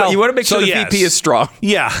 you want to make sure the VP is strong.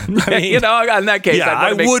 Yeah. I mean, in that case,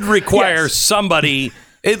 I would require somebody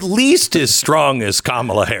at least as strong as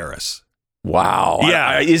Kamala Harris. Wow.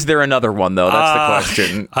 Yeah. Is there another one, though? That's the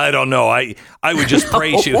question. I don't know. I would just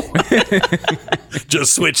praise you.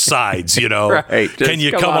 Just switch sides, Right. Can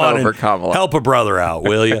you come on and Kamala. help a brother out,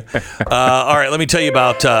 will you? All right, let me tell you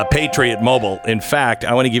about Patriot Mobile. In fact,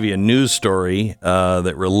 I want to give you a news story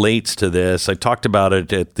that relates to this. I talked about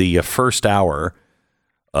it at the first hour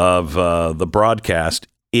of the broadcast.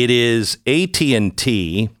 It is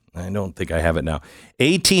AT&T. I don't think I have it now.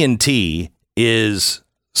 AT&T is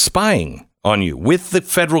spying on you with the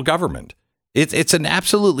federal government. It's an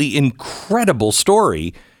absolutely incredible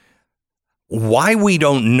story. Why we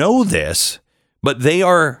don't know this, but they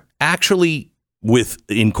are actually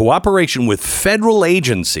in cooperation with federal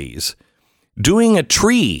agencies doing a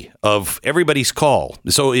tree of everybody's call.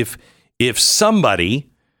 So if somebody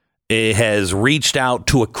has reached out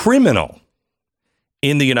to a criminal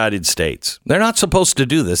in the United States, they're not supposed to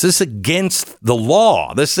do this. This is against the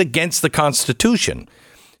law. This is against the Constitution.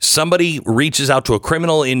 Somebody reaches out to a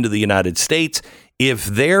criminal into the United States. If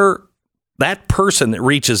that person that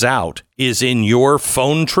reaches out is in your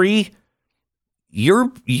phone tree,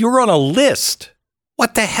 you're on a list.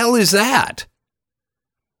 What the hell is that?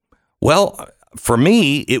 Well, for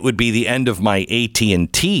me, it would be the end of my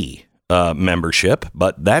AT&T membership,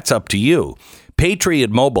 but that's up to you. Patriot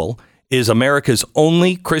Mobile is America's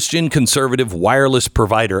only Christian conservative wireless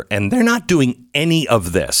provider, and they're not doing any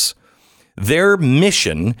of this. Their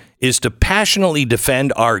mission is to passionately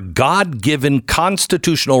defend our God-given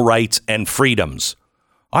constitutional rights and freedoms.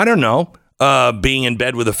 I don't know, being in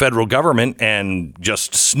bed with the federal government and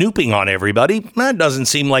just snooping on everybody, that doesn't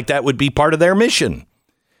seem like that would be part of their mission.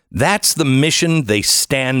 That's the mission they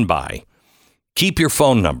stand by. Keep your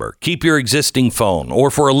phone number, keep your existing phone, or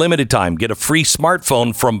for a limited time, get a free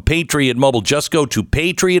smartphone from Patriot Mobile. Just go to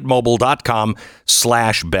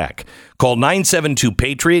patriotmobile.com/Beck. Call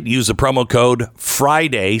 972-PATRIOT, use the promo code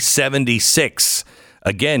Friday76.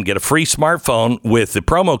 Again, get a free smartphone with the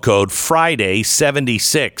promo code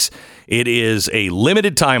Friday76. It is a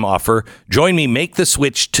limited time offer. Join me, make the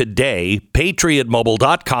switch today.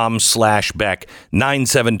 patriotmobile.com/Beck,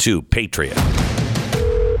 972-PATRIOT.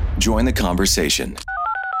 Join the conversation.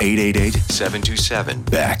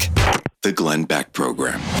 888-727-BECK. The Glenn Beck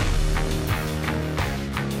Program.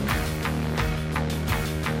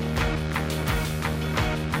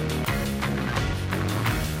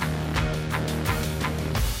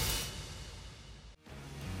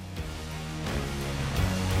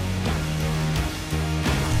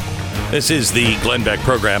 This is the Glenn Beck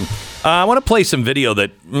Program. I want to play some video that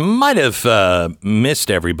might have missed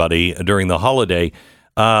everybody during the holiday.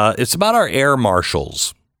 It's about our air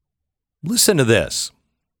marshals. Listen to this.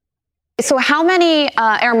 So how many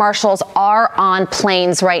air marshals are on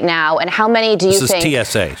planes right now, and how many do you think this is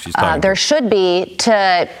TSA she's talking there should be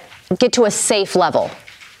to get to a safe level?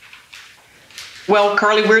 Well,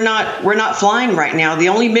 Carly, we're not flying right now. The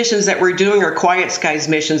only missions that we're doing are quiet skies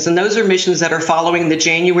missions, and those are missions that are following the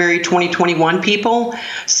January 2021 people.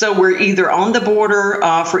 So we're either on the border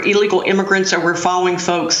for illegal immigrants, or we're following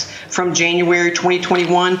folks from January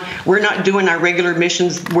 2021. We're not doing our regular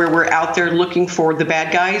missions where we're out there looking for the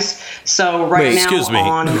bad guys. So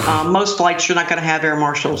on most flights, you're not going to have air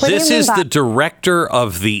marshals. This is the director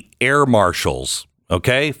of the air marshals,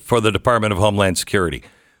 okay, for the Department of Homeland Security.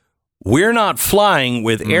 We're not flying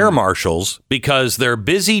with air marshals because they're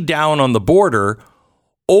busy down on the border,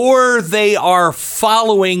 or they are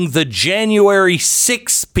following the January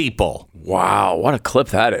 6th people. Wow, what a clip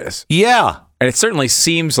that is. Yeah. And it certainly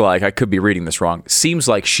seems like, I could be reading this wrong, seems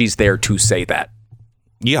like she's there to say that.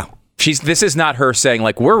 Yeah. This is not her saying,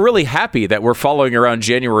 like, we're really happy that we're following around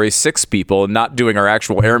January 6th people and not doing our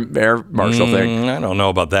actual air marshal thing. I don't know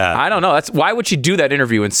about that. I don't know. Why would she do that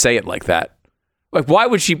interview and say it like that? Like, why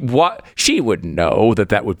would she? She would know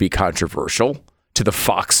that would be controversial to the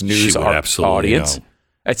Fox News audience. Know.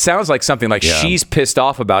 It sounds like something like she's pissed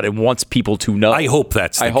off about and wants people to know. I hope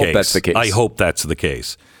that's the case. I hope that's the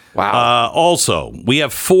case. Wow. Also, we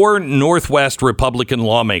have 4 Northwest Republican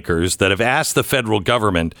lawmakers that have asked the federal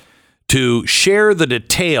government to share the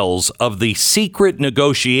details of the secret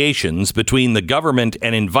negotiations between the government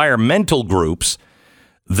and environmental groups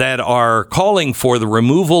that are calling for the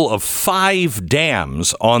removal of 5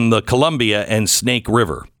 dams on the Columbia and Snake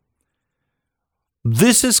River.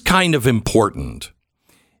 This is kind of important.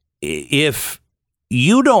 If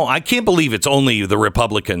you don't, I can't believe it's only the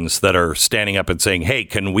Republicans that are standing up and saying, hey,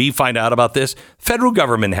 can we find out about this? Federal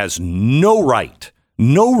government has no right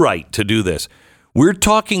to do this. We're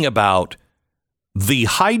talking about the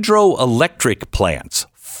hydroelectric plants,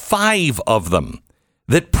 5 of them,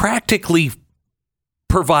 that practically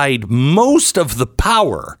provide most of the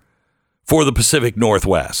power for the Pacific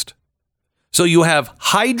Northwest. So you have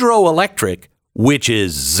hydroelectric, which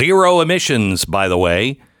is 0 emissions, by the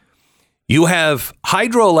way. You have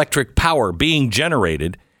hydroelectric power being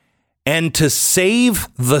generated, and to save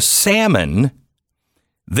the salmon,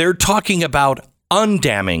 they're talking about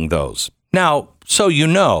undamming those. Now, so you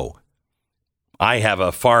know, I have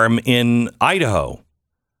a farm in Idaho.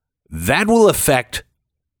 That will affect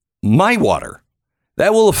my water.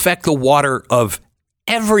 That will affect the water of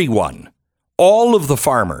everyone, all of the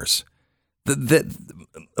farmers.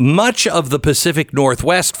 Much of the Pacific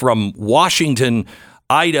Northwest, from Washington,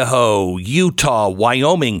 Idaho, Utah,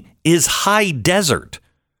 Wyoming, is high desert.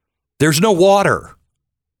 There's no water.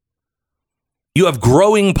 You have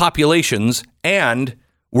growing populations, and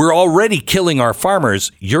we're already killing our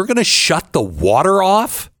farmers. You're going to shut the water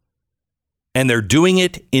off? And they're doing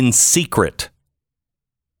it in secret.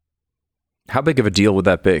 How big of a deal would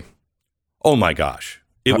that be? Oh my gosh.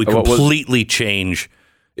 It would completely change.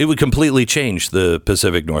 It would completely change the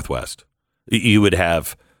Pacific Northwest. You would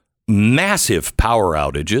have massive power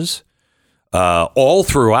outages all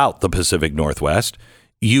throughout the Pacific Northwest.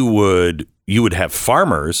 You would have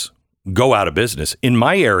farmers go out of business. In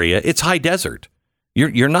my area, it's high desert.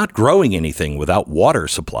 You're not growing anything without water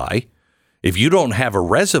supply. If you don't have a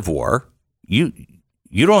reservoir, you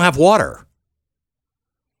don't have water.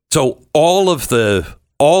 So all of the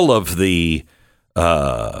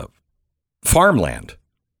farmland,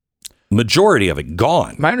 majority of it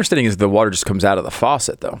gone. My understanding is the water just comes out of the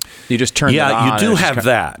faucet, though. You just turn it on. Yeah, you do have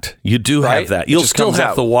that. You do have that. You'll still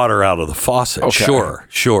have the water out of the faucet. Okay.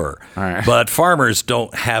 Sure. All right. But farmers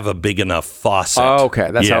don't have a big enough faucet. Oh,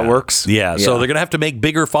 okay. That's how it works? Yeah. So they're going to have to make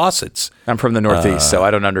bigger faucets. I'm from the Northeast, so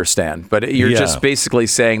I don't understand. But you're just basically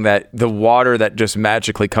saying that the water that just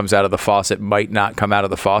magically comes out of the faucet might not come out of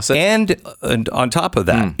the faucet? And on top of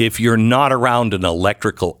that, if you're not around an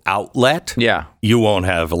electrical outlet, you won't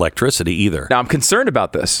have electricity either. Now, I'm concerned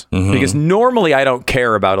about this because normally I don't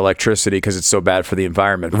care about electricity because it's so bad for the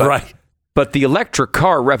environment. But, but the electric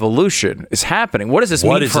car revolution is happening. What does this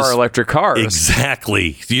mean for our electric cars?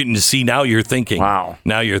 Exactly. You see, now you're thinking. Wow.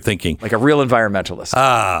 Now you're thinking. Like a real environmentalist.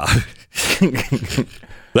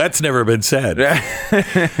 That's never been said.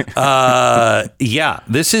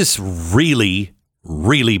 This is really,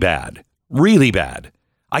 really bad. Really bad.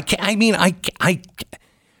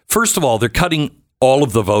 First of all, they're cutting all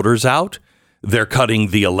of the voters out. They're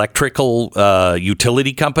cutting the electrical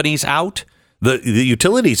utility companies out. The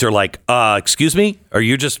utilities are like, excuse me,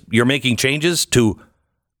 you're making changes to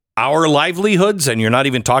our livelihoods and you're not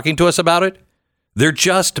even talking to us about it? They're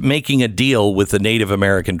just making a deal with the Native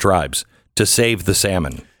American tribes to save the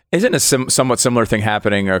salmon. Isn't a somewhat similar thing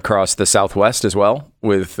happening across the Southwest as well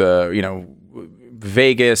with,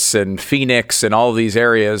 Vegas and Phoenix and all these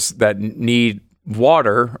areas that need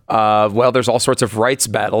water? There's all sorts of rights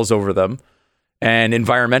battles over them and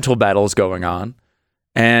environmental battles going on.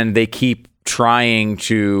 And they keep trying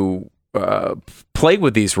to play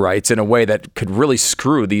with these rights in a way that could really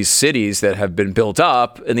screw these cities that have been built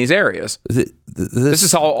up in these areas. This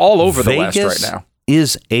is all over Vegas the West right now.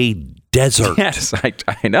 Is a desert. Yes,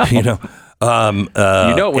 I know.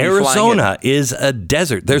 Arizona is a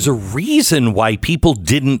desert. There's a reason why people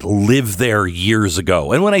didn't live there years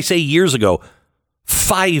ago. And when I say years ago,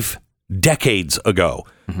 5 decades ago,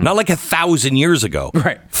 not like 1,000 years ago,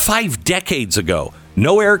 right? 5 decades ago,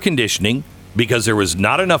 no air conditioning because there was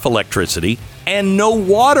not enough electricity and no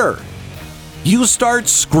water. You start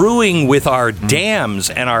screwing with our dams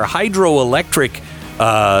and our hydroelectric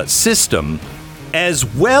system, as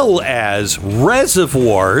well as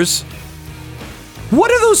reservoirs.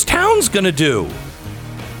 What are those towns going to do?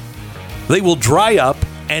 They will dry up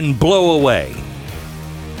and blow away.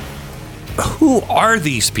 Who are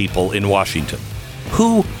these people in Washington?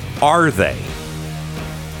 Who are they?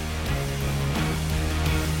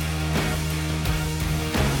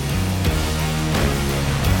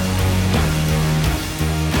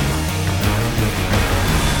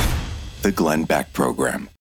 The Glenn Beck Program.